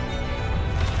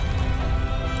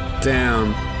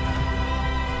 Damn.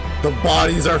 The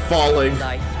bodies are falling.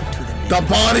 The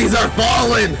bodies are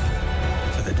falling!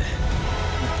 To the dead.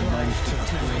 Life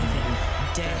to the living.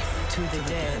 Death to the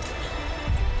dead.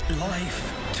 Life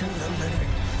to the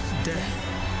living. Death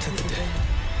to the dead.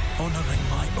 Honoring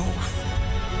my oath.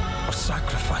 Or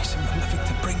sacrificing the living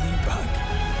to bring you back.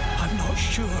 I'm not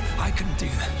sure I can do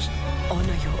this.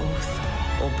 Honor your oath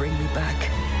or bring me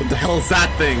back. What the hell is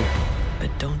that thing?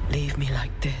 But don't leave me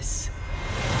like this.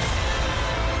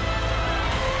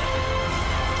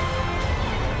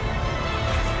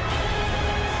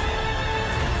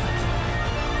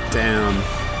 Damn.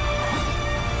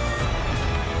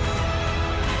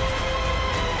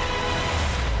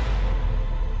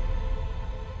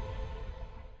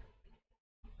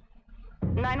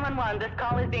 This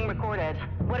call is being recorded.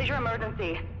 What is your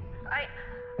emergency? I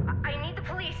need the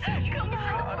police. You need to send the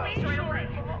police right away.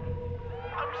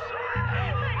 I'm sorry.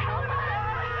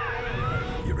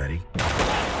 You ready?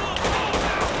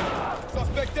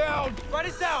 Suspect down! Right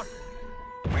is down!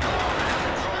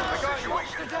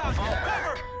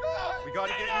 We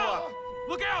gotta get you up.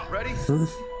 Look out! Ready?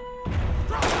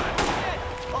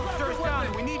 Officer is down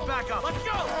and we need backup. Let's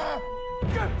go!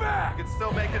 Get back! You can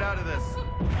still make it out of this.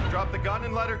 Drop the gun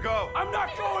and let her go. I'm not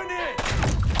going in!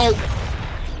 Oh.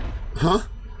 Huh?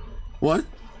 What?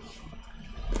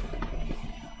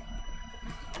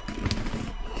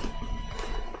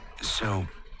 So,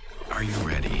 are you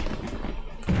ready?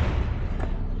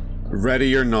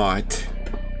 Ready or not.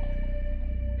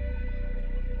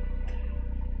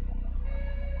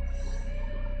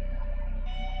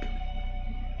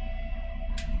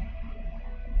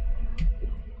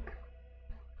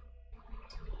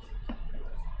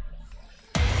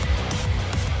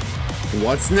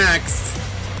 What's next?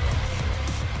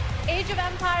 Age of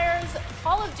Empires,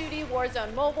 Call of Duty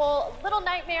Warzone Mobile, Little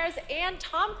Nightmares, and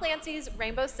Tom Clancy's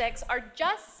Rainbow Six are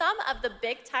just some of the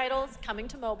big titles coming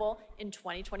to mobile in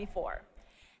 2024.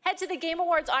 Head to the Game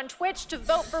Awards on Twitch to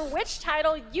vote for which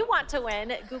title you want to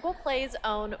win Google Play's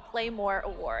own Play More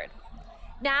award.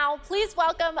 Now, please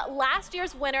welcome last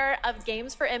year's winner of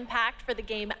Games for Impact for the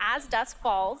game As Dusk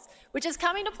Falls, which is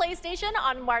coming to PlayStation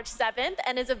on March 7th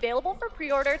and is available for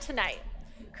pre-order tonight.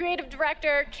 Creative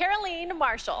Director Caroline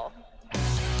Marshall.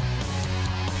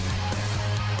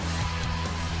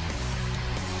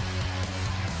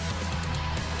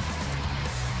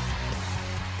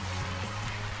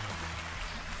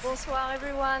 Bonsoir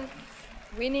everyone.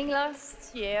 Winning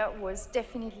last year was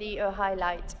definitely a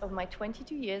highlight of my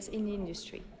 22 years in the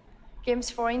industry.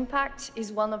 Games for Impact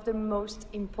is one of the most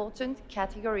important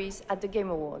categories at the Game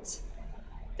Awards.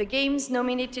 The games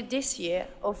nominated this year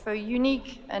offer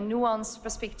unique and nuanced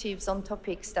perspectives on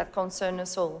topics that concern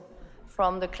us all,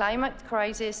 from the climate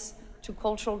crisis to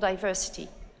cultural diversity.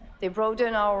 They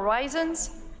broaden our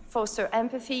horizons, foster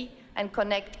empathy, and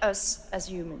connect us as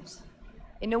humans.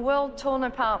 In a world torn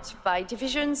apart by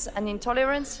divisions and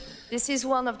intolerance, this is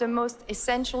one of the most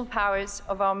essential powers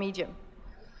of our medium.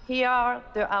 Here are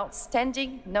the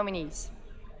outstanding nominees.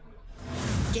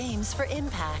 Games for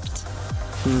Impact.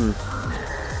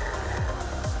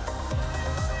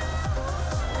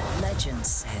 Legend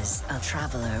says a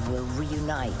traveler will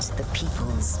reunite the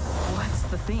peoples. What's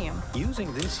the theme?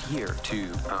 Using this here to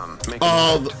make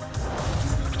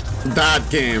that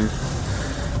game.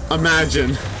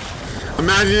 Imagine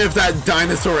if that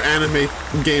dinosaur anime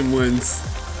game wins.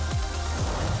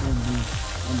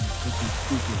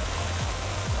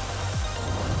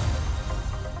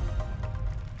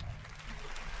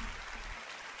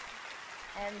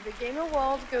 And the Game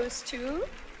Award goes to...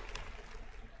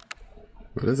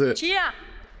 What is it? Chia!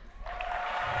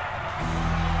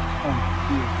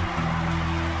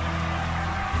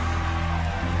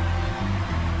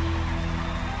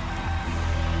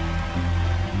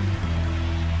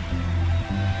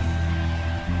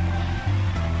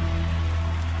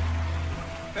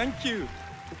 Thank you.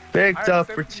 Big I up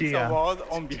for accept this Chia. award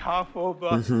on behalf of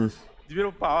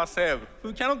developer ourselves,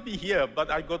 who cannot be here,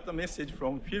 but I got a message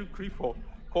from Phil Clifford,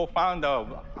 co-founder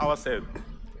of ourselves.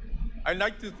 I'd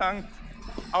like to thank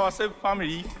ourselves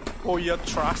family for your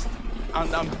trust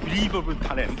and unbelievable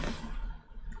talent.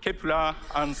 Kepler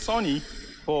and Sony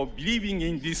for believing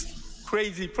in this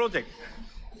crazy project.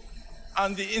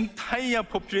 And the entire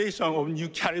population of New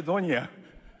Caledonia,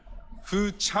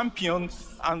 who championed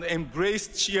and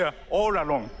embraced cheer all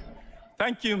along.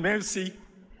 Thank you, merci,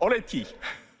 Oleti.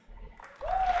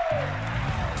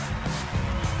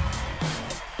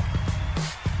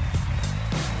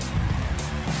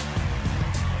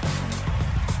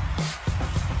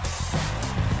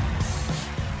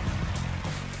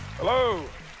 Hello.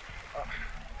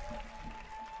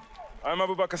 I'm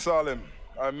Abubakar Salim.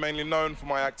 I'm mainly known for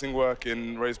my acting work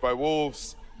in Raised by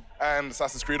Wolves and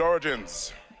Assassin's Creed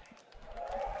Origins.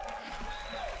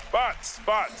 But,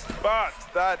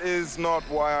 that is not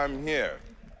why I'm here.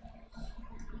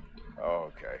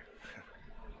 Oh, okay.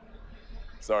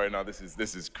 Sorry, now this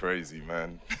is crazy,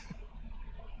 man.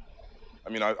 I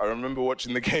mean, I remember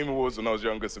watching the Game Awards when I was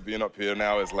younger, so being up here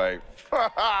now is like...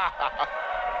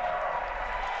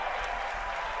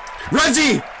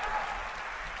 Reggie!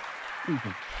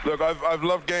 Look, I've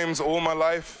loved games all my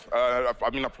life. I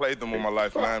mean, I played them all my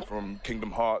life, man, from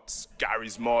Kingdom Hearts,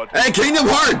 Gary's Mod. Hey, Kingdom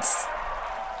Hearts!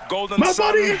 Golden My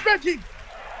Sun. body is Reggie!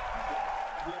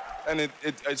 And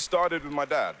it started with my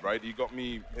dad, right? He got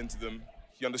me into them.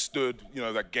 He understood, you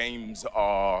know, that games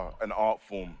are an art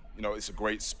form. You know, it's a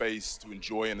great space to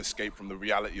enjoy and escape from the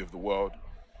reality of the world.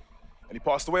 And he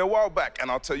passed away a while back,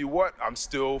 and I'll tell you what, I'm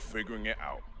still figuring it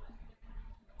out.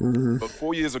 But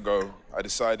 4 years ago, I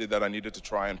decided that I needed to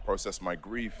try and process my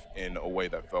grief in a way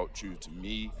that felt true to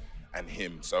me and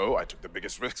him. So I took the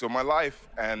biggest risks of my life,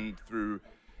 and through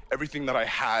everything that I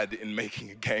had in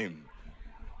making a game,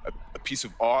 a piece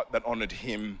of art that honored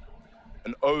him,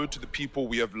 an ode to the people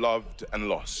we have loved and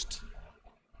lost.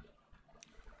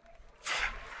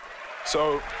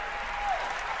 So,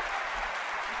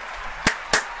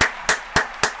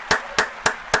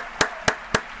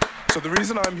 So the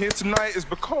reason I'm here tonight is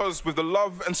because with the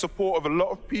love and support of a lot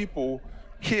of people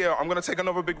here, I'm gonna take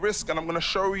another big risk and I'm gonna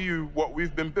show you what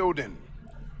we've been building.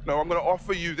 No, I'm gonna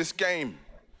offer you this game,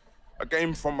 a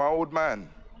game from my old man.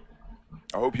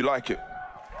 I hope you like it.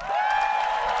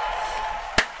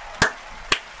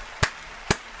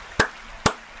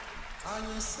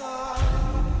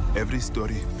 Every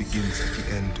story begins at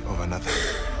the end of another.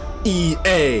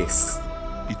 EA.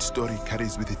 Each story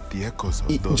carries with it the echoes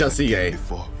of those just that EA. came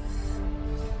before.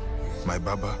 My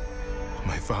Baba,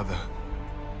 my father,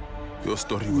 your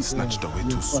story was snatched away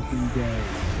too soon.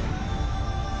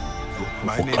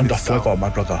 My name is Sao, my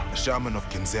brother. a shaman of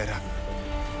Kenzera.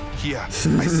 Here, I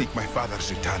seek my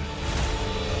father's return.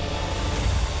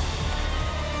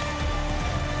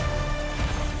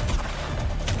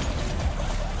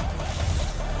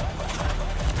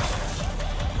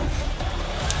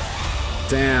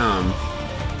 Damn.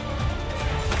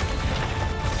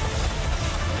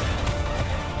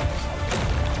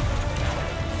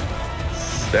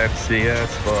 Sexy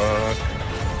as fuck.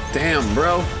 Damn,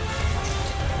 bro.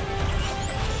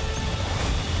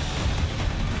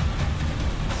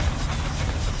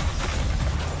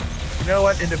 You know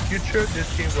what? In the future,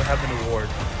 this game will have an award.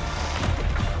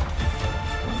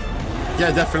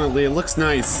 Yeah, definitely. It looks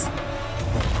nice.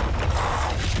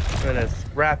 Look at this.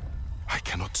 Rap. I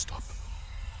cannot stop.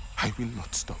 I will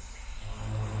not stop.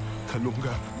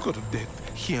 Kalunga, God of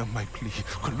Death, hear my plea.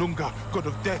 Kalunga, God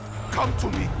of Death, come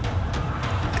to me.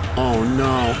 Oh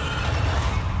no.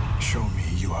 Show me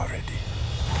you are ready.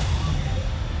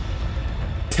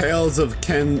 Tales of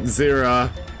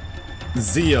Kenzera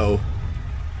Zio.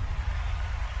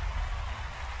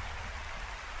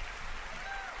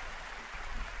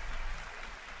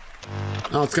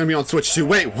 Oh, it's gonna be on Switch too.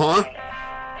 Wait, huh?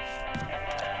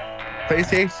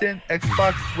 PlayStation,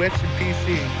 Xbox, Switch, and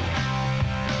PC.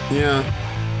 Yeah.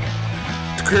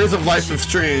 Careers of Life of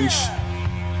Strange.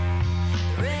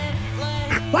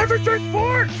 Life is Strange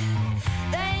 4!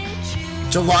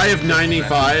 July of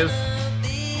 95.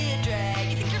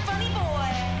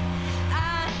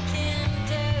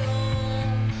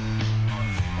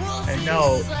 And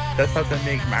no, that's not to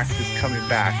make Max is coming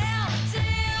back.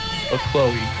 Or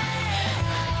Chloe.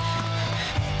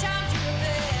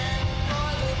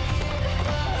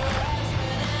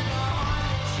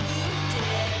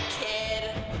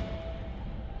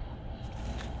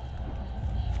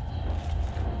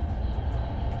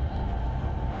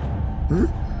 Hmm?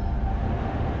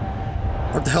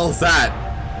 What the hell is that?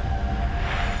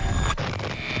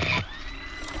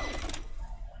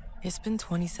 It's been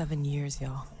 27 years,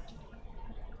 y'all.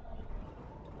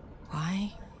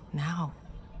 Why now?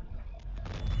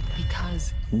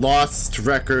 Because Lost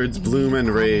Records, Bloom and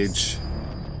Rage.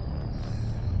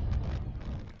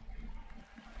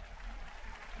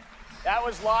 That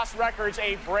was Lost Records,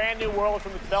 a brand new world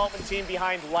from the development team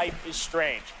behind Life is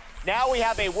Strange. Now we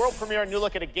have a world premiere new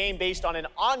look at a game based on an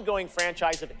ongoing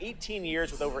franchise of 18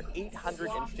 years with over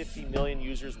 850 million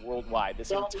users worldwide.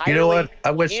 This entirely You know what? I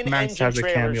wish Max has a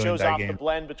trailer cameo in shows that off game. the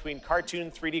blend between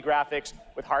cartoon 3D graphics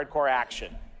with hardcore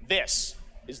action. This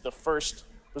is the first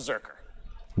Berserker.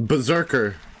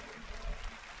 Berserker.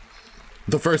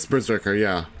 The first Berserker,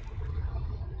 yeah.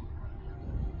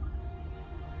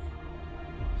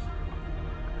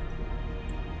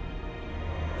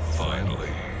 Finally,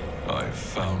 I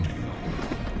found you.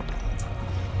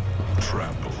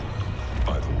 Trampled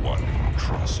by the one you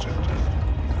trusted.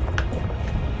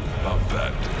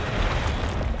 Abandoned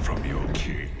from your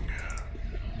king.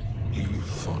 You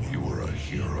thought you were a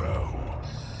hero.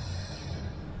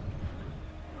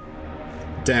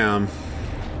 Damn.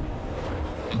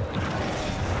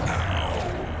 Now,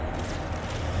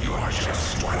 you are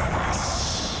just one of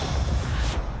us.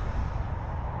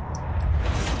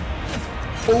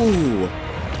 Ooh.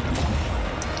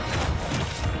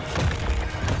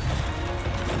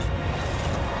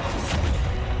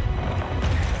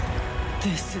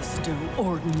 this is no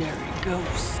ordinary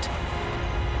ghost.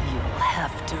 You'll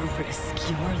have to risk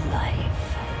your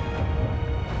life.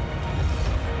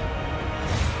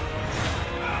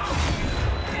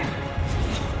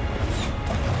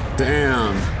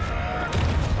 Damn.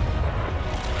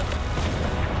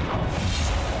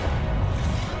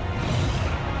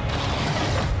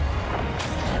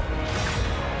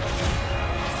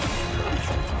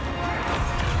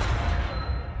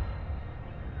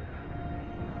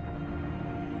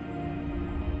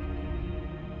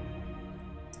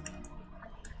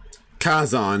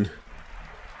 Kazan.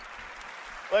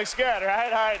 Looks good,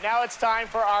 right? All right, now it's time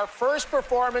for our first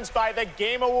performance by the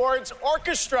Game Awards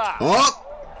Orchestra. Oh.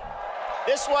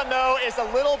 This one, though, is a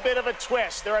little bit of a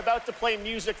twist. They're about to play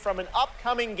music from an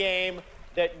upcoming game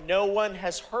that no one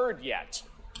has heard yet.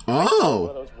 Oh. One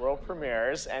of those world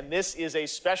premieres, and this is a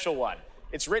special one.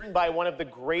 It's written by one of the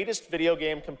greatest video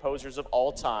game composers of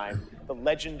all time, the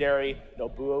legendary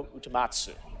Nobuo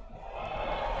Uematsu.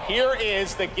 Here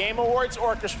is the Game Awards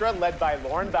Orchestra, led by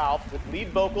Lauren Balfe, with lead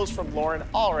vocals from Lauren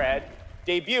Allred,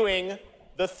 debuting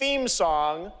the theme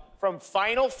song from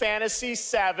Final Fantasy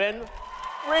VII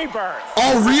Rebirth.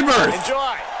 Oh, Rebirth!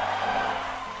 Enjoy.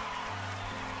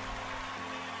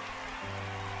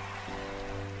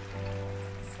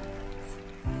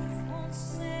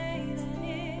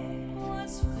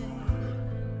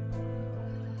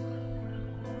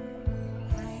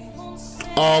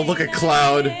 Oh, look at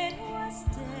Cloud.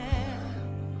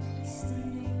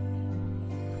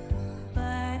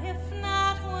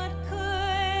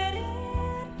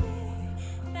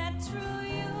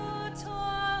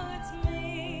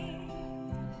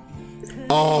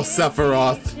 Oh,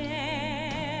 Sephiroth.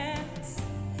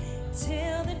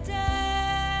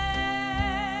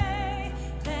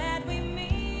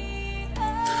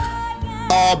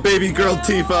 Oh, baby girl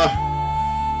Tifa.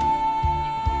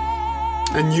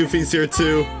 And Yuffie's here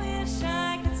too.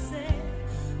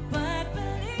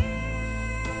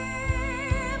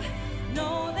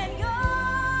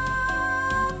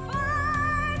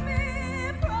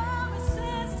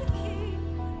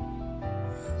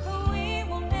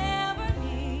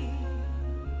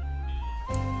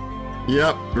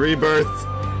 Yep, Rebirth.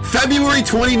 February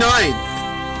 29th.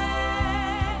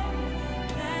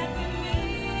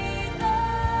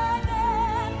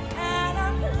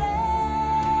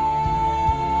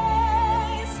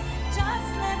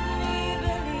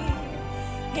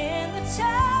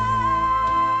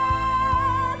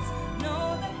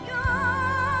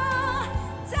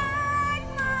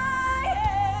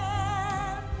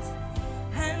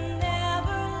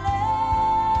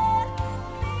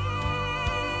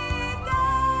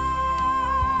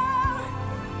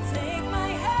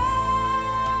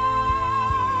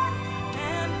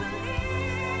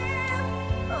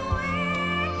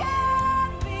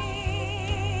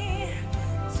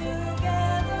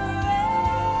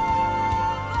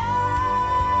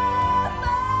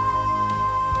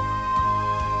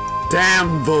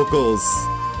 Damn vocals.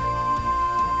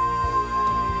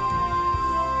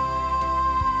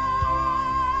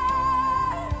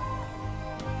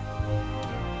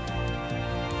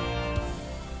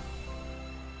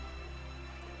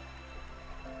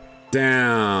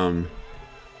 Damn.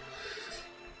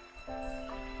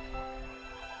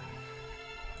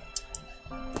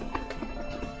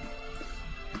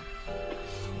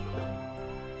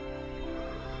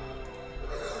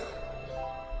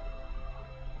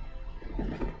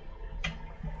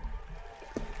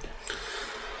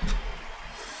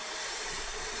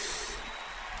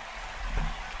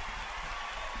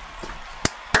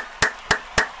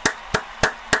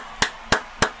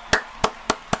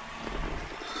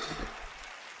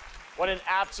 What an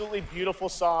absolutely beautiful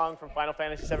song from Final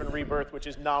Fantasy VII Rebirth, which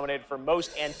is nominated for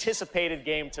Most Anticipated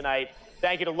Game tonight.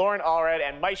 Thank you to Lauren Allred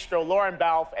and Maestro Lauren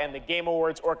Balfe and the Game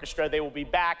Awards Orchestra. They will be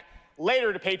back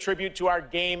later to pay tribute to our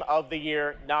Game of the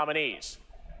Year nominees.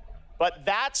 But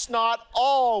that's not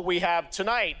all we have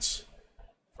tonight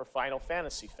for Final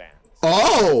Fantasy fans.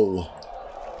 Oh!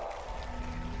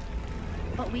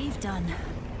 What we've done,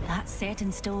 that's set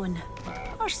in stone.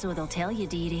 Or so they'll tell you,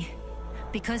 dearie.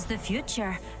 Because the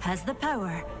future has the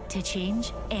power to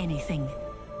change anything.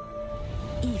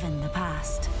 Even the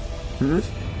past.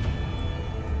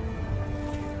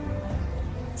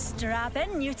 Strap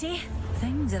in, Newtie.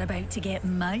 Things are about to get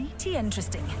mighty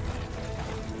interesting.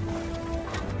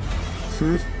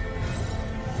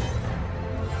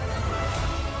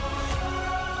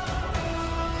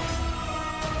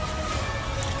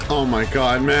 Oh my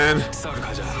god, man.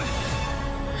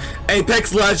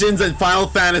 Apex Legends and Final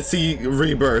Fantasy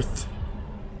Rebirth.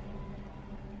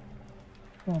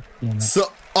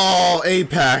 So, oh,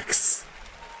 Apex.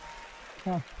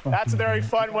 That's a very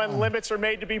fun one. Limits are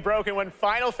made to be broken when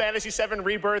Final Fantasy VII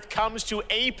Rebirth comes to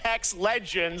Apex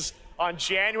Legends on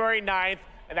January 9th.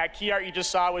 And that key art you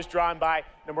just saw was drawn by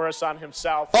Nomura-san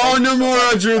himself. Oh,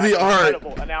 Nomura drew the art.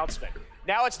 Incredible announcement.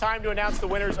 Now it's time to announce the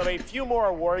winners of a few more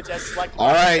awards as selected All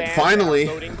by right, the fans finally. and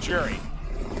our voting jury.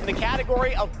 In the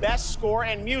category of Best Score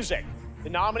and Music, the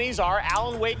nominees are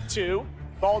Alan Wake 2,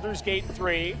 Baldur's Gate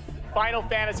 3, Final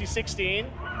Fantasy 16,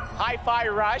 Hi-Fi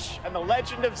Rush, and The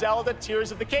Legend of Zelda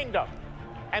Tears of the Kingdom.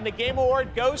 And the Game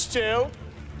Award goes to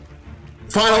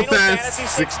Final Fantasy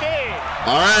 16.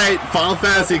 All right, Final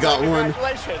Fantasy got one.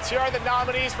 Congratulations. Here are the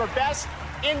nominees for Best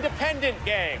Independent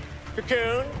Game.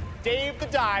 Cocoon, Dave the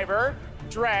Diver,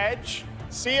 Dredge,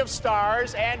 Sea of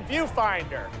Stars, and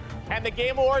Viewfinder. And the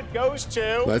Game Award goes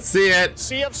to... Let's see it.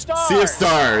 Sea of Stars. Sea of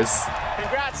Stars.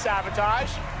 Congrats,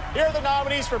 Sabotage. Here are the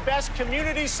nominees for Best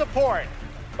Community Support.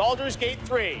 Baldur's Gate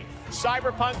 3,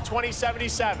 Cyberpunk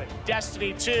 2077,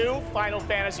 Destiny 2, Final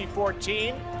Fantasy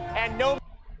 14, and No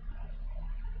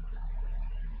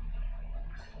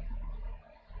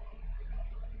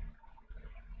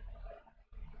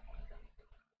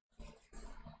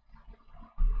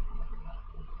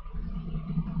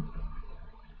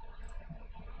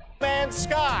Man's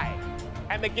Sky.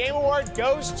 And the Game Award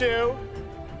goes to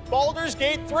Baldur's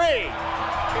Gate 3.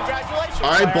 Congratulations.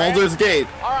 All right, Baldur's Gate.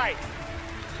 All right.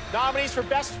 Nominees for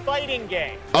Best Fighting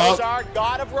Game. Those are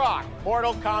God of Rock,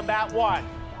 Mortal Kombat 1,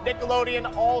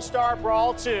 Nickelodeon All-Star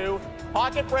Brawl 2,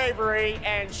 Pocket Bravery,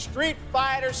 and Street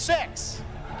Fighter 6.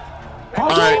 And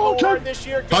the Game Award this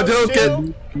year goes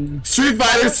to Street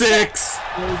Fighter 6.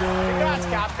 Congrats,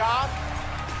 Capcom.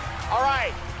 All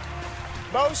right.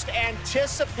 Most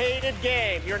anticipated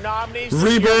game. Your nominees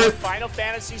Rebirth, Final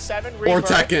Fantasy VII Rebirth, or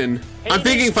Tekken. I'm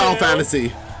thinking Final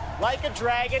Fantasy. Like a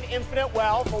Dragon, Infinite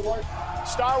Wealth,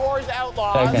 Star Wars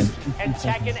Outlaws, and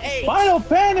Tekken 8. Final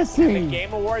Fantasy. And the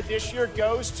Game Award this year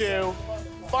goes to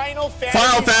Final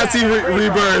Fantasy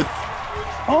Rebirth.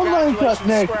 Oh my God,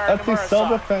 Nick! I think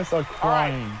self-defense are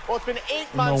crying. All right. Well, it's been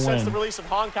 8 months since the release of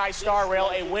Honkai Star Rail,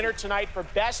 a winner tonight for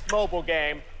Best Mobile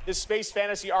Game. This space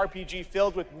fantasy RPG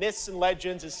filled with myths and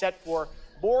legends is set for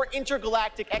more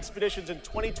intergalactic expeditions in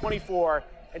 2024.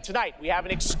 And tonight, we have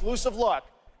an exclusive look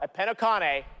at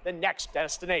Penokane, the next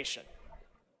destination.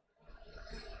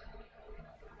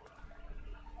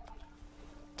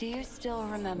 Do you still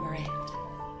remember it?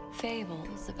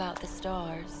 Fables about the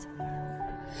stars.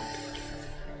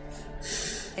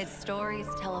 Its stories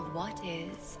tell of what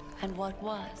is and what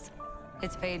was.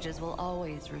 Its pages will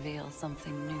always reveal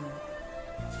something new.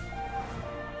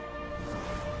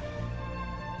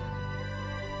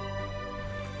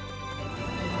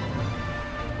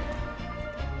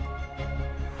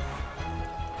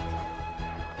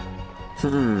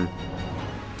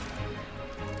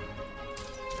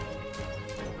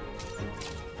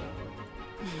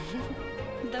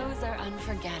 Those are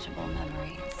unforgettable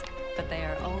memories, but they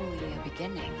are only a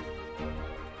beginning.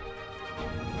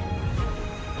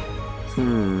 It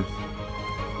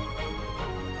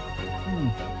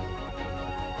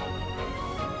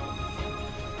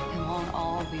won't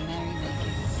all be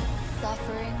merrymaking.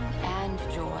 Suffering and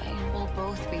joy will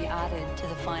both be added to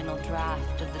the final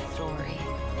draft of the story.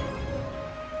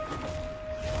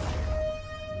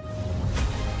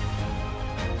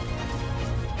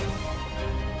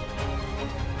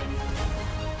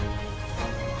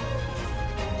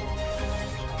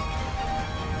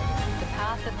 The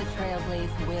path of the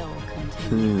Trailblaze will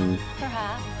continue.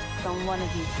 Perhaps on one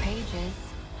of these pages,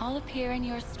 I'll appear in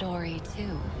your story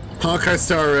too. Honkai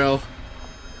Star Rail.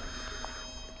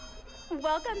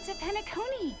 Welcome to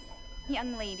Penokane,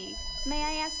 young lady. May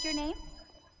I ask your name?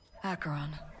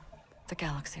 Acheron, the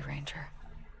Galaxy Ranger.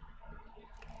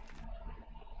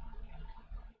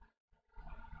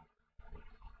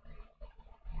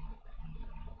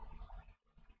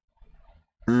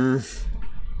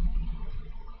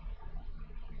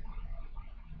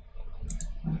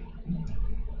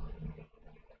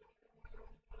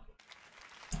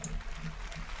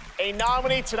 A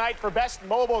nominee tonight for Best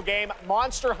Mobile Game,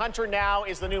 Monster Hunter Now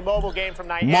is the new mobile game from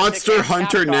Niantic. Monster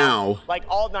Hunter Capcom. Now. Like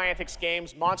all Niantic's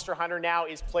games, Monster Hunter Now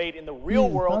is played in the real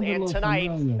world, and tonight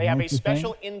they have a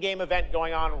special in-game event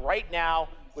going on right now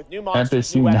with new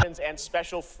monsters, new weapons, and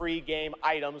special free game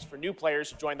items for new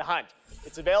players who join the hunt.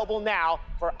 It's available now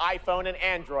for iPhone and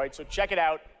Android, so check it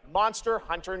out, Monster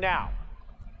Hunter Now.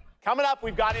 Coming up,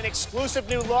 we've got an exclusive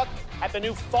new look at the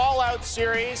new Fallout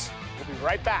series. We'll be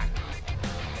right back.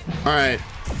 All right.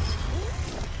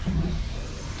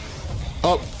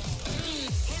 Oh.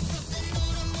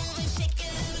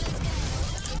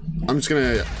 I'm just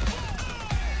gonna.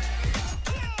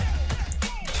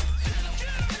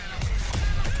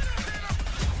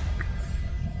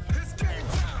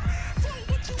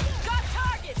 Got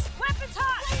targets! Weapons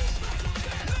hot!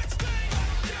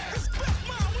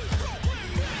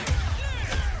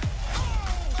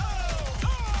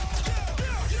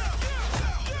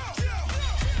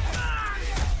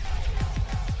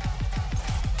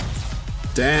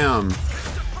 Damn.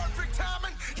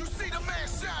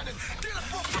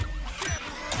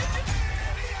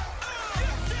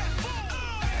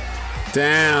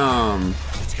 Damn.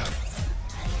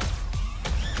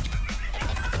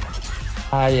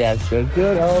 Ah, yes, the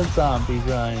good old zombie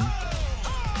run.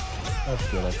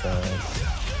 Let's get it, guys.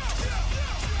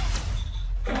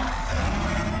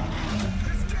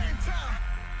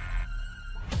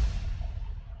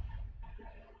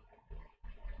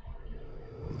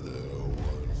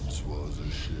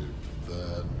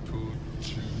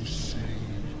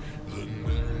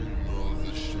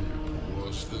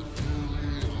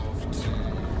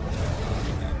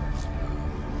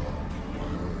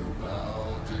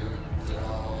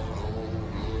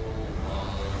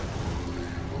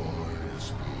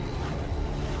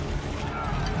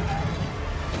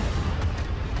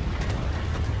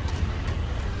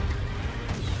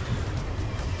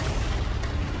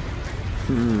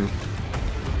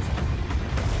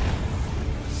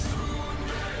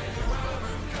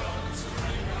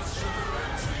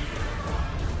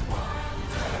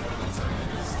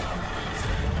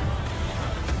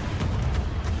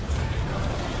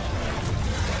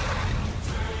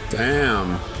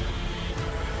 Damn.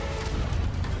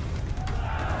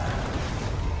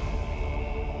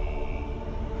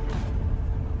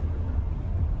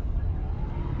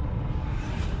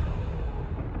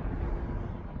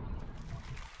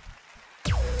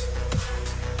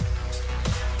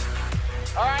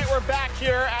 All right, we're back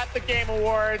here at the Game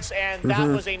Awards, and that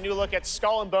was a new look at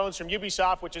Skull and Bones from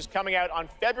Ubisoft, which is coming out on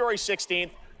February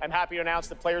 16th. I'm happy to announce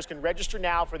that players can register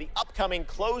now for the upcoming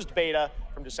closed beta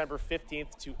from December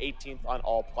 15th to 18th on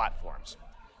all platforms.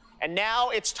 And now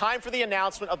it's time for the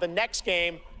announcement of the next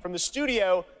game from the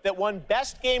studio that won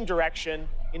Best Game Direction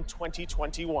in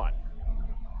 2021.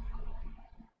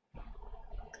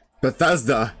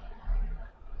 Bethesda.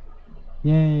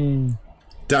 Yay.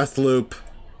 Deathloop.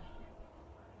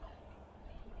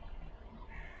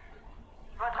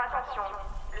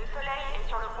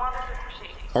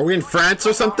 Are we in France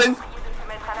or something?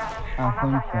 I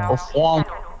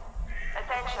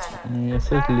think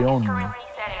so. Lyon.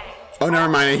 Oh, never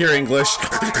mind. I hear English.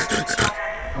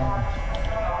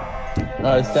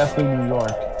 It's definitely New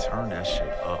York. Turn that shit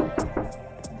up.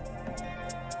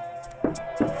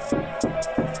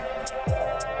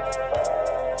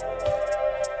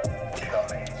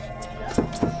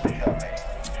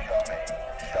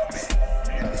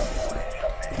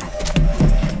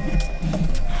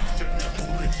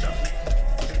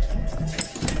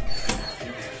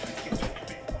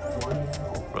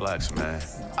 Relax, man.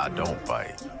 I don't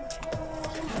bite.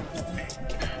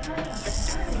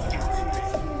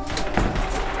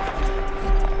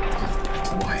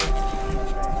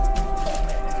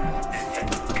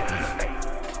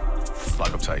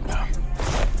 Lock up tight now.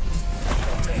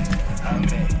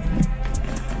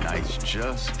 Night's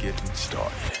just getting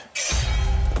started.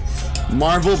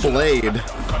 Marvel Blade.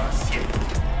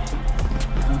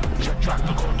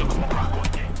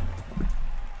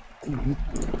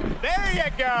 There you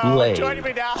go. Blade. Joining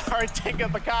me now are Tinka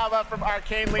Bakava from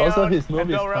Arcane Leon Also, his and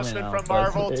movie's Bill coming Russman out, from but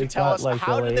Marvel to it's tell not us like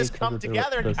how did delayed this because come of the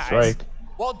together, guys? strike.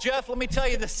 Well, Jeff, let me tell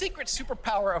you, the secret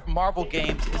superpower of Marvel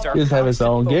Games is our Just have his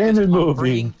own constant game and focus on movie.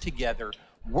 bringing together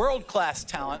world-class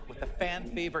talent with the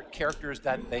fan-favorite characters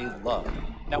that they love.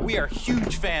 Now, we are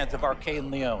huge fans of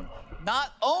Arcane Leon,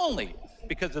 not only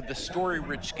because of the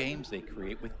story-rich games they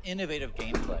create with innovative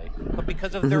gameplay, but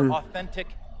because of their authentic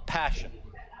passion.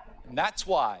 And that's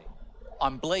why,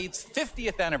 on Blade's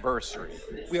 50th anniversary,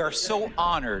 we are so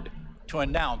honored to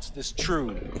announce this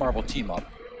true Marvel team-up.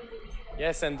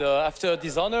 Yes, and after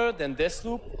Dishonored and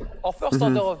Deathloop, our first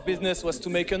order of business was to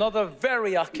make another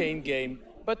very arcane game,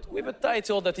 but with a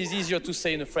title that is easier to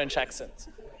say in a French accent.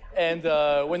 And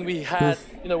when we had,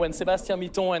 when Sébastien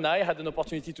Mitton and I had an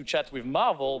opportunity to chat with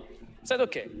Marvel, said,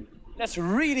 okay, let's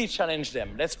really challenge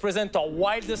them. Let's present our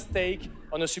wildest take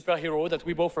on a superhero that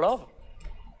we both love.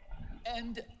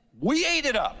 And we ate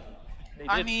it up.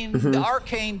 I mean, the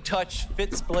arcane touch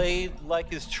fits Blade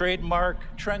like his trademark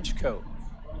trench coat.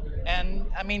 And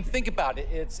I mean, think about it.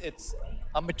 It's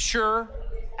a mature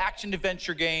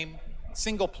action-adventure game,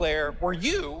 single player, where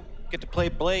you get to play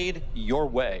Blade your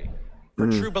way. For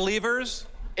true believers,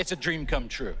 it's a dream come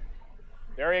true.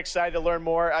 Very excited to learn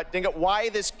more. Dinga, why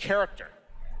this character?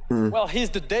 Well,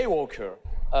 he's the Daywalker.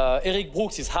 Eric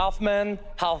Brooks is half man,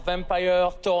 half vampire,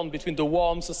 torn between the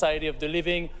warm society of the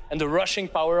living and the rushing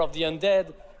power of the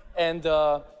undead. And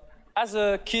as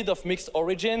a kid of mixed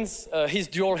origins, his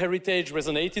dual heritage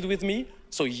resonated with me.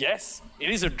 So yes, it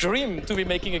is a dream to be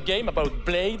making a game about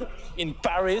Blade in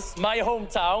Paris, my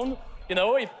hometown. You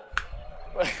know, if...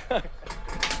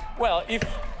 well, if...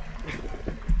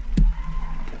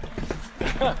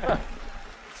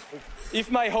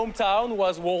 if my hometown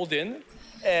was walled in,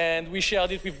 and we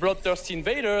shared it with bloodthirsty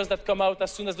invaders that come out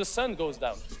as soon as the sun goes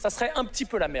down. Ça serait un petit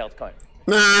peu la merde quand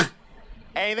même.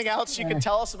 Anything else you can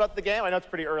tell us about the game? I know it's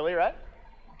pretty early, right?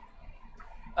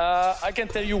 I can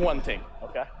tell you one thing.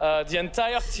 Okay. The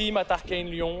entire team at Arcane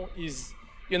Leon is,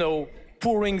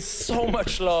 pouring so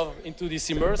much love into this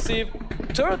immersive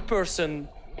third-person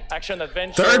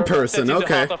action-adventure. Third-person, set in okay.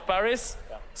 the heart of Paris.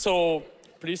 Yeah. So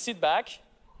please sit back,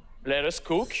 let us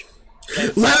cook.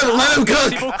 Let him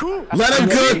cook! Let him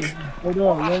cook!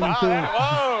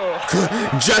 Whoa!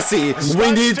 Jesse,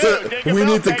 we need to Thank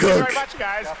you cook. very much,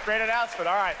 guys. Great announcement.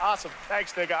 All right, awesome.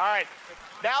 Thanks, Digga. All right.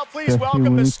 Now please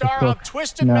welcome the star of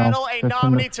Twisted Metal, a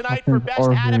nominee tonight for Best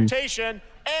Adaptation,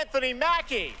 Anthony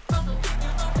Mackie.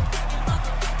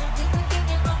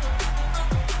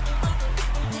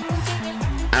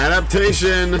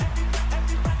 Adaptation.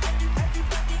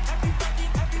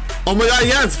 Oh my god,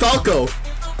 yeah, it's Falco.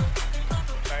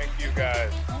 Thank you,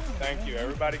 guys. Thank you.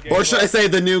 Everybody gave Or should I say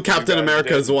the new Captain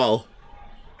America as well?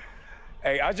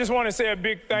 Hey, I just want to say a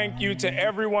big thank you to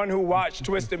everyone who watched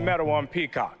Twisted Metal on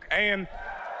Peacock. And,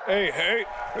 hey,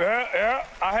 I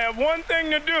have one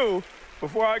thing to do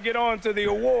before I get on to the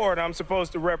award I'm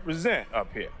supposed to represent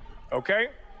up here, okay?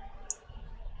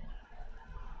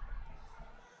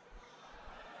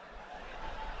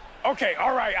 Okay,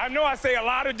 all right, I know I say a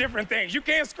lot of different things. You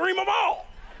can't scream them all.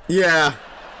 Yeah.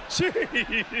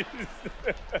 Jeez.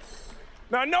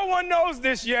 Now, no one knows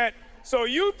this yet, so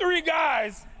you three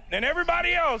guys and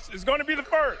everybody else is going to be the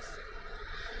first.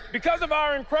 Because of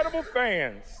our incredible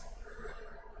fans,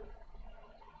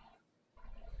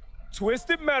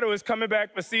 Twisted Metal is coming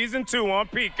back for season 2 on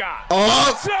Peacock.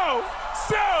 Oh.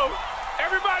 So,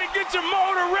 everybody get your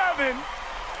motor revving,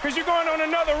 because you're going on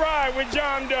another ride with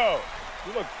John Doe.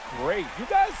 You look great. You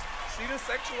guys see this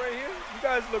section right here? You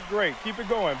guys look great. Keep it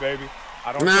going, baby.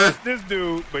 I don't trust this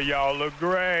dude, but y'all look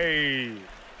great.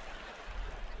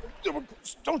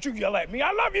 Don't you yell at me.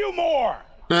 I love you more.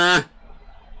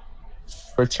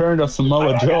 Return of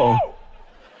Samoa Joe.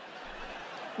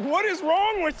 What is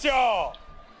wrong with y'all?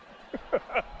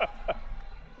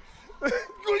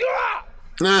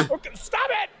 Okay, stop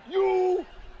it. You.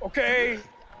 Okay.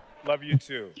 Love you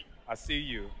too. I see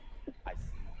you. I see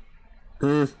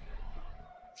you.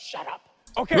 Shut up.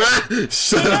 Okay.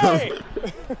 Shut up.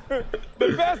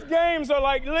 The best games are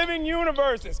like living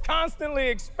universes, constantly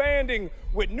expanding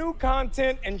with new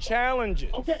content and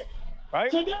challenges. Okay.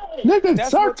 Right? Nigga, That's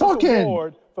start what this talking.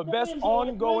 award for best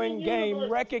ongoing game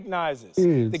recognizes.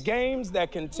 The games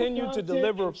that continue to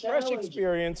deliver fresh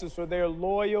experiences for their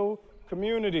loyal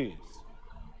communities.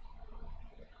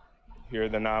 Here are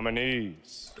the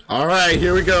nominees. All right,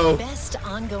 here we go. Best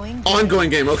ongoing game. Ongoing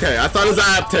game. Okay, I thought it was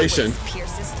adaptation.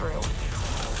 Pierces through.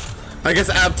 I guess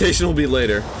adaptation will be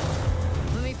later.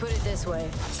 Let me put it this way.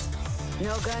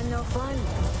 No gun, no fun.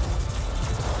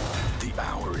 The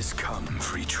hour has come,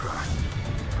 Freetron.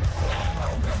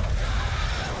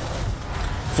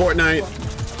 Fortnite.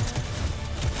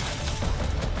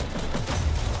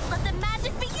 Let the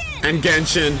magic begin. And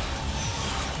Genshin.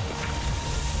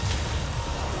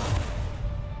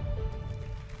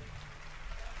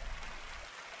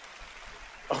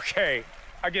 Okay,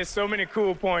 I get so many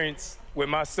cool points with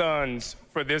my sons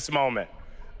for this moment.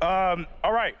 All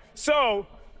right, so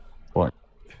What?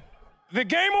 the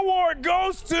Game Award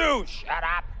goes to, shut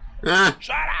up,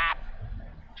 shut up,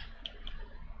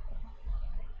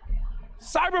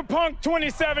 Cyberpunk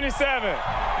 2077.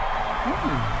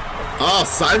 Oh,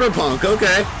 Cyberpunk,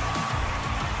 okay.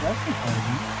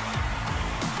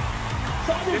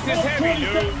 This is heavy,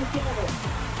 dude.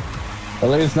 At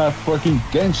least it's not fucking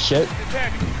against shit.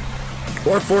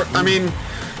 Or Fortnite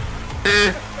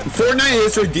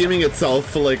is redeeming itself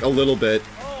for like a little bit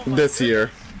this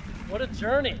year. What a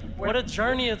journey. What a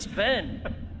journey it's been.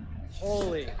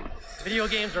 Holy. Video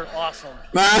games are awesome.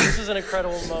 This is an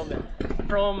incredible moment.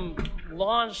 From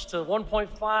launch to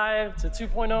 1.5 to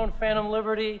 2.0 in Phantom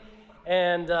Liberty,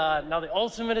 and now the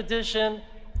Ultimate Edition.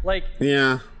 Like,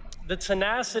 yeah, the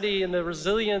tenacity and the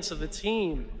resilience of the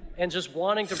team, and just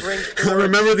wanting to bring. I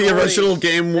remember the original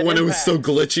game when it was so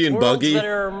glitchy and buggy. That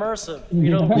are immersive, you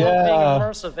know, being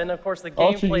immersive, and of course the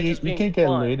gameplay just being you can't get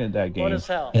fun. laid in that game. Fun as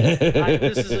hell.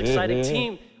 This is exciting.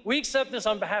 Team, we accept this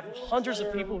on behalf of hundreds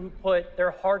of people who put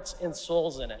their hearts and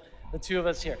souls in it. The two of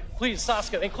us here. Please,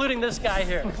 Saskia, including this guy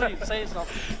here. Please, say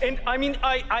something. And I mean,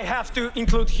 I have to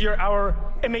include here our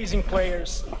amazing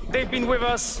players. They've been with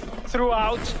us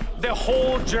throughout the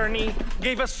whole journey,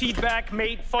 gave us feedback,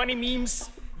 made funny memes,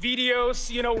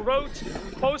 videos, you know, wrote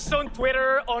posts on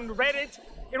Twitter, on Reddit.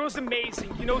 It was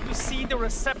amazing, you know, to see the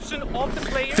reception of the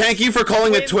players. Thank you for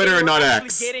calling it Twitter and not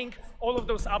X. Getting all of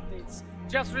those updates.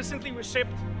 Just recently, we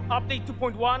shipped update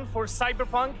 2.1 for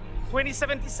Cyberpunk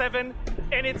 2077,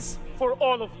 and it's for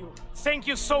all of you. Thank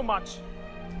you so much.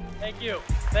 Thank you.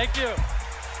 Thank you.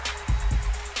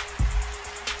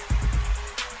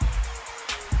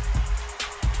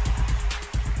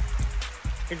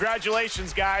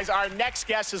 Congratulations, guys. Our next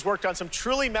guest has worked on some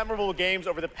truly memorable games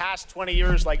over the past 20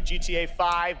 years, like GTA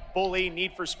 5, Bully,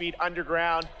 Need for Speed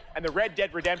Underground, and the Red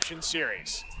Dead Redemption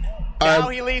series. Now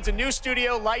he leads a new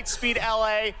studio, Lightspeed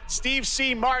LA. Steve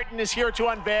C. Martin is here to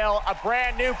unveil a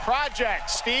brand new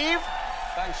project. Steve?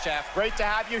 Thanks, Jeff. Great to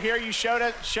have you here. You showed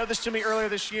this to me earlier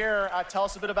this year. Tell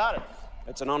us a bit about it.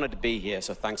 It's an honor to be here,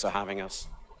 so thanks for having us.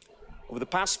 Over the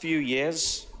past few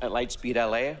years at Lightspeed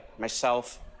LA,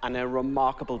 myself and a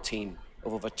remarkable team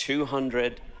of over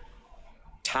 200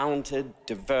 Talented,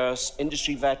 diverse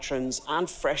industry veterans and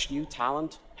fresh new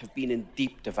talent have been in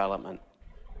deep development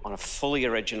on a fully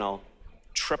original,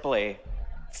 AAA,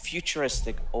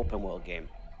 futuristic open world game.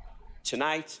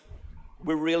 Tonight,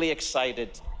 we're really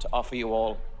excited to offer you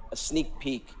all a sneak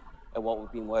peek at what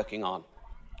we've been working on.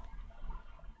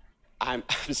 I'm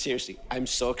seriously, I'm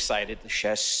so excited to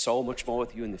share so much more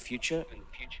with you in the future.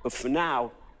 But for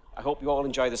now, I hope you all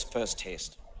enjoy this first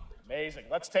taste. Amazing.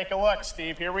 Let's take a look,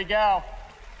 Steve. Here we go.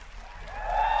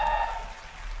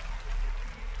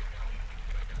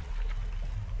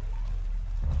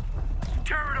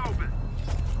 Tear it open.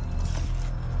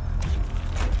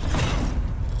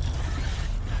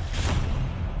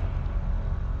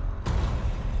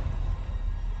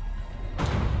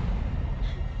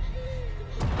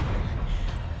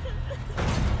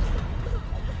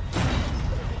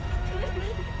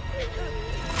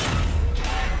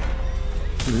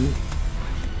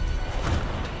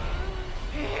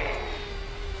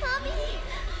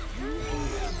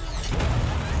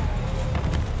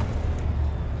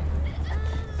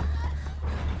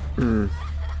 I'm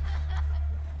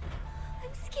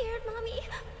scared, Mommy.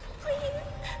 Please.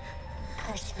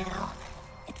 Hush now.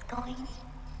 It's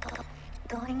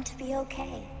going to be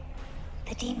okay.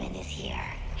 The demon is here.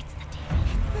 It's the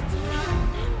demon.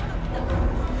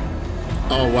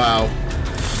 Oh, wow.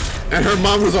 And her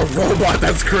mom was a robot.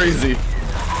 That's crazy.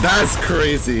 That's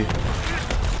crazy.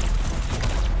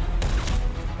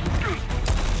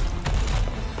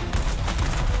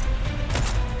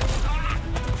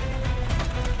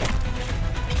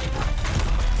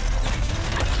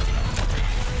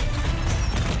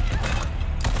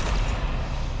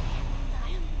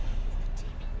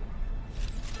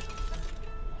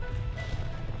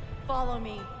 Follow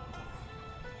me.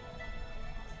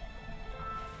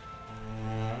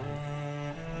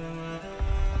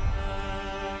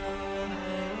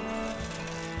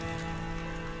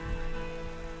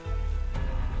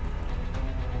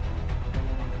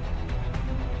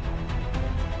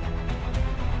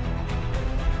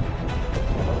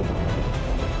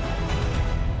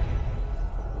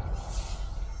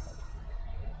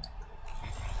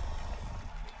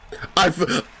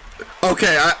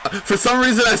 Okay, for some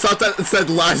reason I thought that it said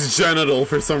last genital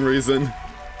for some reason.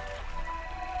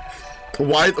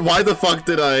 Why the fuck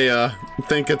did I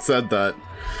think it said that?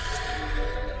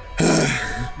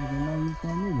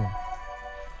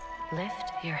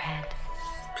 Lift your head.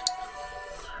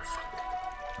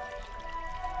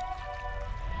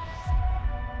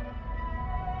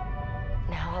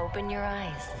 Now open your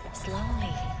eyes, slowly.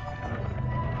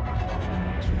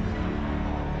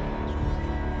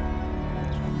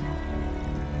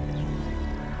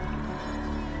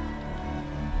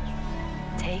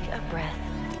 Take a breath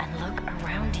and look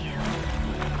around you.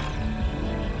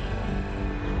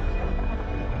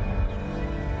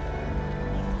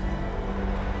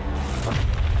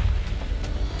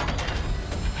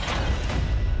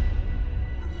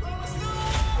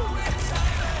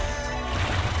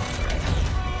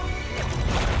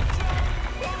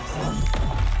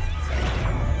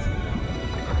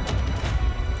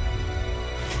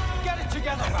 Get it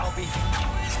together, Albie.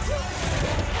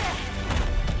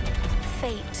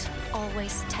 Fate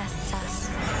always tests us.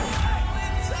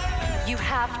 You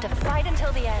have to fight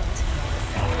until the end.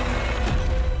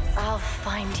 I'll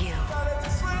find you.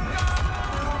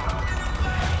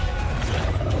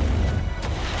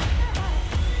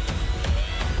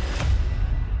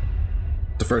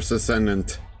 The first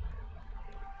Ascendant.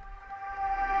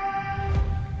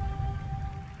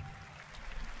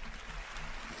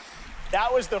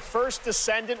 That was the first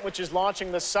Descendant, which is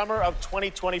launching the summer of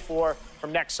 2024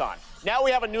 from Nexon. Now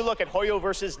we have a new look at Hoyo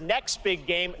versus next big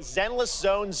game, Zenless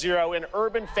Zone Zero, an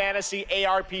urban fantasy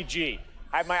ARPG.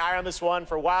 I had my eye on this one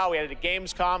for a while. We had it at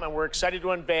Gamescom, and we're excited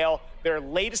to unveil their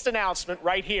latest announcement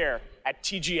right here at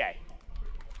TGA.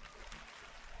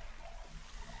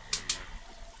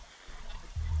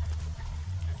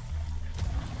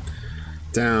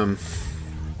 Damn.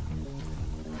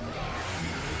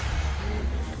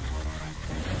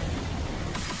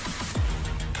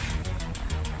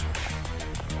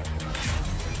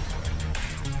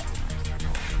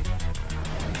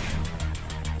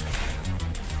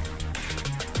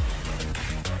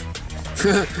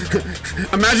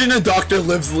 Imagine a Dr.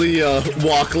 Livesley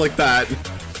walk like that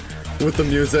with the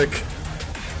music.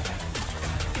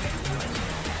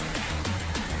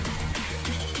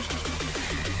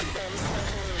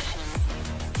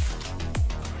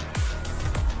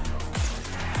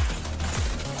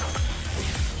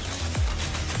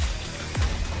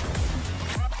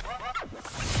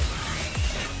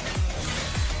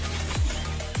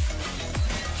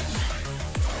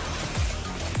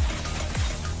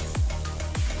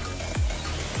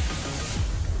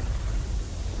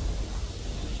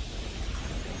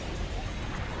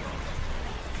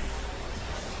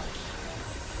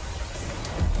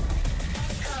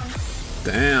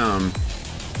 Damn.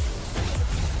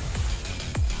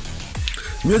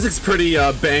 Music's pretty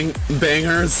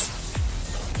bangers.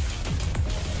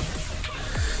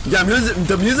 Yeah,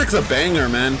 the music's a banger,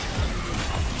 man.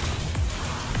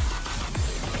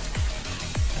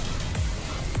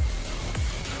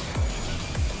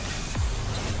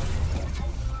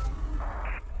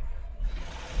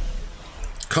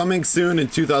 Coming soon in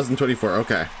 2024.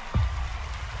 Okay.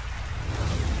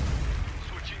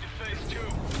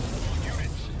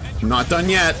 Not done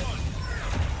yet.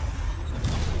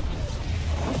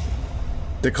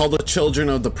 They're called the Children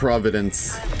of the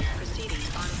Providence.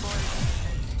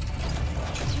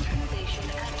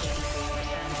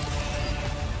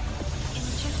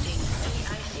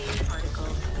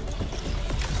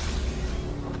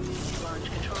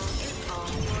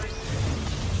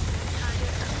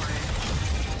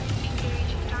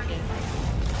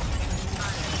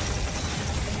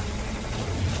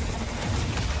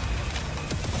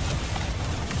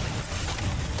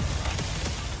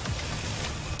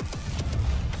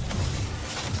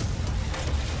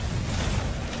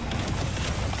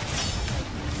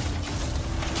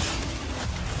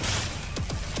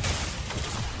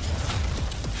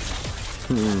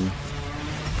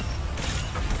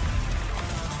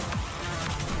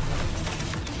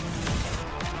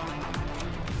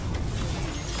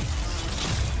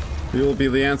 We will be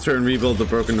the answer and rebuild the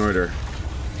broken order.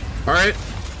 Alright.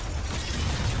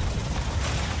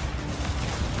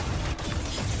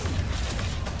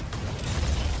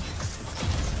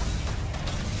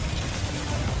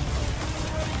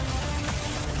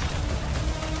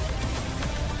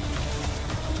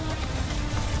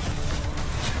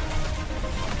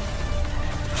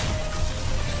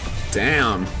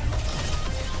 Damn.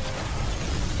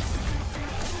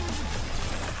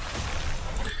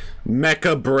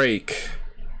 Mecha Break.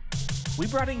 We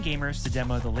brought in gamers to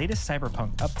demo the latest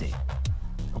Cyberpunk update,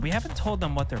 but we haven't told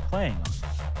them what they're playing on.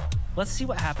 Let's see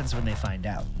what happens when they find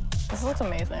out. This looks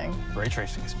amazing. Ray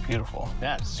tracing is beautiful.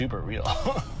 Yeah, it's super real.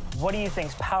 What do you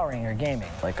think's powering your gaming?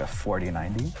 Like a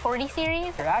 4090? 40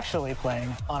 series? You're actually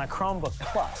playing on a Chromebook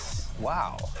Plus.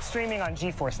 Wow. Streaming on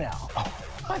GeForce Now.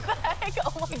 What the heck?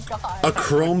 Oh my god. A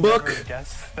Chromebook?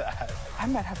 Guess that. I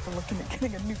might have to look into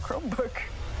getting a new Chromebook.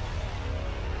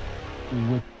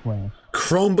 Which one?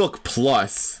 Chromebook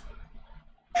Plus.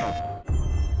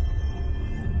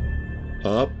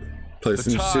 Up.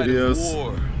 PlayStation Studios. The tide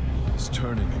of war is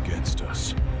turning against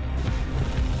us.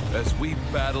 As we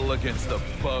battle against the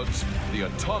bugs, the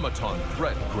automaton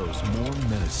threat grows more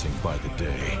menacing by the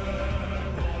day.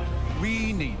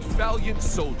 We need valiant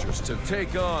soldiers to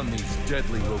take on these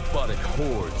deadly robotic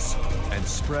hordes and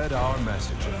spread our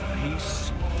message of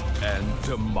peace and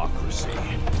democracy.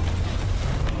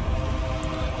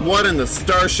 What in the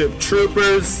Starship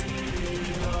Troopers?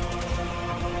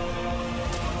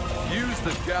 Use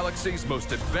the galaxy's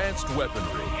most advanced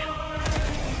weaponry.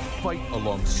 Fight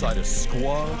alongside a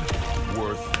squad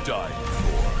worth dying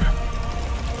for.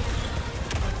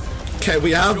 Okay, we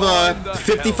have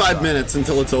 55 minutes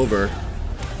until it's over.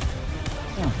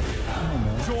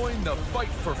 Join the fight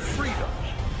for freedom.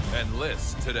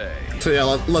 Enlist today. So yeah,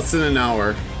 less than an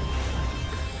hour.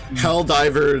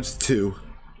 Helldivers 2.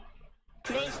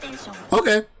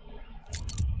 Okay.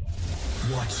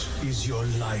 What is your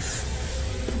life?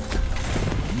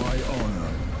 My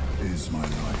honor is my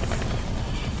life.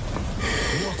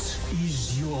 What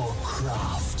is your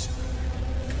craft?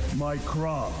 My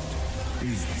craft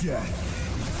is death.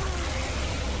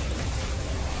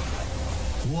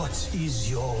 What is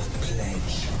your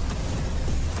pledge?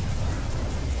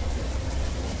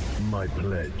 My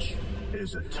pledge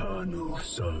is eternal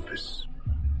service.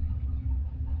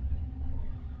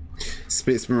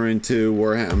 Space Marine 2,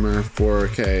 Warhammer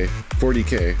 4K,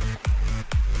 40K.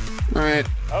 Alright.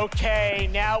 Okay,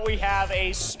 now we have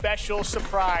a special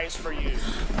surprise for you.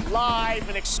 Live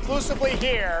and exclusively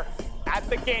here at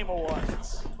the Game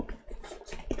Awards.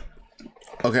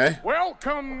 Okay.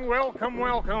 Welcome, welcome,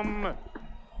 welcome.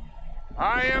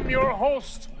 I am your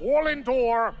host,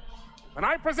 Warlindor, and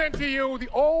I present to you the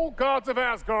Old Gods of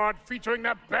Asgard featuring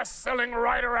that best-selling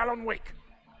writer Alan Wake.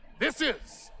 This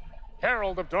is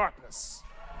Herald of Darkness.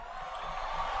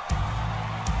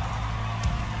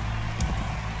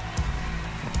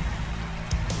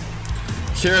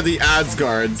 Here are the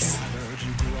Asgards.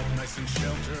 Nice and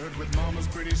sheltered with mama's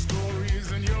pretty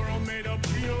stories, and you're all made up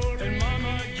pure. And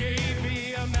mama gave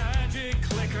me a magic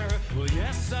clicker. Well,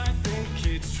 yes, I think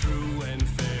it's true and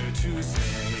fair to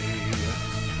say.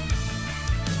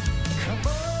 Come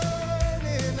on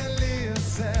in and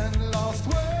listen, lost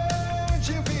words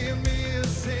you've been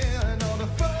missing on the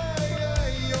fire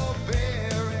you're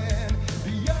bearing.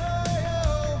 The eye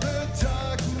of the dark.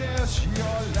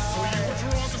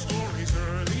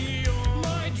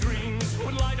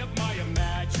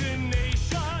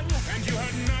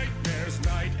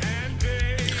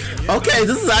 Okay,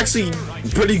 this is actually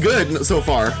pretty good so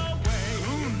far.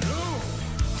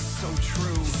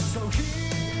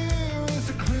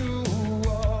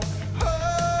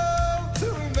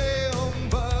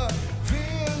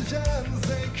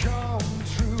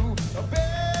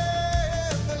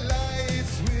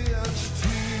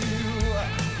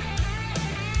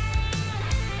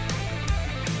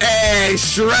 Hey,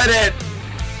 shred it!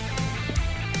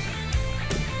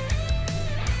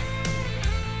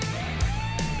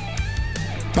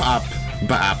 Bop,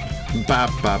 bop,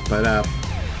 bop, bop, bop, bop.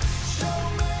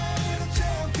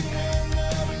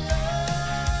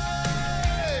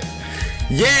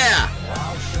 Yeah!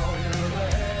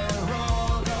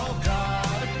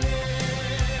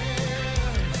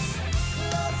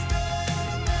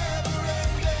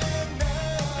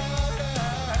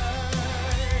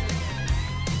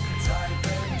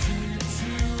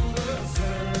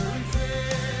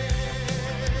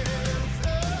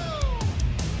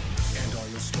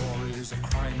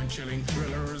 Chilling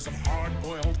thrillers of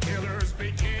hard-boiled killers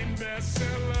became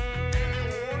bestsellers.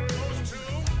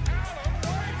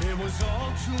 It was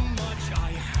all too much,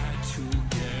 I had to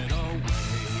get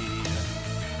away.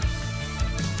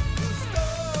 The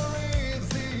story's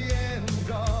the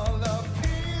end, all a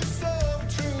piece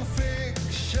of true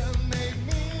fiction, made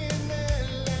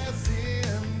meaningless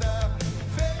in the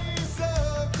face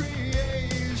of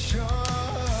creation.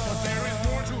 But there is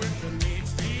more to it than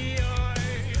meets the eye.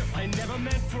 I never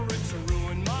meant for it to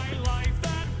ruin my life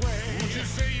that way. Would you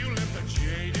say you lived a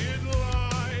jaded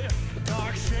lie?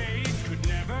 Dark shades could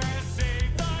never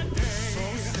save the day. So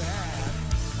sad,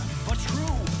 but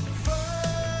true.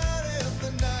 Fun in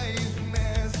the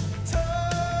nightmares,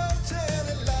 touching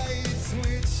the lights,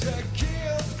 which a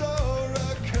gift or a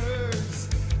curse,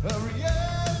 a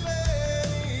reality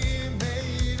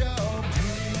made of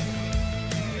dreams.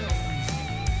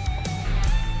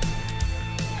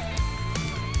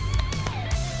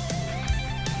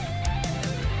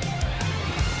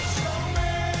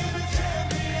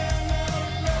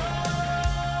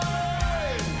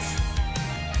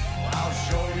 I'll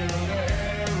show you the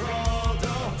herald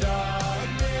of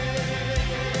darkness,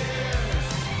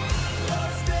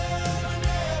 lost in a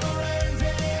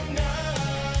never-ending night.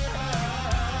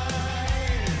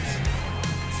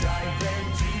 Diving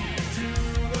deep to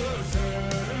the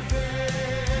surface.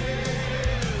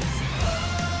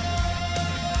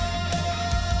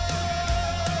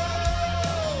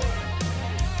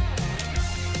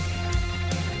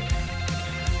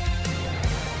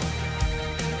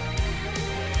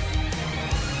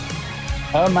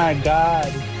 Oh my god,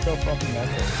 it's so fucking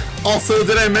epic. Also,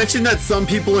 did I mention that some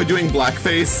people are doing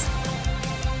blackface?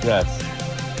 Yes.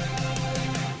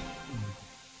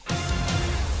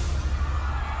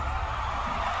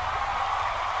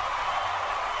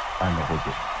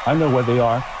 I know where they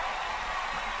are.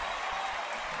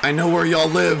 I know where y'all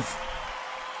live.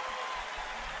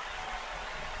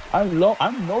 I know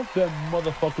them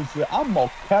motherfuckers. I'm gonna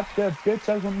cap their bitch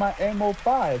ass with my ammo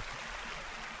 5.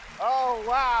 Oh,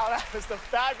 wow. That was the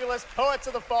fabulous Poets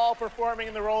of the Fall performing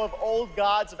in the role of Old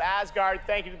Gods of Asgard.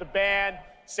 Thank you to the band,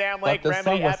 Sam Lake,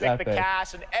 Remedy, Epic, the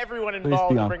cast, and everyone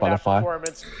involved in bringing that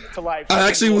performance to life. I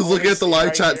actually was looking at the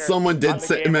live chat. Someone did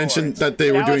mention that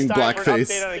they were doing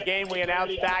blackface. Update on a game we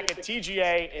announced back at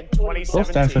TGA in 2017. Those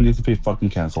dancers need to be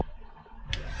fucking canceled.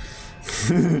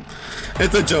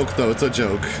 It's a joke, though. It's a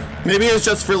joke. Maybe it's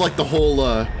just for like the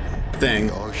whole thing.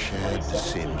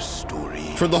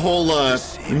 For the whole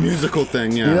musical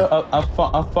thing, yeah. You know, a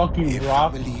fucking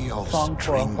rock song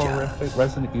for a horrific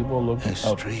Resident Evil looking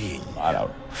I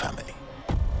don't. Family.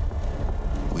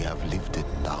 We have lived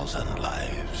 1,000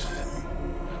 lives.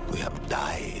 We have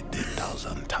died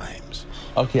 1,000 times.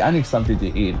 Okay, I need something to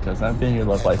eat because I've been here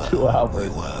for like 2 hours.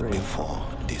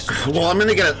 Well,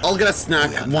 I'll get a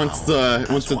snack once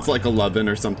it's like 11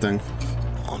 or something.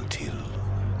 Until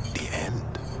the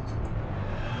end.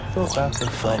 So fast the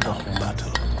final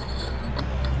battle.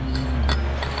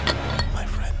 My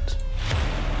friends.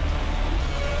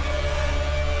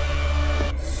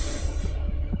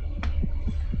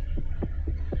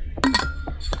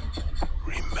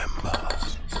 Remember.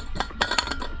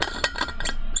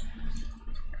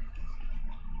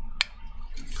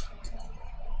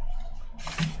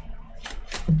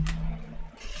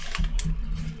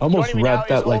 Almost wrapped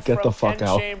that like get the fuck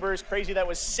out. Chambers, crazy. That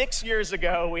was 6 years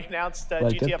ago. We announced Like,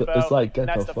 GTFO. it's like, get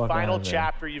that's the the fuck final out of there.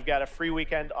 chapter. You've got a free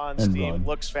weekend on And Steam. run.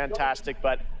 Looks fantastic,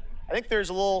 but I think there's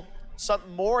a little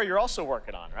something more you're also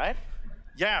working on, right?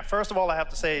 Yeah. First of all, I have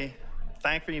to say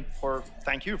thank you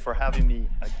for having me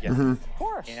again. Mhm. Of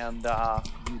course. And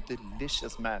you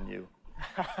delicious menu.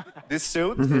 This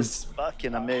suit is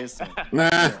fucking amazing.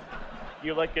 Nah.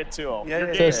 You look good too. Yeah,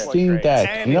 Your yeah, game yeah. looked Steam great.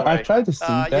 Deck. You know, I Anyway, tried the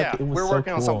Steam Deck. yeah, It was we're so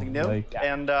working on cool. something new, Like,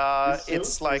 and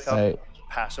it's like a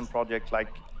passion project, like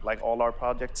all our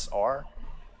projects are.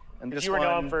 And this You were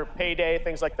known for Payday,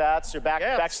 things like that. So you're back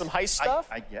to some heist stuff?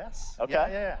 I guess. Okay.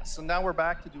 Yeah. So now we're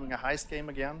back to doing a heist game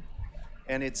again.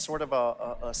 And it's sort of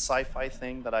a sci-fi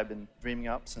thing that I've been dreaming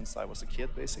up since I was a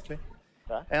kid, basically.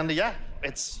 Okay. And yeah,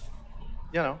 it's,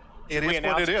 you know, it we is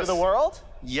announce what it it is. to the world?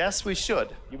 Yes, we should.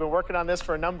 You've been working on this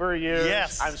for a number of years.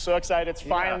 Yes. I'm so excited. It's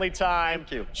finally time.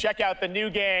 Thank you. Check out the new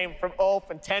game from Ulf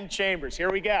and 10 Chambers.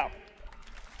 Here we go.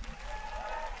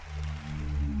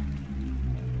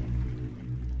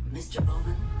 Mr.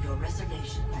 Bowman, your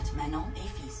reservation at Manon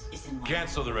Afis is in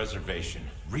Cancel the reservation.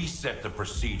 Reset the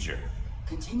procedure.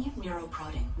 Continued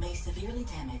neuroprodding may severely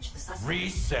damage the suspect.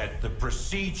 Reset the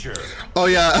procedure. Oh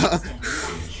yeah.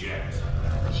 Eject.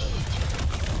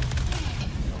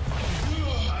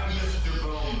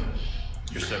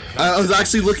 I was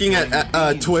actually looking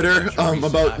at Twitter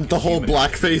about the whole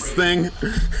blackface thing.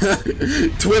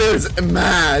 Twitter's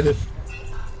mad.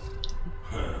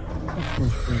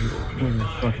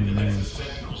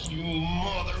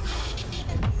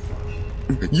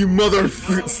 You mother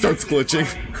starts glitching.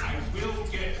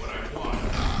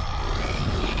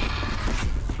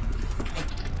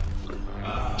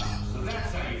 So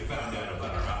that's how you found out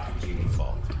about our Akajimi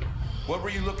vault. What were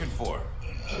you looking for?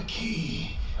 A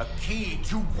key. A key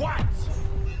to what?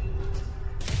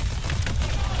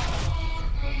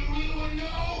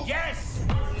 Yes!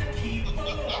 What's the key for?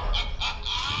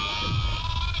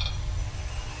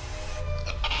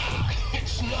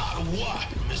 It's not what,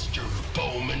 Mr.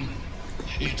 Bowman.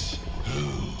 It's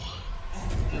who.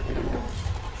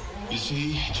 You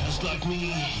see, just like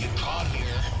me, you're caught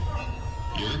here.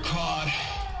 You're caught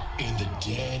in the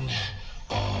den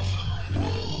of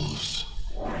wolves.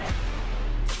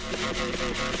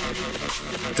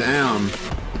 Damn.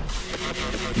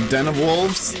 Den of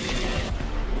Wolves?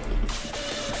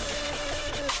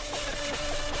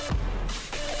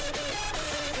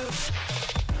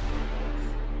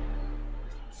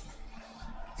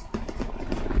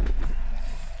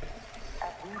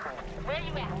 Where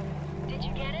you at? Did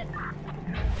you get it?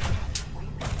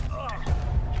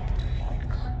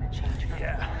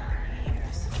 Yeah.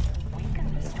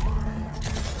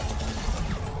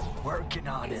 Working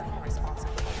on it.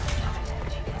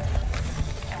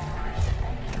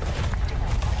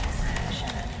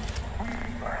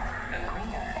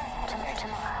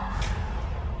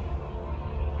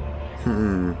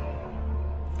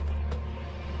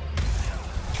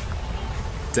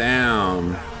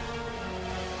 Damn.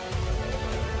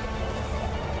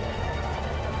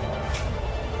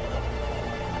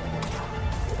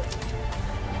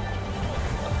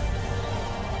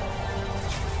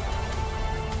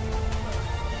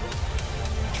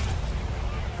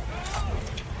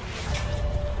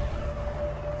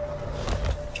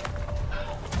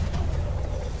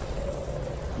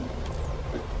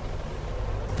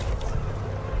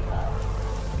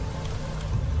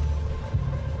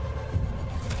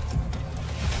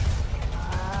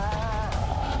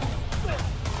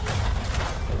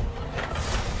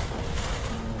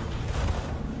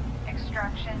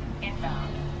 Extraction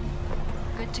inbound.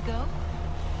 Good to go?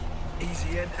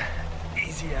 Easy in,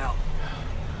 easy out.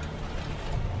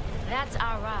 That's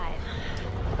our ride.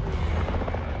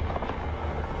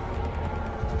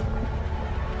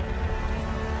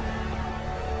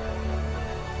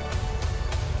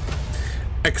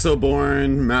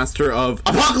 Exoborn, Master of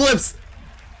Apocalypse!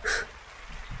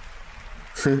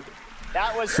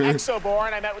 That was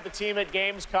Exoborn. I met with the team at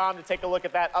Gamescom to take a look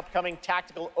at that upcoming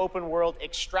tactical open world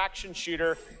extraction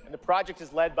shooter. And the project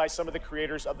is led by some of the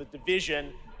creators of The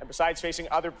Division. And besides facing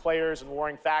other players and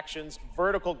warring factions,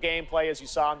 vertical gameplay, as you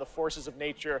saw in the Forces of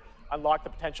Nature, unlock the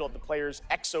potential of the players'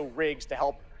 exo rigs to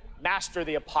help master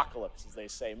the apocalypse, as they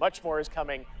say. Much more is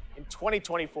coming in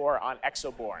 2024 on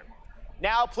Exoborn.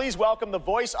 Now, please welcome the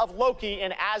voice of Loki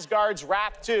in Asgard's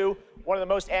Wrath 2, one of the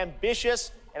most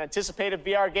ambitious and anticipated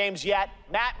VR games yet,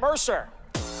 Matt Mercer.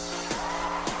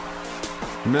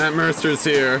 Matt Mercer's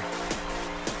here.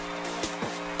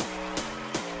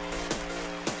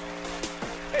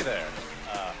 Hey there.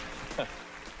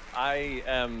 I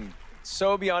am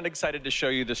so beyond excited to show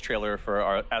you this trailer for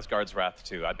our Asgard's Wrath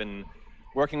 2. I've been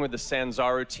working with the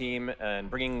Sanzaru team and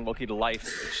bringing Loki to life.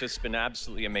 It's just been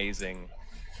absolutely amazing.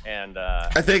 And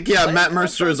I think, yeah, Matt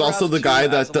Mercer is also the guy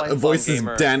that voices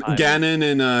Ganon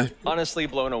in honestly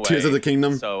blown away. Tears of the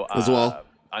Kingdom so, as well.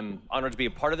 I'm honored to be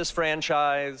a part of this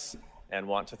franchise and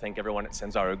want to thank everyone at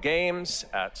Sanzaru Games,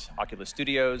 at Oculus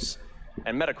Studios,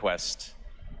 and MetaQuest.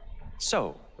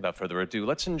 So, without further ado,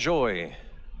 let's enjoy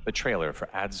the trailer for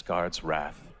Asgard's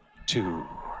Wrath 2. 2.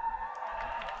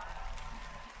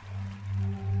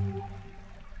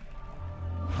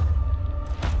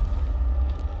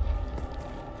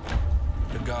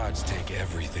 The gods take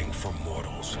everything from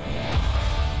mortals.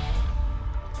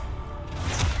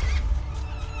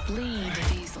 Bleed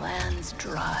these lands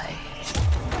dry.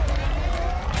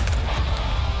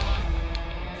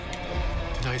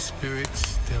 Nice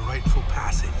spirits, their rightful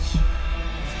passage.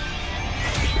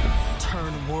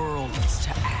 Turn worlds to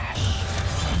ash.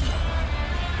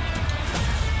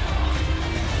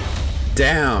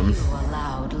 Damn. You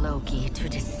allowed Loki to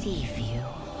deceive you.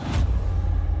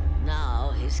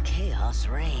 Now his chaos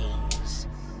reigns.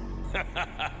 The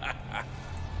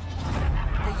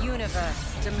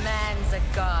universe demands a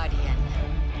guardian.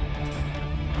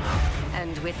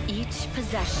 And with each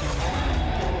possession,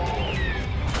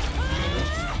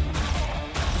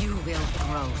 you will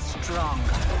grow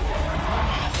stronger.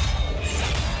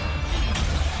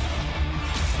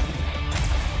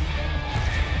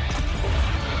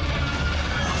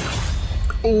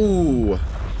 Ooh.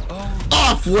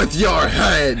 Off with your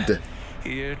head!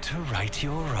 Here to right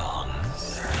your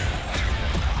wrongs.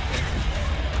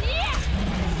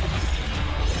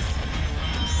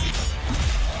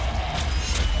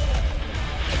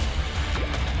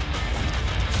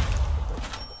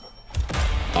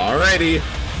 Alrighty.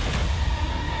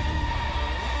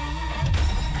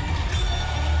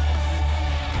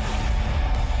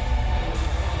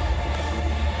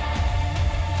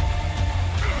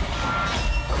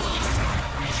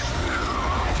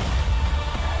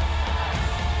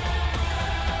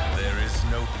 There is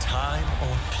no time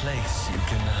or place you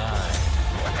can hide.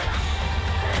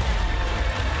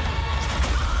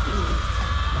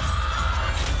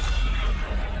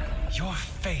 Your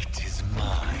fate is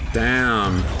mine.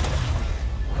 Damn.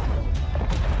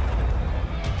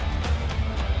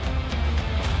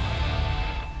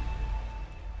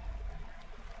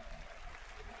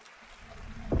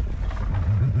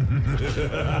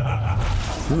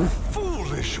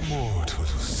 Foolish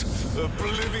mortals,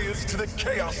 oblivious to the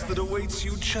chaos that awaits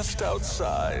you just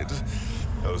outside.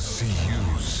 I'll see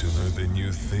you sooner than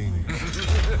you think.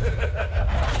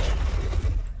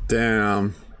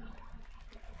 Damn.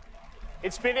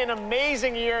 It's been an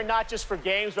amazing year, not just for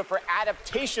games, but for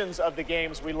adaptations of the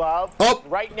games we love. Oh.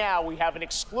 Right now, we have an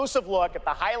exclusive look at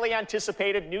the highly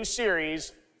anticipated new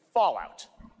series, Fallout.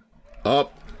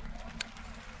 Up.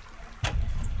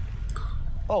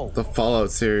 Oh. The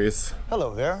Fallout series.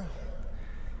 Hello there.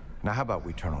 Now, how about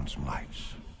we turn on some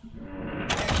lights?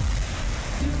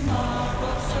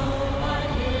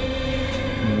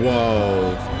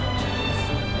 Whoa.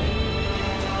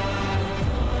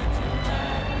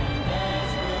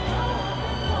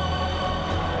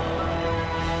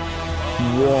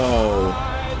 Whoa.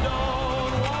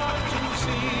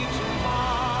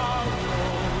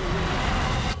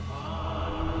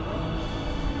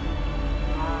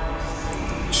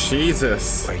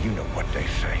 Jesus. Well, you know what they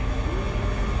say.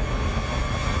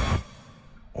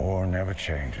 War never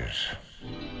changes.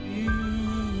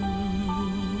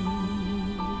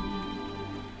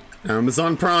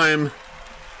 Amazon Prime.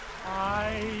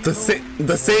 The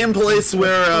same place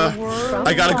where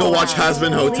I gotta go watch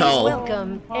Hazbin Hotel. Please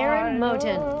welcome Aaron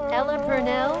Moten, Ella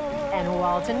Purnell, and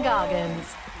Walton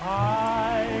Goggins.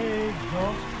 I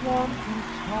just want to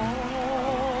talk.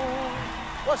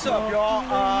 What's up, y'all?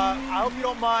 I hope you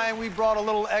don't mind. We brought a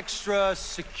little extra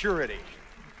security.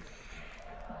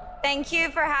 Thank you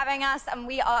for having us, and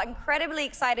we are incredibly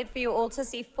excited for you all to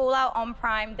see Fallout on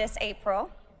Prime this April.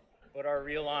 But our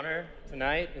real honor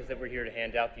tonight is that we're here to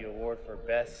hand out the award for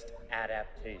Best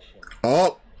Adaptation.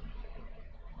 Oh.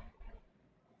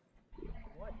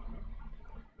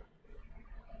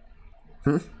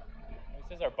 It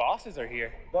says our bosses are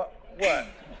here. What?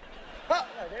 Oh,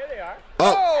 there they are.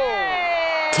 Oh.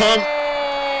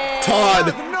 Todd.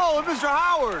 No, Mr.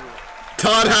 Howard.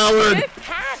 Todd Howard. Good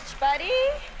catch, buddy.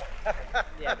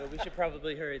 Yeah, but we should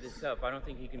probably hurry this up. I don't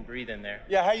think you can breathe in there.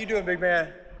 Yeah, how you doing, big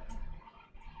man?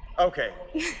 Okay.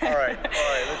 All right,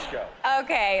 let's go.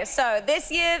 Okay, so this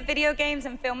year, video games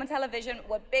and film and television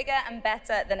were bigger and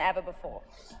better than ever before.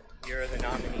 Here are the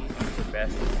nominees for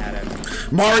Best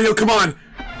Adaptation. Mario, come on.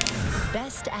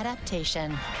 Best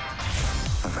Adaptation.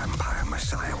 A vampire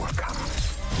messiah will come.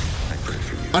 I pray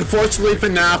for you. Unfortunately,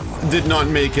 FNAF did not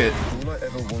make it. All I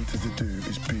ever wanted to do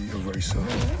is be a racer.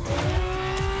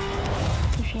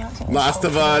 Last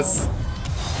of Us.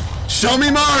 Show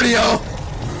me Mario.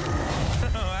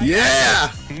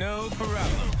 Yeah. No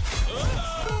problem.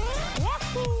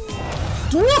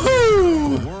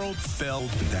 Woohoo! The world fell,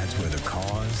 but that's where the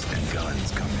cars and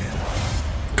guns come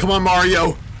in. Come on,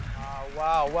 Mario.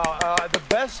 Wow. The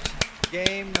best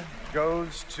game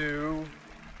goes to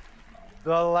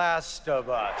The Last of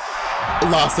Us.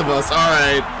 Last of Us,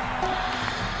 alright.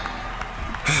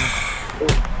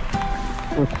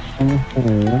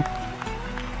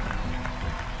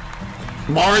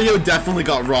 Mario definitely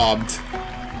got robbed.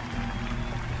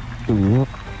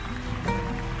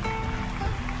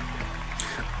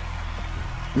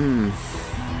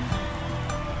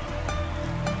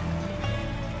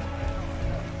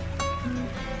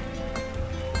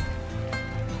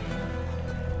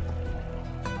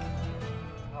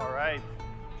 All right.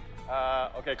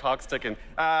 Okay, clock's ticking.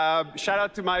 Shout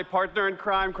out to my partner in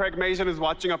crime, Craig Mason, who's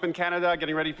watching up in Canada,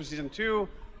 getting ready for season 2.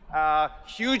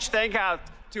 Huge thank out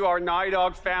to our Naughty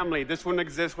Dog family. This wouldn't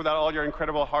exist without all your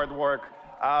incredible hard work.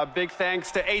 Big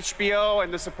thanks to HBO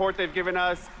and the support they've given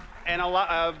us, and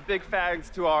big thanks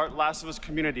to our Last of Us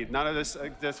community. None of this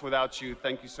exists without you.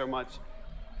 Thank you so much.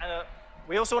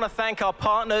 We also want to thank our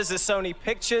partners at Sony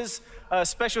Pictures. A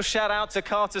special shout out to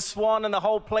Carter Swan and the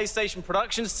whole PlayStation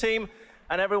Productions team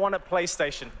and everyone at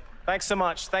PlayStation. Thanks so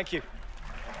much. Thank you.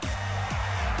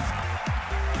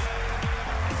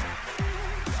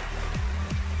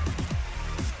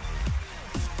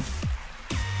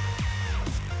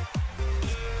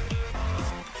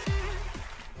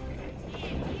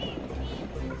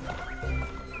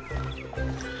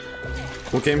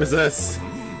 What game is this?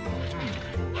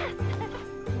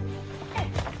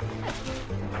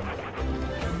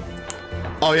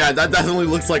 Oh yeah, that definitely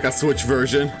looks like a Switch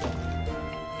version.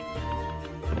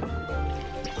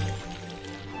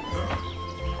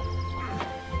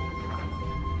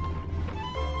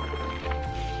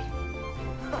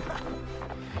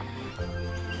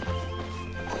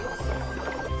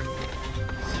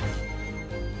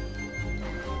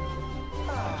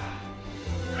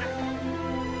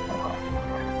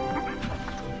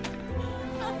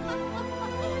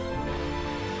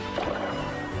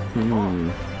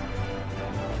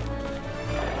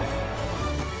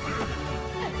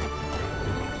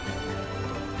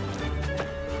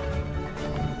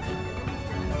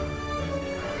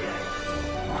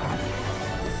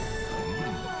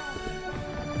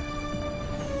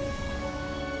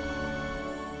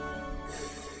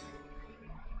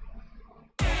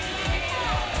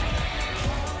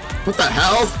 What the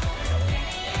hell?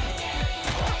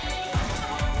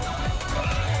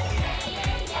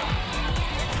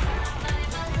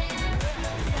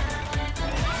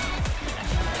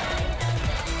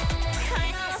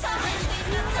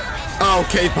 Oh,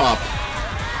 K-pop.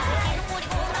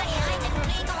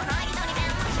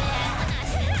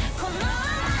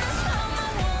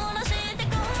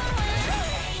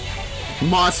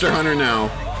 Monster Hunter now.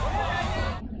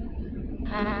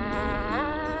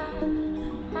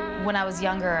 When I was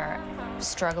younger,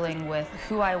 struggling with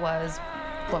who I was,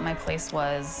 what my place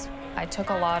was, I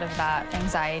took a lot of that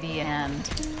anxiety and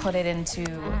put it into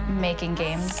making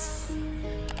games.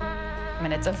 I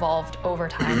mean, it's evolved over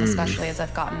time, especially as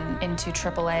I've gotten into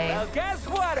AAA. Well, guess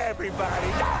what, everybody?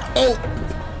 Oh!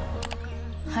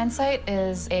 Hindsight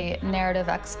is a narrative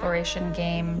exploration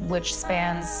game which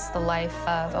spans the life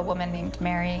of a woman named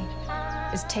Mary.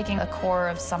 Is taking a core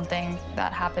of something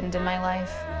that happened in my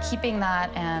life, keeping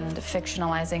that and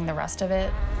fictionalizing the rest of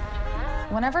it.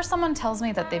 Whenever someone tells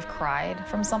me that they've cried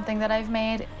from something that I've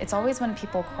made, it's always when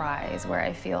people cry is where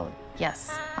I feel,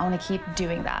 yes, I want to keep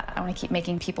doing that. I want to keep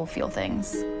making people feel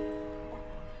things. This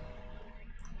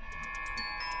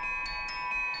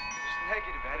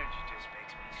negative energy just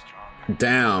makes me stronger.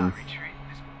 Damn.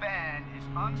 This band is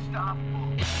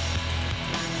unstoppable.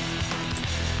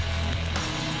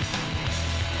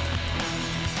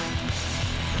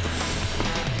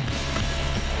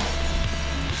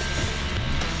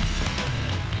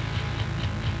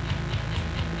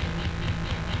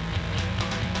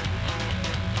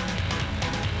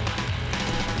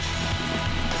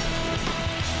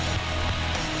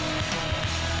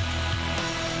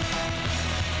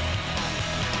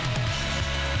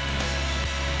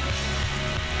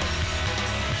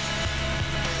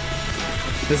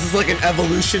 This is like an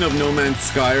evolution of No Man's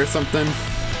Sky or something.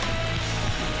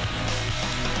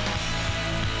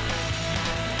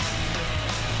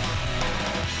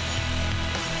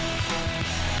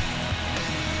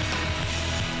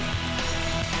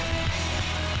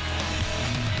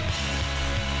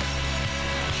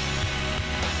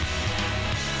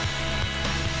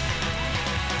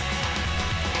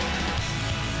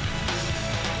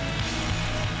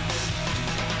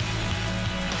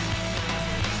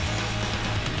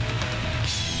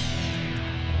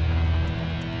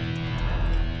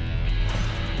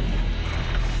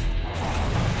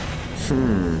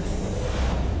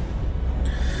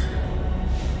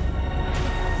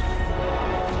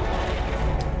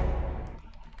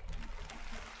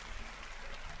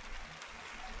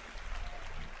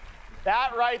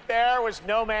 right there was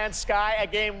No Man's Sky, a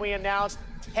game we announced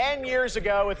 10 years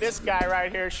ago with this guy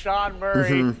right here, Sean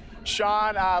Murray.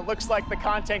 Sean, looks like the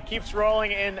content keeps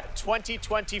rolling in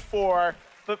 2024.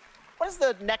 But what does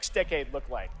the next decade look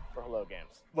like for Hello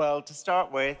Games? Well, to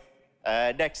start with,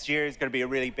 next year is going to be a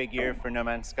really big year for No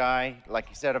Man's Sky. Like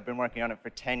you said, I've been working on it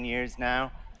for 10 years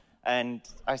now, and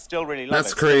I still really love it.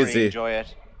 That's crazy. Still really enjoy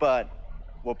it. But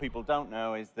what people don't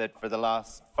know is that for the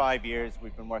last 5 years,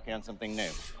 we've been working on something new.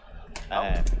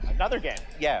 Another game.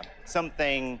 Yeah,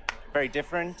 something very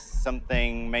different,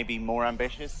 something maybe more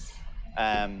ambitious.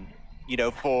 You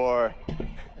know, for...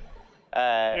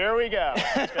 Here we go.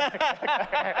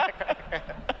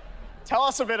 Tell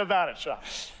us a bit about it, Sean.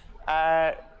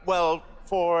 Well,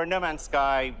 for No Man's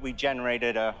Sky, we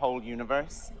generated a whole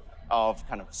universe of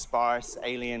kind of sparse,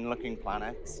 alien-looking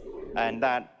planets, and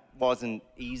that wasn't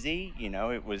easy, you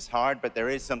know, it was hard, but there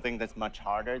is something that's much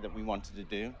harder that we wanted to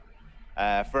do.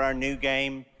 For our new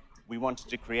game, we wanted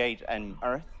to create an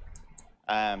Earth,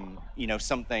 you know,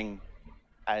 something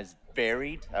as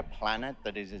varied, a planet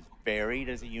that is as varied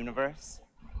as a universe,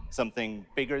 something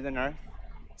bigger than Earth,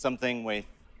 something with,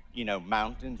 you know,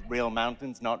 mountains, real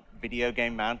mountains, not video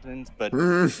game mountains, but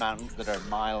mountains that are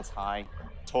miles high,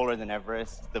 taller than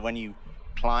Everest, that when you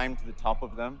climb to the top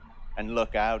of them and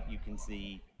look out, you can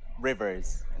see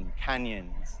rivers and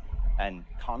canyons and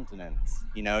continents.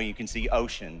 You know, you can see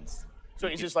oceans. So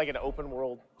is this like an open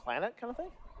world planet kind of thing?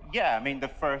 Yeah, I mean, the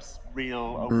first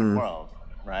real open world,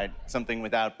 right? Something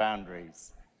without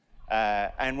boundaries.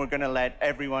 And we're going to let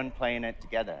everyone play in it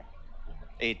together.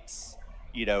 It's,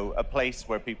 you know, a place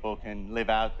where people can live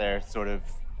out their sort of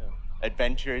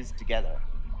adventures together.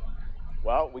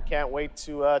 Well, we can't wait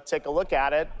to take a look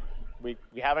at it. We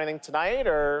have anything tonight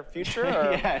or future?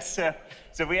 Or? Yeah, so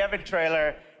we have a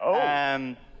trailer.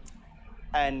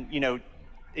 And, you know,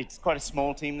 it's quite a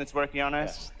small team that's working on it.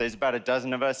 Yeah. There's about a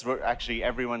dozen of us. Actually,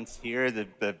 everyone's here.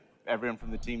 Everyone from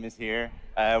the team is here.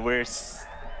 We're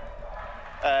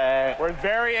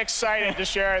very excited to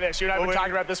share this. You and I have been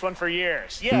talking about this one for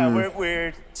years. Yeah,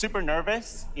 we're super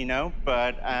nervous, you know,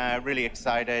 but really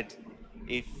excited.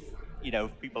 If, you know,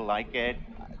 if people like it,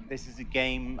 this is a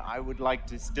game I would like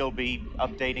to still be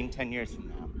updating 10 years from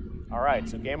now. All right,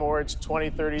 so Game Awards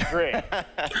 2033.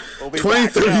 We'll be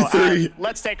 2033. Back.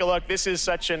 Let's take a look. This is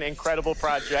such an incredible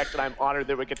project, and I'm honored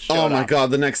that we could show it. Oh my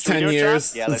God, the next 10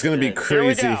 years, it's going to be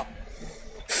crazy. Here we go.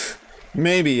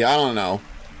 Maybe, I don't know.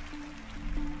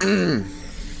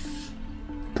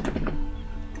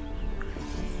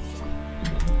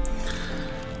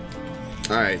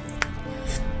 All right.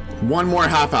 One more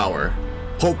half hour,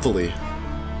 hopefully.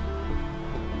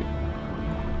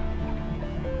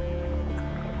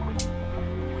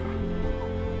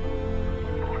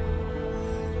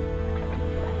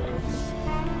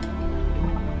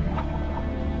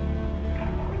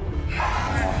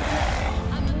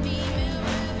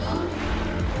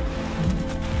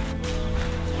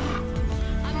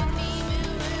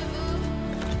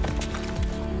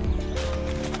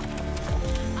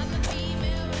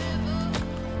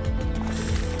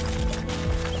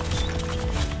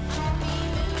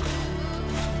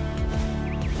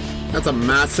 That's a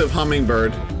massive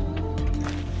hummingbird.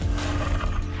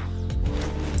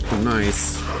 Oh,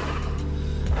 nice.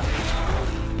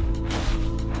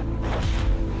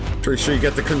 Pretty sure you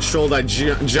get to control that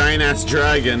giant-ass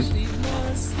dragon.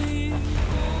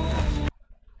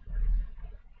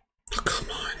 Oh, come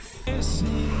on.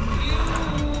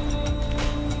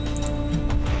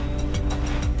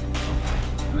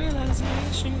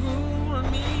 Realization grew on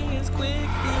me as quickly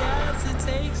as it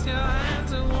takes your hand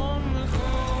to warm the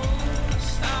cold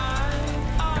side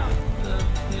of the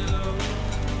pillow.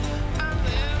 I'm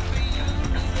there for you,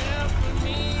 there for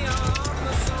me. I'm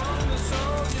the song the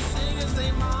soldiers sing as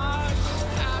they march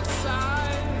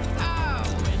outside our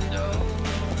window.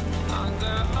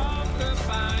 Hunger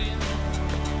occupying.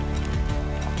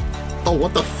 Oh,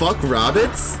 what the fuck,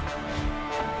 rabbits?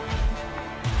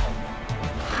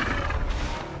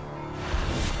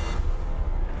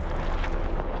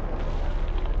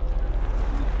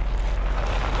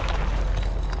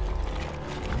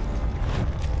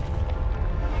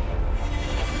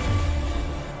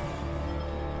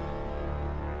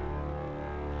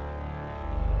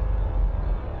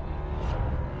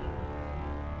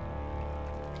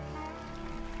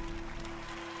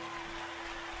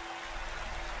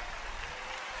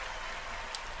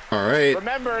 All right.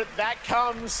 Remember, that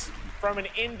comes from an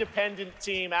independent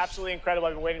team. Absolutely incredible.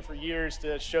 I've been waiting for years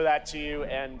to show that to you.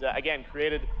 And again,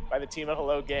 created by the team at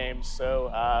Hello Games.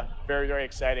 So very, very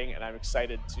exciting. And I'm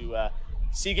excited to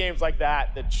see games like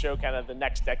that that show kind of the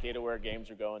next decade of where games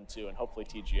are going to, and hopefully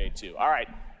TGA too. All right.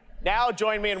 Now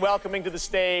join me in welcoming to the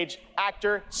stage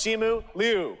actor Simu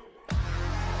Liu.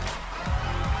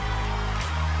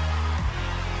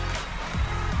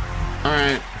 All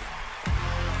right.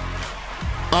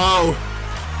 Oh.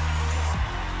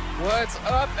 What's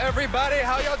up, everybody?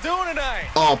 How y'all doing tonight?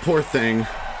 Oh, poor thing.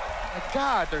 My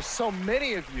God, there's so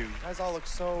many of you. You guys all look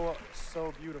so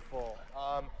beautiful.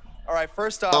 All right,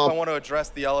 first off, I want to address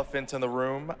the elephant in the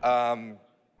room.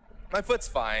 My foot's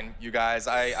fine, you guys.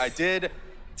 I did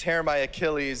tear my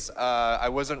Achilles. I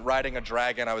wasn't riding a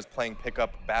dragon. I was playing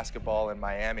pickup basketball in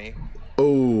Miami.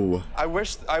 Oh. I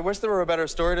wish there were a better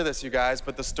story to this, you guys,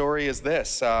 but the story is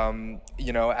this.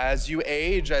 You know, as you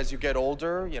age, as you get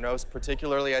older, you know,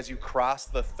 particularly as you cross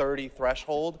the 30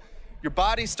 threshold, your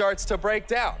body starts to break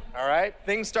down, all right?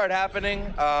 Things start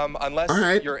happening,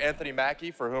 unless you're Anthony Mackie,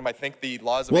 for whom I think the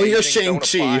laws of aging don't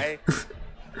apply.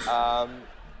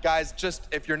 Guys, just,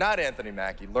 if you're not Anthony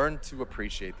Mackie, learn to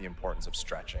appreciate the importance of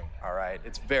stretching, all right?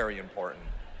 It's very important.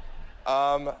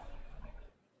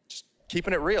 Just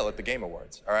keeping it real at the Game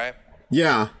Awards, all right?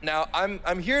 Yeah. Now,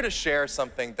 I'm here to share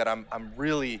something that I'm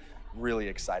really, really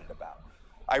excited about.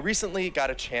 I recently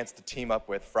got a chance to team up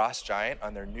with Frost Giant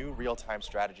on their new real-time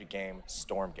strategy game,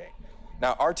 Stormgate.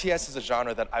 Now, RTS is a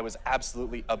genre that I was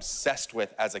absolutely obsessed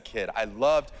with as a kid. I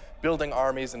loved building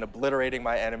armies and obliterating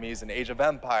my enemies in Age of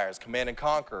Empires, Command &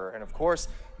 Conquer, and of course,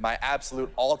 my absolute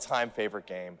all-time favorite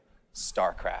game,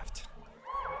 StarCraft.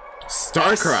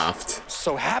 StarCraft? Yes.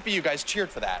 So happy you guys cheered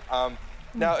for that.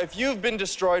 Now, if you've been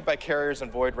destroyed by carriers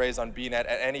and void rays on BNet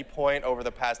at any point over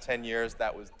the past 10 years,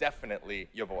 that was definitely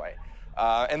your boy.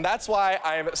 And that's why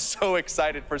I am so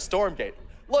excited for Stormgate.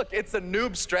 Look, it's a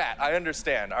noob strat, I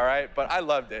understand, all right? But I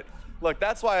loved it. Look,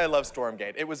 that's why I love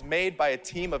Stormgate. It was made by a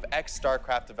team of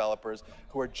ex-StarCraft developers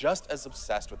who are just as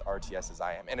obsessed with RTS as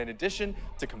I am. And in addition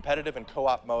to competitive and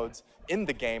co-op modes in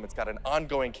the game, it's got an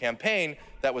ongoing campaign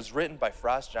that was written by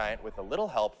Frost Giant with a little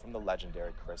help from the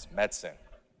legendary Chris Metzen.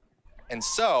 And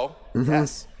so,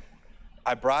 yes,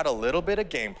 I brought a little bit of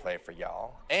gameplay for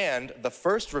y'all, and the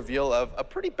first reveal of a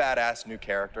pretty badass new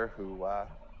character who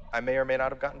I may or may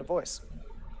not have gotten to voice.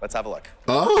 Let's have a look.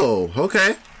 Oh,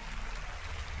 okay.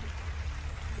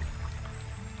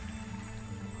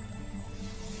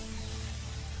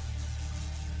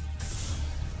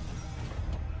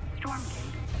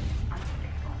 Stormgate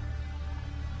unstable.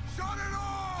 Shut it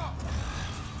off!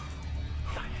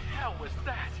 What the hell was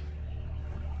that?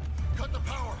 Cut the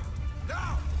power,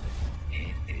 now!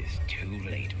 It is too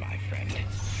late, my friend.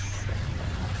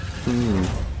 In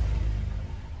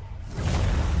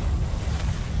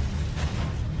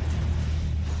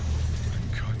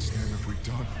God's name have we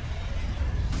done?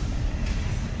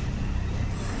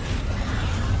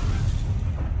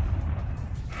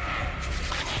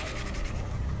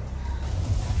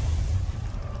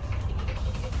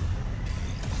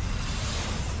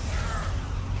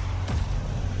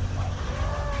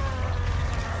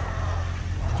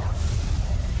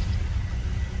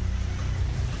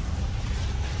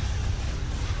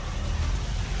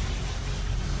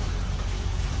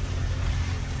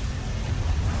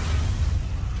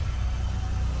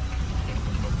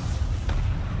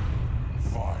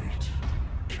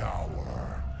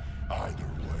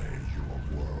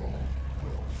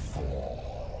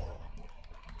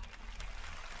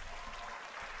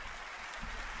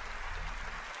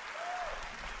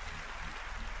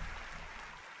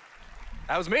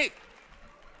 That was me.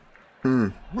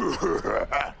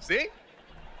 See?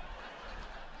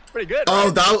 Pretty good, Oh,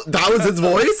 right? that was his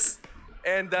voice?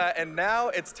 And now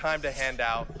it's time to hand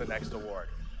out the next award.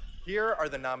 Here are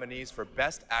the nominees for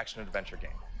Best Action Adventure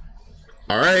Game.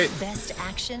 All right. Best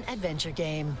action adventure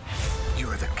game.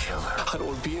 You're the killer. I don't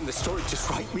want to be in the story. Just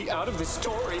write me out of the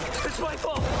story. It's my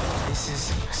fault. This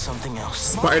is something else.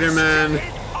 Spider-Man.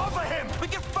 Off of him. We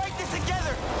can fight this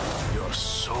together. Your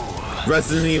soul.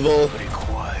 Resident Evil.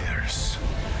 Requires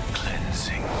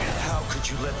cleansing. How could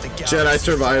you let the Jedi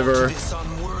Survivor. this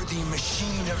unworthy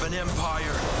machine of an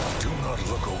empire? Do not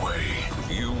look away.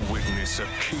 You witness a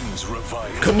king's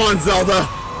revival. Come on, Zelda.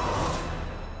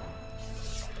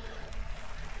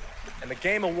 And the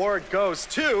Game Award goes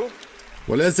to...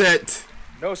 What is it?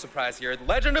 No surprise here.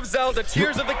 Legend of Zelda: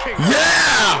 Tears of the Kingdom.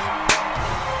 Yeah!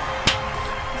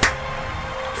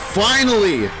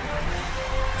 Finally!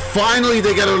 Finally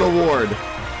they get an award.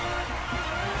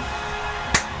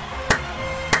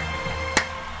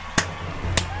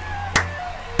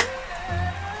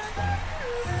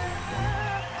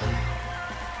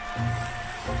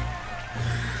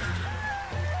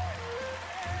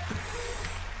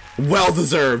 Well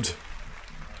deserved.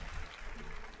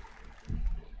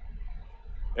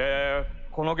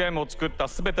 このゲームを作った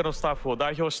すべてのスタッフを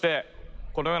代表して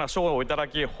このような賞をいただ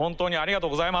き本当にありがとう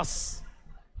ございます。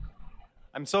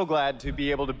I'm so glad to be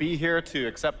able to be here to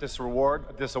accept this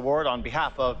award on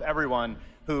behalf of everyone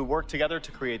who worked together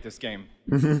to create this game.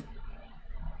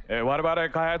 我々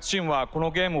開発チームはこ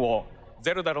のゲームを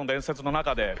ゼルダの伝説の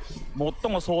中で最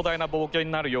も壮大な冒険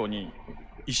になるように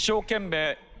一生懸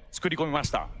命作り込みまし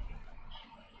た。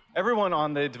Everyone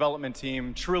on the development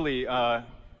team truly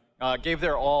gave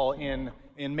their all in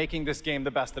making this game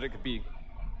the best that it could be.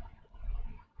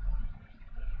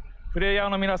 プレイヤー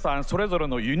の皆さんそれぞれ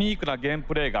のユニークなゲーム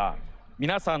プレイが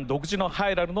皆さん独自の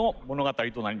ハイラルの物語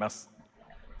となります。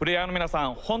プレイヤーの皆さ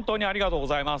ん本当にありがとうご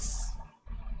ざいます。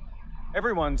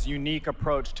Everyone's unique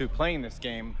approach to playing this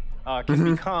game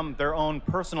can become their own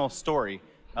personal story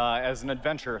as an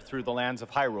adventure through the lands of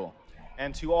Hyrule.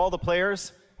 And to all the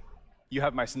players, you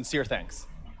have my sincere thanks.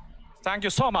 Thank you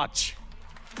so much.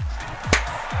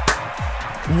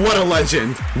 What a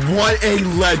legend! What a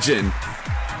legend!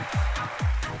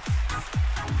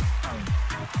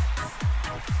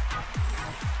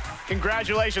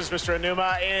 Congratulations, Mr.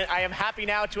 Aonuma. And I am happy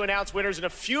now to announce winners in a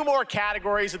few more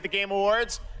categories at the Game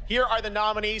Awards. Here are the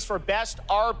nominees for Best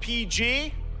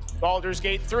RPG, Baldur's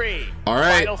Gate 3,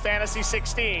 Final Fantasy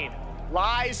 16,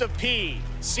 Lies of P,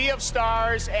 Sea of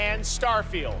Stars, and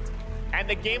Starfield. And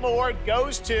the Game Award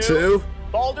goes to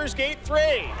Baldur's Gate 3.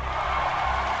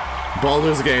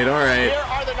 Baldur's Gate, all right. Here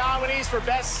are the nominees for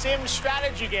Best Sim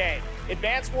Strategy Game,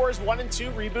 Advance Wars 1 and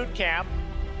 2 Reboot Camp,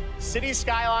 City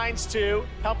Skylines 2,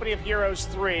 Company of Heroes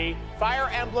 3, Fire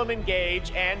Emblem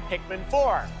Engage, and Pikmin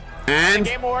 4. And the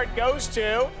Game Award goes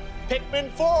to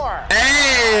Pikmin 4.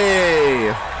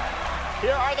 Hey!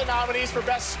 Here are the nominees for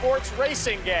Best Sports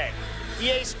Racing Game.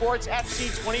 EA Sports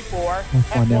FC 24,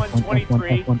 F1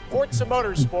 23, Forza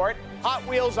Motorsport, Hot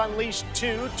Wheels Unleashed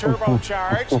 2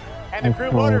 Turbocharged, and the Crew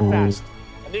Motorfest.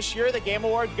 And this year, the Game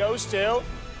Award goes to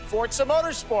Forza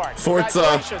Motorsport.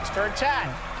 Forza. Congratulations, turn 10.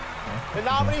 The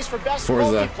nominees for Best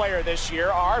Multiplayer this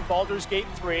year are Baldur's Gate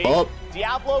 3,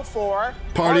 Diablo 4,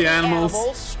 Party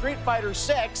Animals, Street Fighter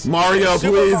 6, Mario, and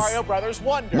Super please. Mario Brothers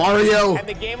Wonder. Mario. And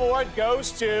the Game Award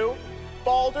goes to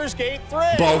Baldur's Gate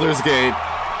 3. Baldur's Gate.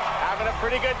 Having a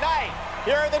pretty good night.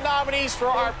 Here are the nominees for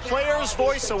our Player's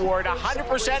Voice Award,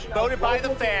 100% voted by the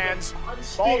fans.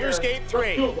 Baldur's Gate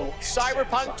 3,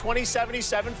 Cyberpunk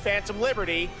 2077 Phantom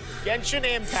Liberty, Genshin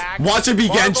Impact, Watch it be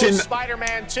Genshin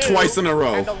Spider-Man 2, twice in a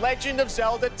row. and The Legend of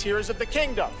Zelda Tears of the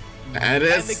Kingdom. And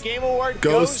the Game Award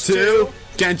goes to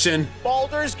Genshin.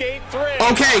 Baldur's Gate 3.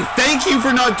 Okay, thank you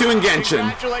for not doing Genshin.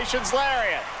 Congratulations,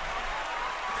 Lariat.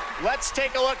 Let's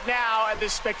take a look now at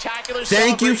this spectacular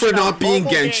Thank you for not being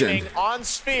mobile Genshin. gaming on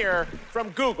Sphere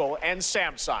from Google and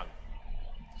Samsung.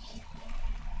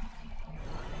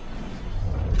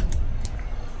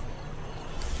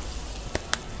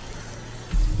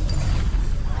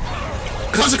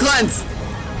 Clash of Clans!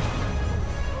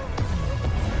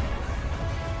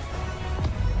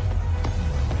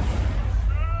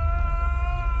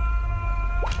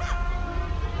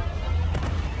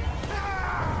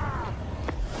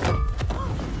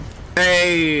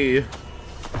 Hey!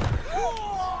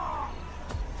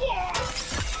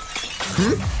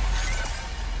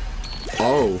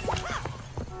 Oh.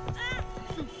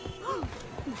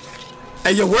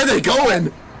 Hey, yo, where are they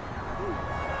going?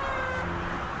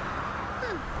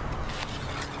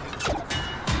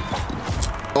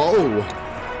 Oh.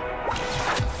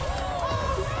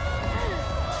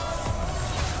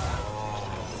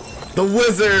 The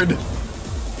wizard.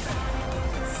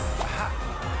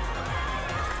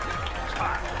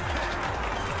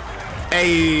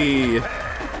 Hey.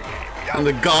 And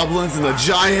the goblins and the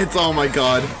giants. Oh my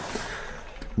god.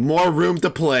 More room to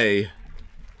play.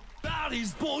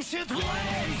 Body's bullshit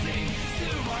blazing,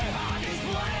 still my heart is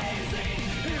blazing.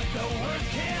 If the words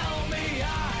kill me,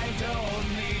 I don't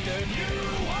need a new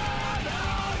one.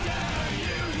 Oh,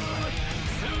 you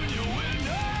soon you will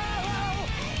know.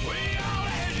 We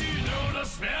already know the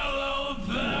smell of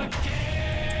the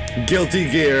game. Guilty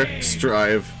Gear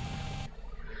Strive.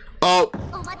 Oh.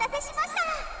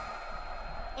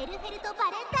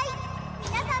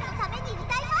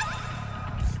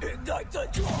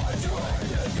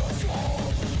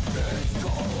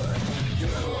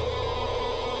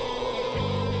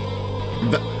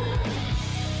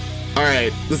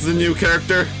 Alright, this is a new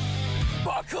character.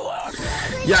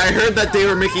 Yeah, I heard that they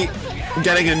were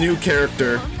getting a new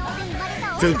character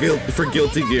for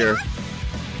Guilty Gear.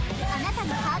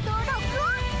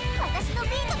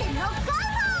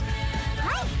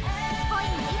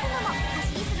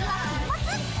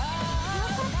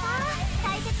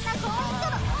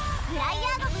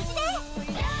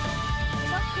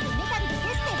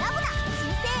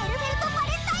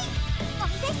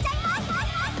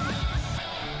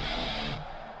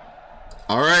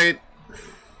 All right.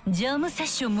 ジャムセッ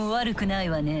ションも悪くない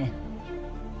わね。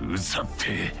うざっ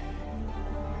て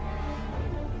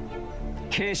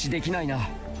軽視できないな。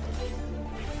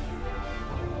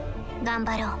頑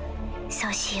張ろう。そ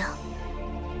うしよう。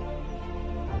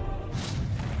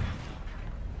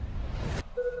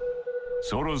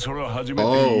そろそろ始め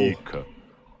ていいか。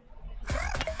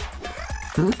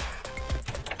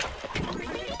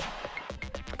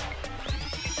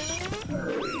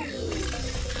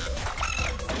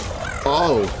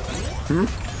Oh.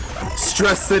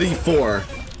 Stress City 4.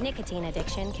 Nicotine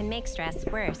addiction can make stress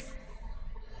worse.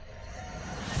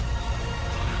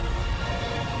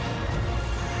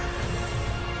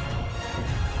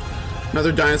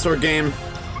 Another dinosaur game.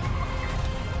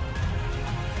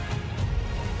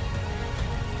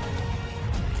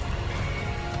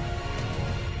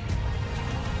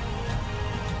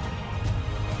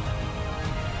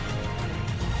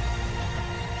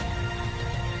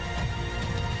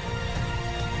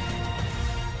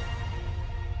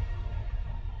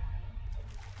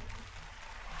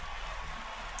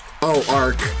 Oh,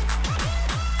 Ark.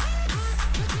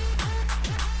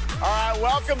 All right,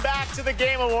 welcome back to the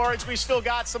Game Awards. We still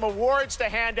got some awards to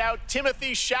hand out.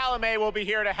 Timothy Chalamet will be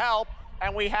here to help,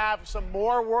 and we have some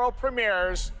more world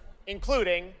premieres,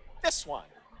 including this one.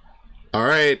 All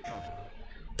right.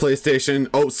 PlayStation.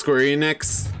 Oh, Square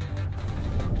Enix.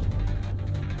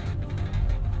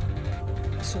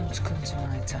 Something's come to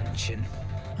my attention,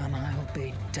 and I'll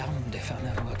be damned if I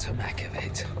know what to make of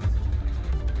it.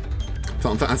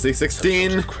 Final Fantasy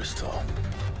 16. Crystal.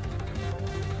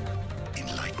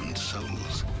 Enlightened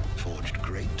souls forged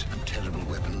great and terrible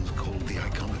weapons called the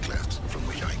iconoclasts, from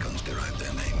which icons derived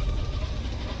their name,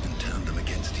 and turned them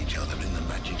against each other in the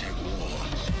Magitech War.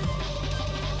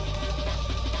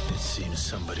 It seems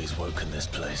somebody's woken this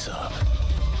place up.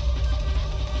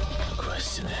 The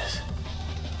question is,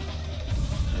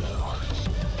 who?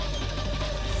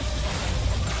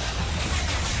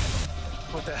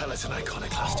 What the hell is an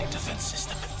iconoclastic defense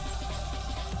system?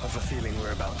 I have a feeling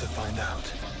we're about to find out,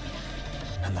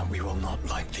 and that we will not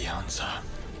like the answer.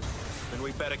 Then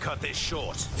we better cut this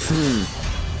short.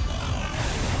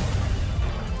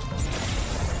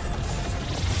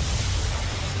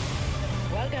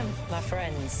 Welcome, my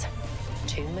friends,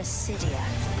 to Mysidia.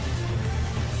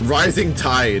 Rising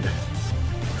Tide.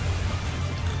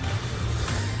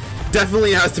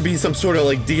 Definitely has to be some sort of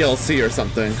like DLC or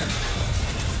something.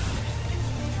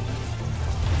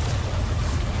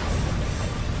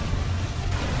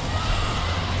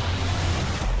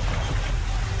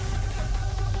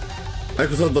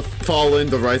 Echoes of the Fallen,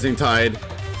 the Rising Tide.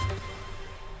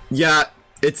 Yeah,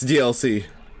 it's DLC.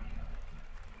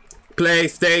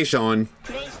 PlayStation.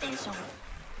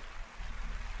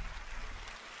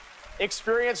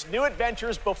 Experience new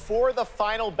adventures before the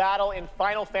final battle in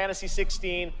Final Fantasy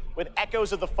 16 with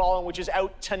Echoes of the Fallen, which is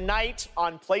out tonight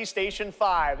on PlayStation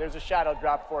 5. There's a shadow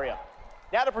drop for you.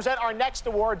 Now to present our next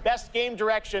award, Best Game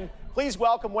Direction, please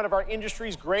welcome one of our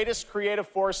industry's greatest creative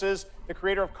forces, the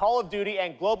creator of Call of Duty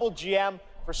and global GM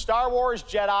for Star Wars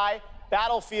Jedi,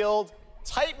 Battlefield,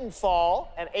 Titanfall,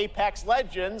 and Apex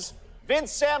Legends,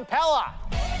 Vince Zampella.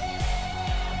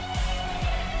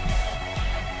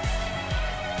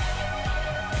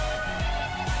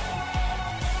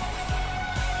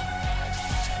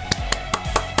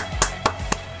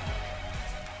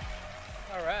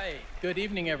 All right, good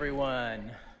evening,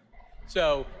 everyone.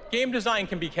 So, game design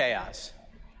can be chaos.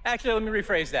 Actually, let me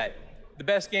rephrase that. The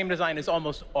best game design is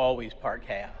almost always part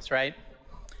chaos, right?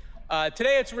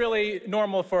 Today, it's really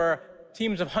normal for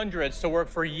teams of hundreds to work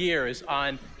for years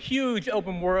on huge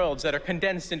open worlds that are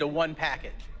condensed into one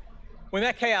package. When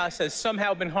that chaos has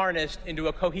somehow been harnessed into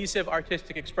a cohesive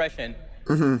artistic expression,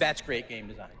 that's great game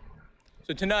design.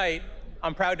 So tonight,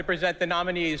 I'm proud to present the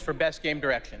nominees for Best Game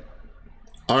Direction.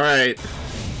 All right.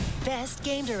 Best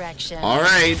Game Direction. All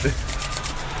right.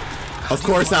 Of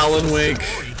course, Alan Wake.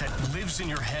 That lives in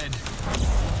your head.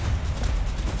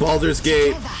 Baldur's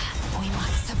Gate. We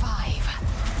must survive.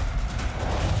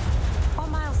 All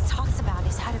Miles talks about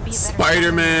is how to be a better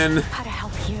Spider-Man. How to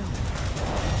help you.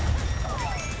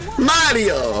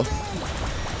 Mario.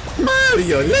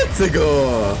 Mario, let's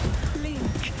go. Link,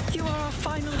 you are our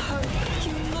final hope.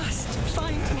 You must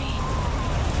find me.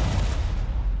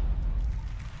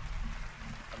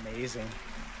 Amazing.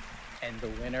 And the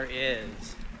winner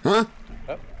is... Huh?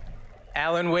 Oh,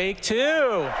 Alan Wake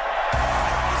 2.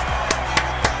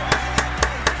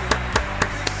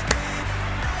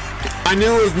 I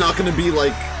knew it was not going to be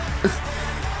like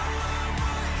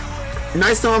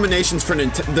nice nominations for the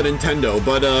Nintendo,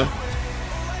 but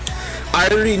I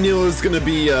already knew it was going to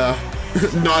be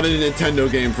not a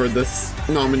Nintendo game for this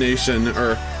nomination,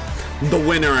 or The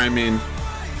winner, I mean.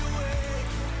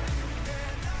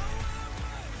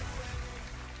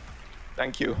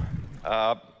 Thank you.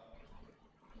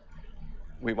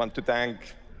 We want to thank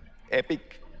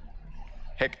Epic,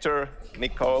 Hector,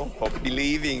 Nico for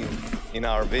believing in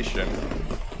our vision.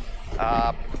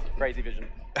 Crazy vision.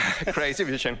 Crazy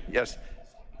vision, yes.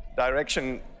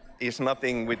 Direction is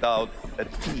nothing without a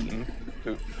team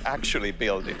to actually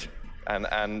build it.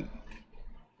 And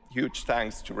huge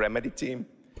thanks to Remedy team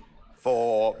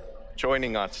for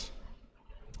joining us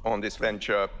on this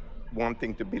venture,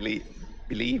 wanting to believe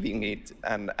in it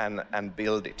and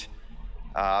build it.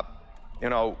 You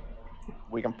know,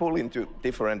 we can pull into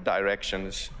different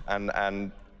directions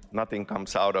and nothing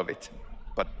comes out of it.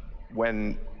 But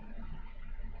when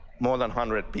more than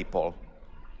 100 people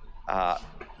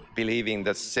believe in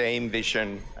the same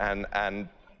vision and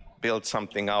build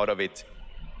something out of it,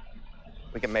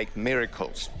 we can make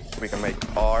miracles. We can make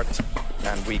art,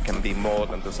 and we can be more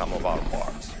than the sum of our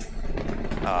parts.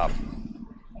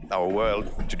 Our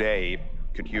world today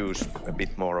could use a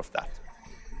bit more of that.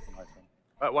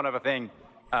 One other thing.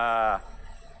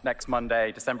 Next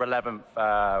Monday, December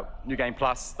 11th, New Game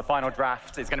Plus, the final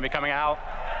draft is going to be coming out.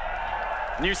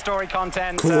 New story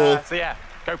content. Cool. So yeah,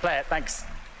 go play it. Thanks.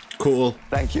 Cool.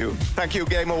 Thank you. Thank you,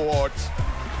 Game Awards.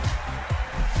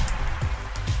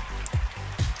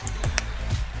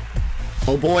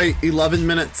 Oh boy, 11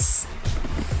 minutes.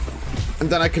 And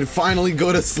then I can finally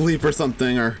go to sleep or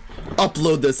something, or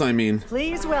upload this, I mean.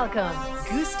 Please welcome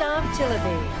Gustav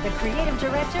Tillaby, the creative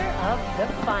director of The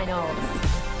Finals.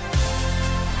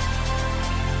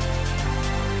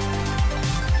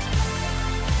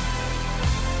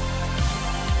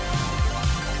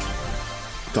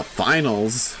 The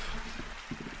Finals?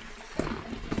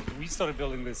 We started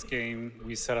building this game,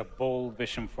 we set a bold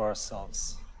vision for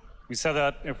ourselves. We said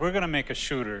that if we're gonna make a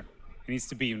shooter, it needs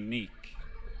to be unique.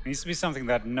 It needs to be something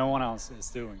that no one else is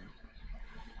doing.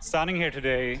 Standing here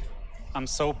today, I'm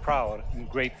so proud and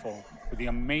grateful for the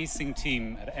amazing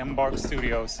team at Embark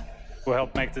Studios who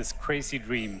helped make this crazy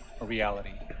dream a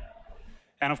reality.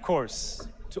 And of course,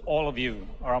 to all of you,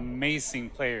 our amazing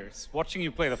players, watching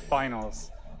you play the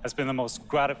finals has been the most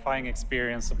gratifying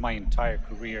experience of my entire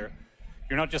career.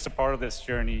 You're not just a part of this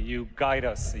journey, you guide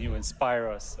us and you inspire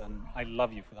us, and I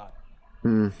love you for that.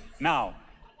 Now,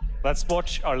 let's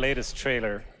watch our latest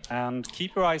trailer and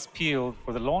keep your eyes peeled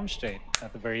for the launch date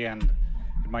at the very end.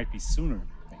 It might be sooner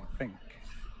than you think.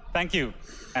 Thank you,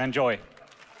 and enjoy.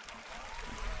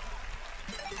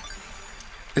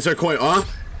 Is there a coin?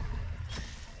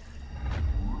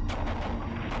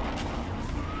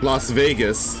 Las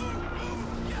Vegas.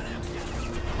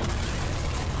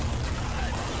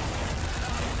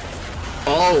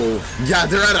 Oh, yeah,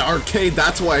 they're at an arcade.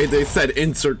 That's why they said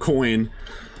insert coin.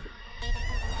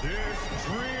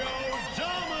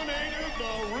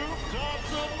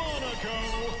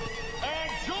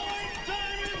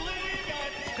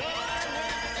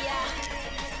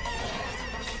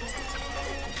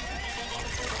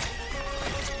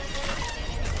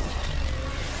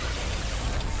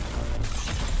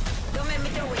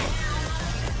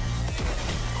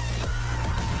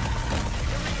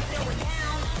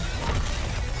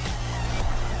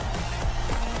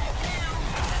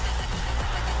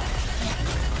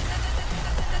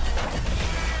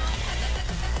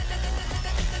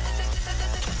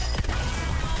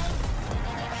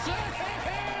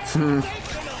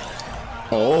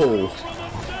 Oh.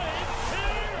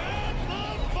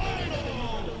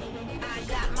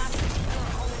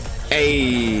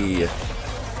 Hey.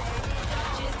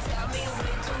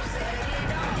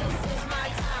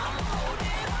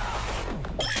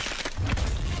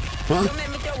 Huh?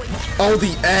 Oh,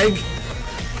 the egg.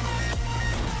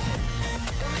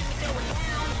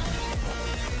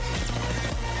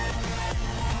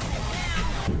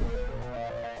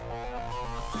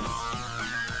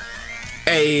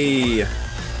 Hey.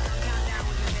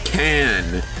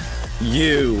 Can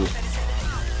you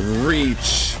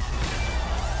reach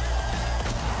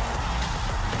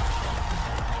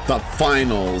the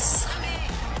finals?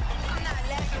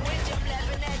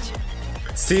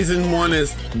 Season 1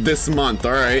 is this month,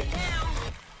 alright.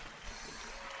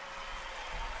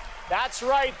 That's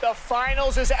right, the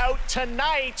finals is out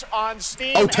tonight on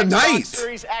Steam, Oh, tonight! Xbox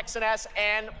Series X and S,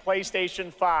 and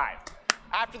PlayStation 5.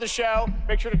 After the show,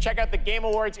 make sure to check out the Game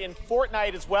Awards in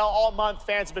Fortnite as well. All month,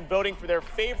 fans have been voting for their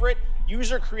favorite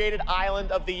user-created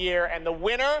island of the year, and the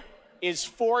winner is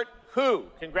Fort Who.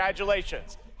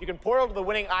 Congratulations. You can portal to the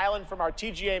winning island from our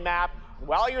TGA map.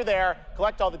 While you're there,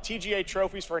 collect all the TGA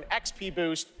trophies for an XP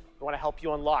boost. We want to help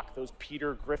you unlock those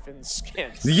Peter Griffin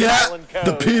skins. Yeah,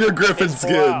 the Peter Griffin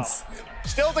skins.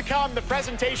 Still to come, the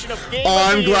presentation of Game Oh,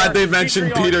 of the I'm glad Year, they mentioned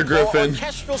featuring Peter our Griffin.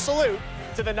 Orchestral salute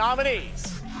to the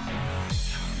nominees.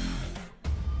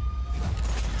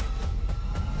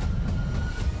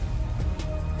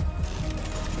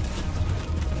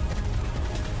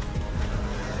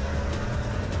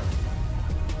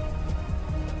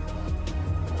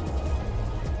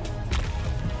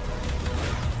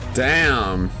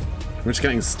 Damn. We're just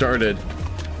getting started.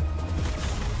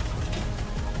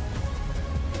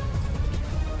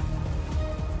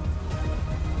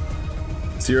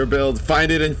 Zero build,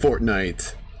 find it in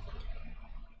Fortnite.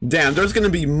 Damn, there's gonna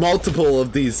be multiple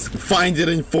of these find it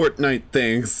in Fortnite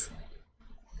things.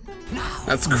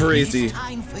 That's crazy. It's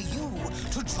time for you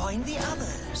to join the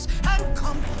others and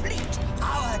complete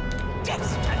our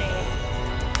destiny.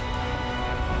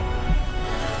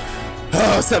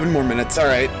 Oh, 7 more minutes,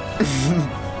 alright.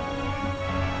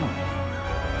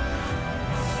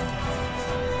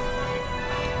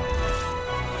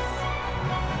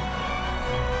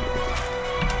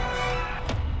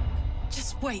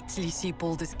 Just wait till you see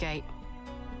Baldur's Gate.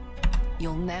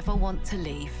 You'll never want to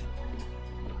leave.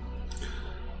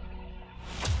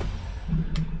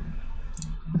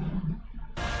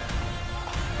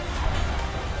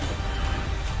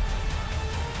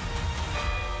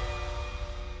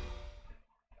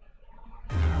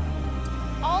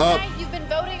 All night you've been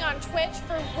voting on Twitch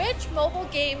for which mobile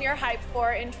game you're hyped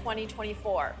for in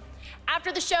 2024.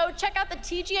 After the show, check out the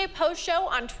TGA post show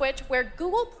on Twitch where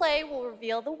Google Play will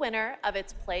reveal the winner of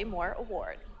its Play More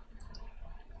award.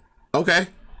 Okay.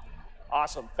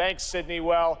 Awesome. Thanks, Sydney.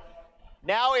 Well,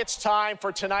 now it's time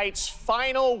for tonight's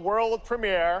final world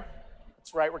premiere.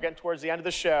 That's right, we're getting towards the end of the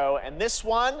show. And this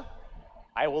one,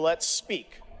 I will let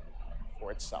speak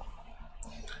for itself.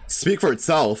 Speak for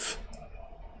itself.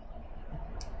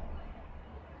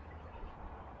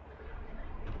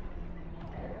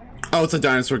 Oh, it's a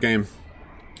dinosaur game.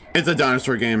 It's a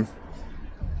dinosaur game.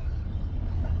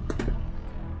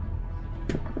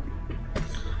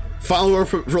 Final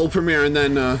world premiere and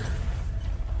then,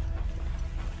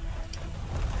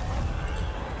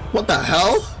 what the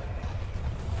hell?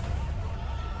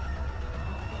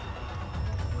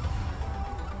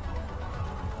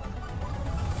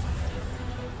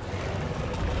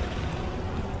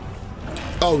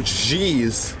 Oh,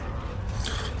 jeez.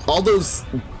 All those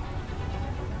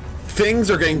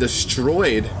things are getting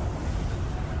destroyed.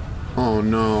 Oh,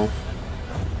 no.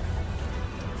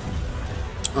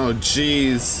 Oh,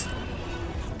 jeez.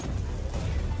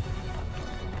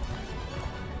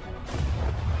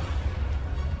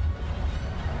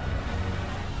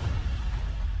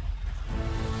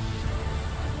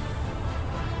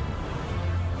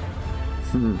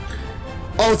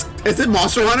 Oh, is it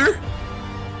Monster Hunter?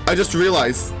 I just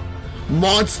realized.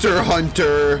 Monster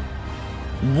Hunter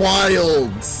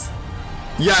Wilds.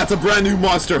 Yeah, it's a brand new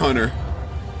Monster Hunter.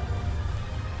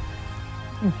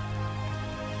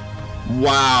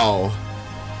 Wow.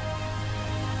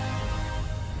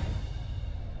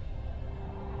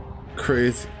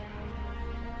 Crazy.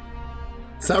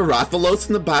 Is that Rathalos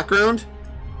in the background?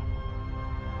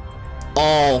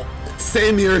 Oh,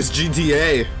 same year as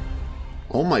GTA.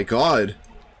 Oh my god.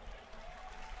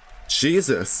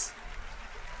 Jesus.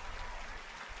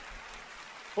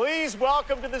 Please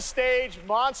welcome to the stage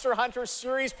Monster Hunter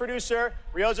series producer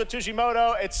Ryozo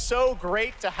Tujimoto. It's so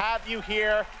great to have you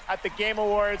here at the Game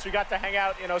Awards. We got to hang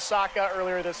out in Osaka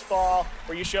earlier this fall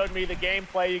where you showed me the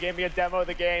gameplay. You gave me a demo of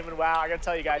the game, and wow, I gotta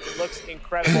tell you guys, it looks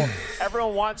incredible.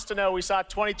 Everyone wants to know, we saw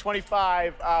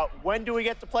 2025. When do we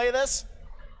get to play this?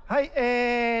 はい、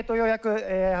ようやく、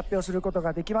発表すること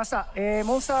ができました。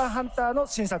モンスターハンターの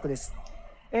新作です。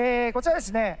こちらで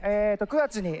すね、9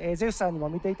月に、ゼウスさんにも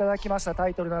見ていただきましたタ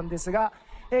イトルなんですが、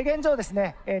現状です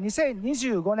ね、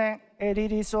2025年、リ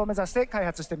リースを目指して開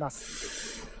発していま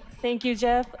す。Thank you,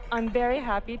 Jeff. I'm very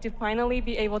happy to finally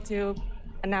be able to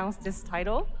announce this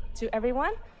title to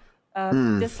everyone.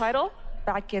 This title,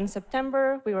 back in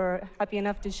September, we were happy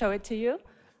enough to show it to you,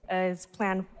 is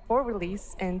planned for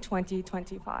release in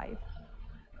 2025.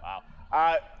 Wow.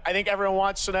 I think everyone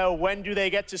wants to know, when do they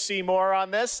get to see more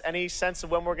on this? Any sense of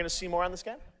when we're going to see more on this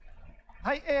game?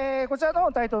 はい、こちら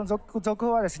のタイトルの続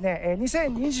報はですね、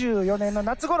2024年の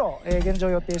夏頃、現状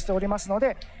予定しておりますの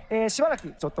で、しばら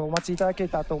くちょっとお待ちいただけ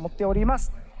たらと思っておりま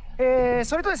す。そ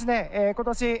れとですね、今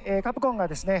年、カプコンが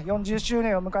ですね、40周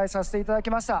年を迎えさせていただき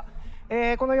ました。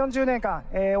この40年間、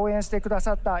応援してくだ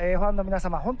さった、ファンの皆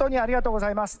様、本当にありがとうご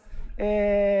ざいます。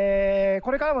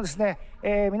これからもですね、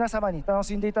皆様に楽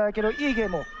しんでいただけるいいゲー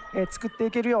ムを、作って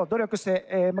いけるよう努力し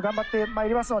て、頑張ってまい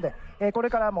りますので、これ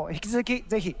からも引き続き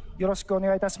ぜひよろしくお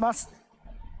願いいたします。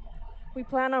We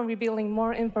plan on revealing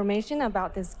more information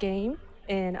about this game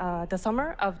in the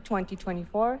summer of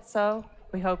 2024. So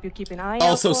we hope you keep an eye out.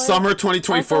 Also, summer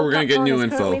 2024, we're gonna get new Capcom is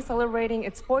info. currently celebrating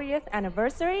its 40th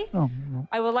anniversary.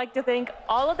 I would like to thank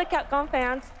all of the Capcom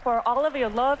fans for all of your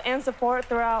love and support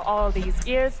throughout all of these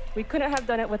years. We couldn't have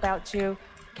done it without you.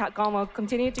 Capcom will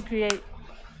continue to create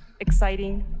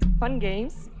exciting, fun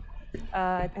games,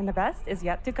 and the best is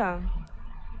yet to come.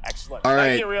 Excellent. All right,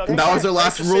 Thank you, Rio. that was our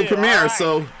last Great to world see you. premiere, All right.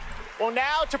 so. Well,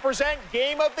 now to present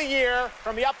Game of the Year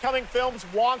from the upcoming films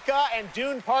Wonka and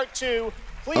Dune Part 2,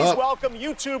 please welcome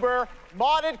YouTuber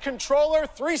Modded Controller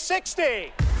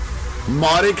 360.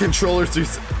 Modded Controller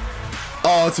 360.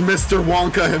 Oh, it's Mr.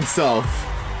 Wonka himself.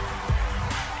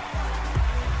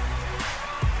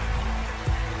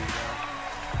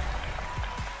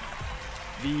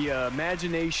 The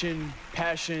imagination,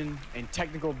 passion, and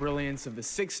technical brilliance of the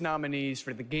 6 nominees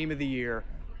for the Game of the Year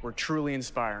were truly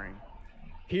inspiring.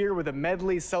 Here with a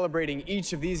medley celebrating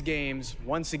each of these games,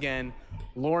 once again,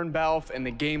 Lauren Balfe and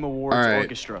the Game Awards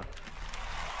Orchestra.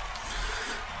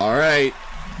 All right.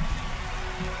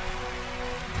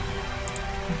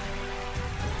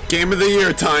 Game of the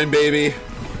Year time, baby.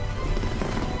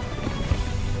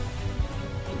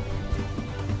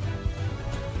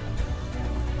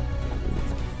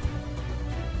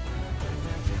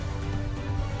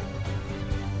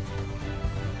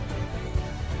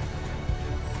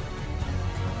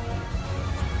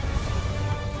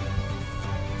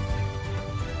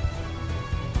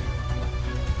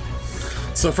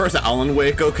 So first Alan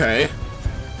Wake, okay.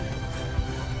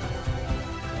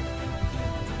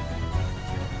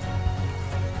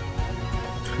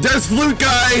 There's Flute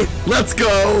Guy! Let's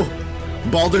go!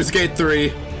 Baldur's Gate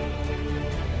 3.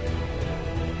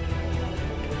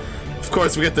 Of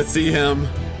course we get to see him.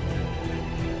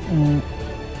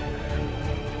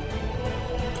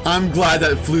 I'm glad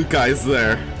that Flute Guy's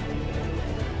there.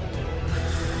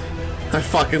 I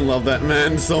fucking love that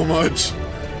man so much.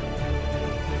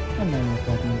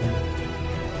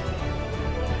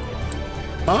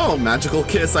 Oh, Magical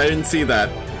Kiss, I didn't see that.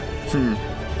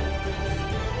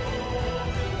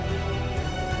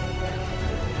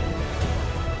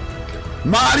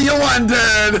 Mario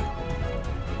Undead!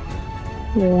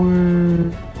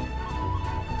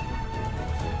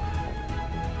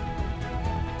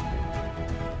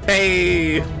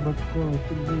 Hey!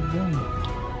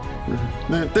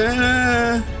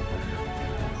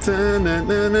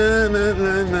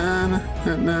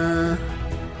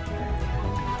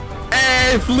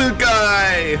 Hey, Flute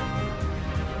Guy!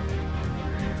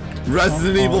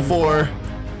 Resident Evil 4.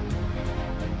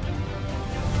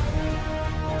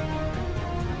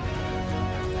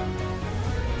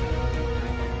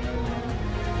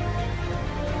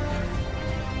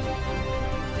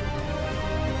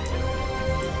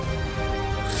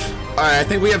 Alright, I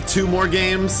think we have 2 more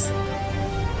games.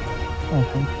 I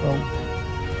think so.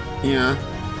 Yeah.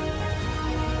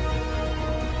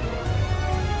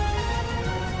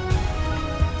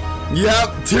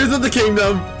 Yep, Tears of the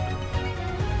Kingdom.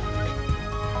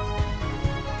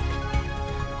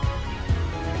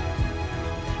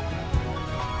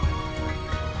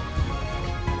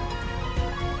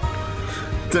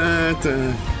 Da,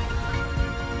 da.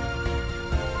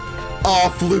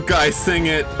 Oh, Flute Guy, sing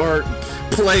it, or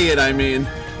play it, I mean.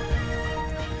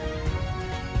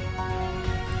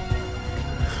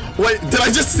 Wait, did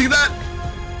I just see that?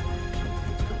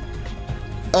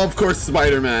 Of course,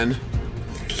 Spider-Man.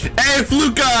 Hey,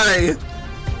 Flute Guy!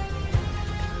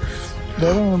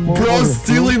 Bro's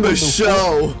stealing the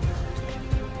show!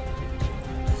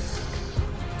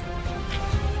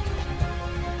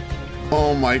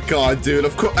 Oh my god, dude.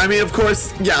 Of course, I mean, of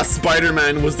course, yeah,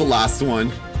 Spider-Man was the last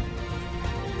one.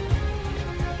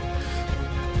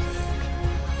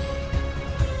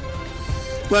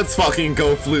 Let's fucking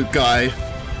go, Flute Guy.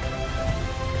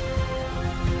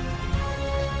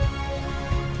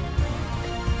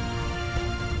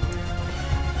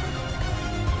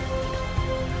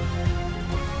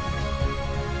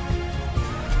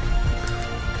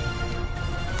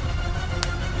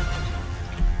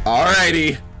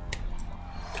 Alrighty.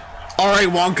 Alright,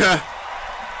 Wonka.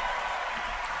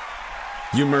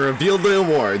 You may reveal the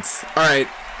awards. Alright.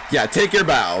 Yeah, take your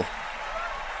bow.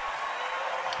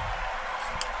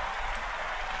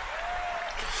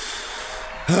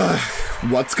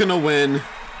 What's gonna win?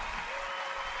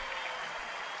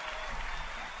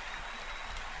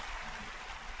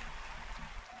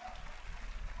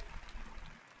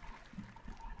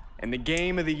 And the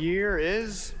Game of the Year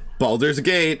is Baldur's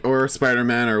Gate or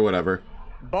Spider-Man or whatever.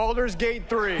 Baldur's Gate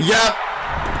 3. Yep.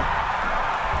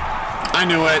 I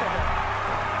knew it.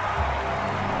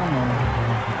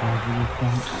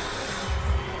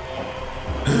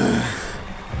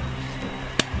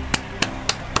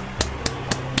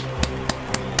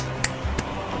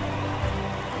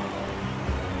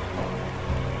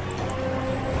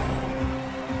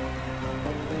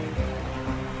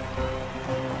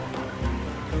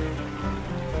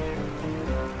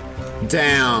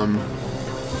 Damn.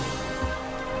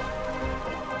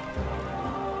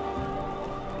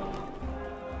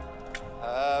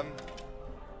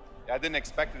 I didn't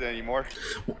expect it anymore.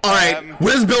 All right,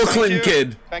 where's Bill Clinton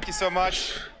kid? Thank you so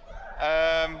much.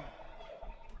 A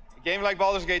game like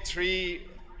Baldur's Gate 3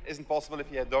 isn't possible if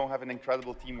you don't have an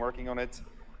incredible team working on it.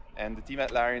 And the team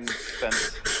at Larian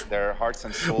spent their hearts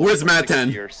and souls Where's for Matt 6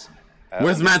 10? years.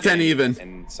 Where's Matt 10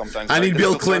 even? I need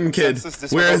Bill Clinton kid.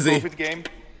 Where is he? Game.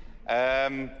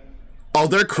 Oh,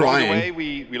 they're crying. Along the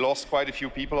way, we lost quite a few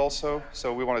people also,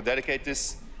 so we want to dedicate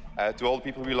this to all the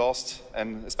people we lost,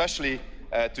 and especially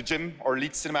to Jim, our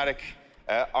lead cinematic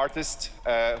artist,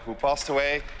 who passed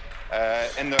away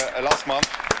in the last month.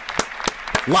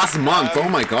 Last month? Oh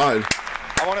my God.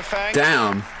 I want to thank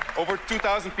over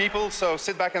 2,000 people, so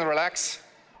sit back and relax.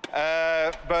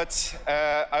 But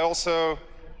I also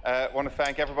want to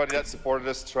thank everybody that supported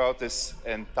us throughout this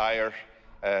entire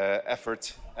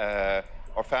effort.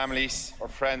 Our families, our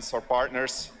friends, our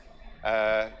partners,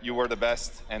 you were the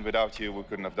best, and without you, we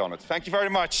couldn't have done it. Thank you very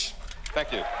much.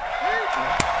 Thank you.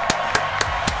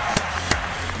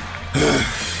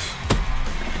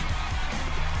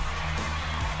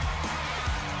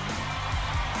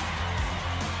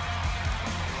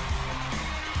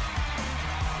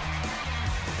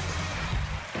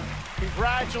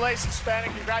 Congratulations, Sven,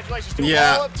 and congratulations to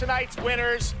all of tonight's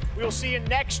winners. We will see you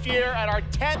next year at our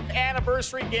 10th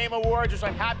anniversary Game Awards, which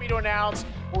I'm happy to announce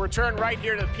will return right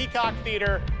here to the Peacock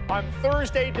Theater on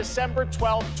Thursday, December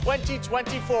 12th,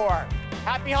 2024.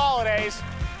 Happy holidays.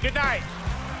 Good night.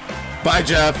 Bye,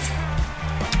 Jeff.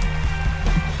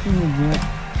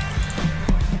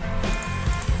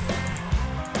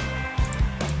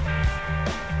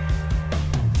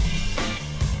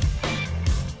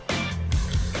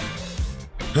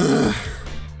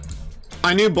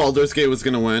 I knew Baldur's Gate was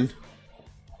gonna win.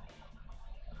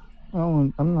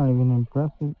 Oh, I'm not even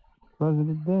impressed.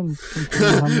 President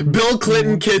didn't. Bill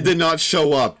Clinton kid did not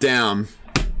show up. Damn.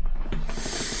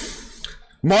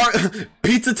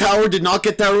 Pizza Tower did not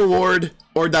get that reward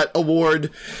or that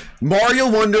award. Mario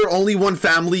Wonder only won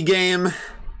Family Game.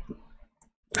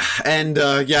 And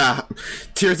yeah,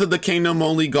 Tears of the Kingdom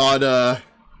only got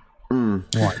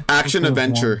Action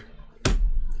Adventure.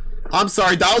 I'm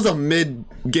sorry, that was a mid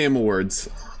Game Awards.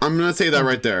 I'm gonna say that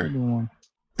right there.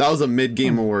 That was a mid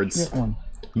Game Awards. I'm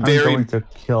going to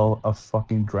kill a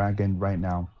fucking dragon right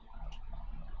now.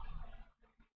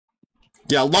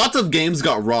 Yeah, lots of games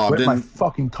got robbed. With my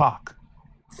fucking cock.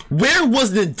 Where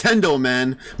was Nintendo,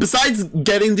 man? Besides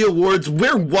getting the awards,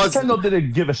 where was Nintendo?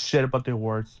 Didn't give a shit about the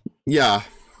awards. Yeah,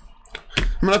 I'm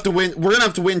gonna have to wait. We're gonna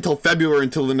have to wait until February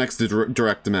until the next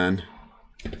direct, man.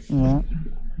 Yeah.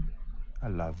 I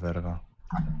love Virgo.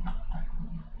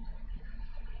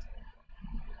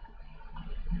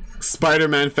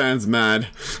 Spider-Man fans mad.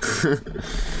 Good.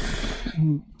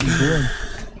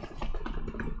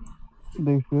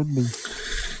 They should be.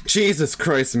 Jesus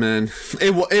Christ, man!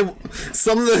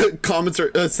 Some of the comments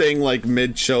are saying like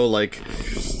mid-show, like,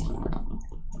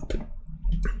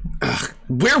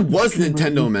 where was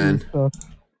Nintendo, man? All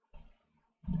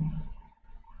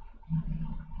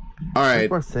right.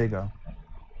 Where's Sega?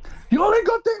 The only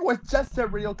good thing was just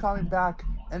Rio coming back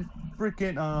and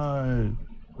freaking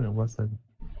wait, what's that?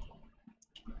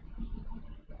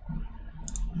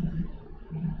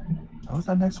 What was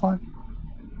that next one?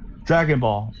 Dragon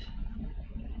Ball.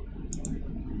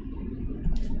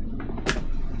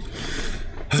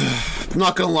 I'm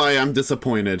not gonna lie, I'm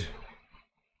disappointed.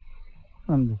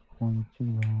 I'm disappointed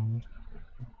too.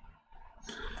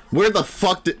 Where the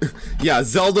fuck did... Yeah,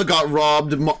 Zelda got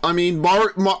robbed. I mean, I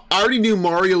already knew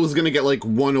Mario was gonna get like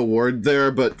one award there,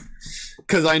 but...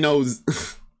 Because I know...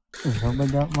 Zelda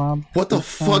got robbed. What the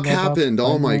fuck happened?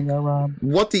 Oh my...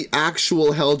 What the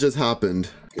actual hell just happened?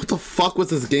 What the fuck was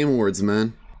this Game Awards,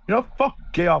 man? You know, fuck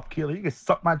gay off Keely. You can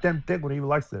suck my damn dick when he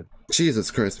likes it. Jesus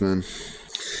Christ, man.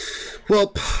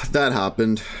 Well, that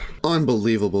happened.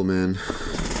 Unbelievable, man.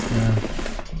 Yeah.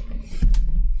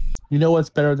 You know what's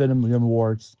better than the Game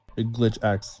Awards? Big Glitch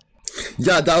X.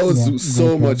 Yeah, that was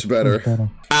so much better.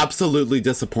 Absolutely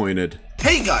disappointed.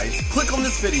 Hey guys, click on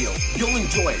this video. You'll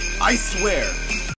enjoy it. I swear.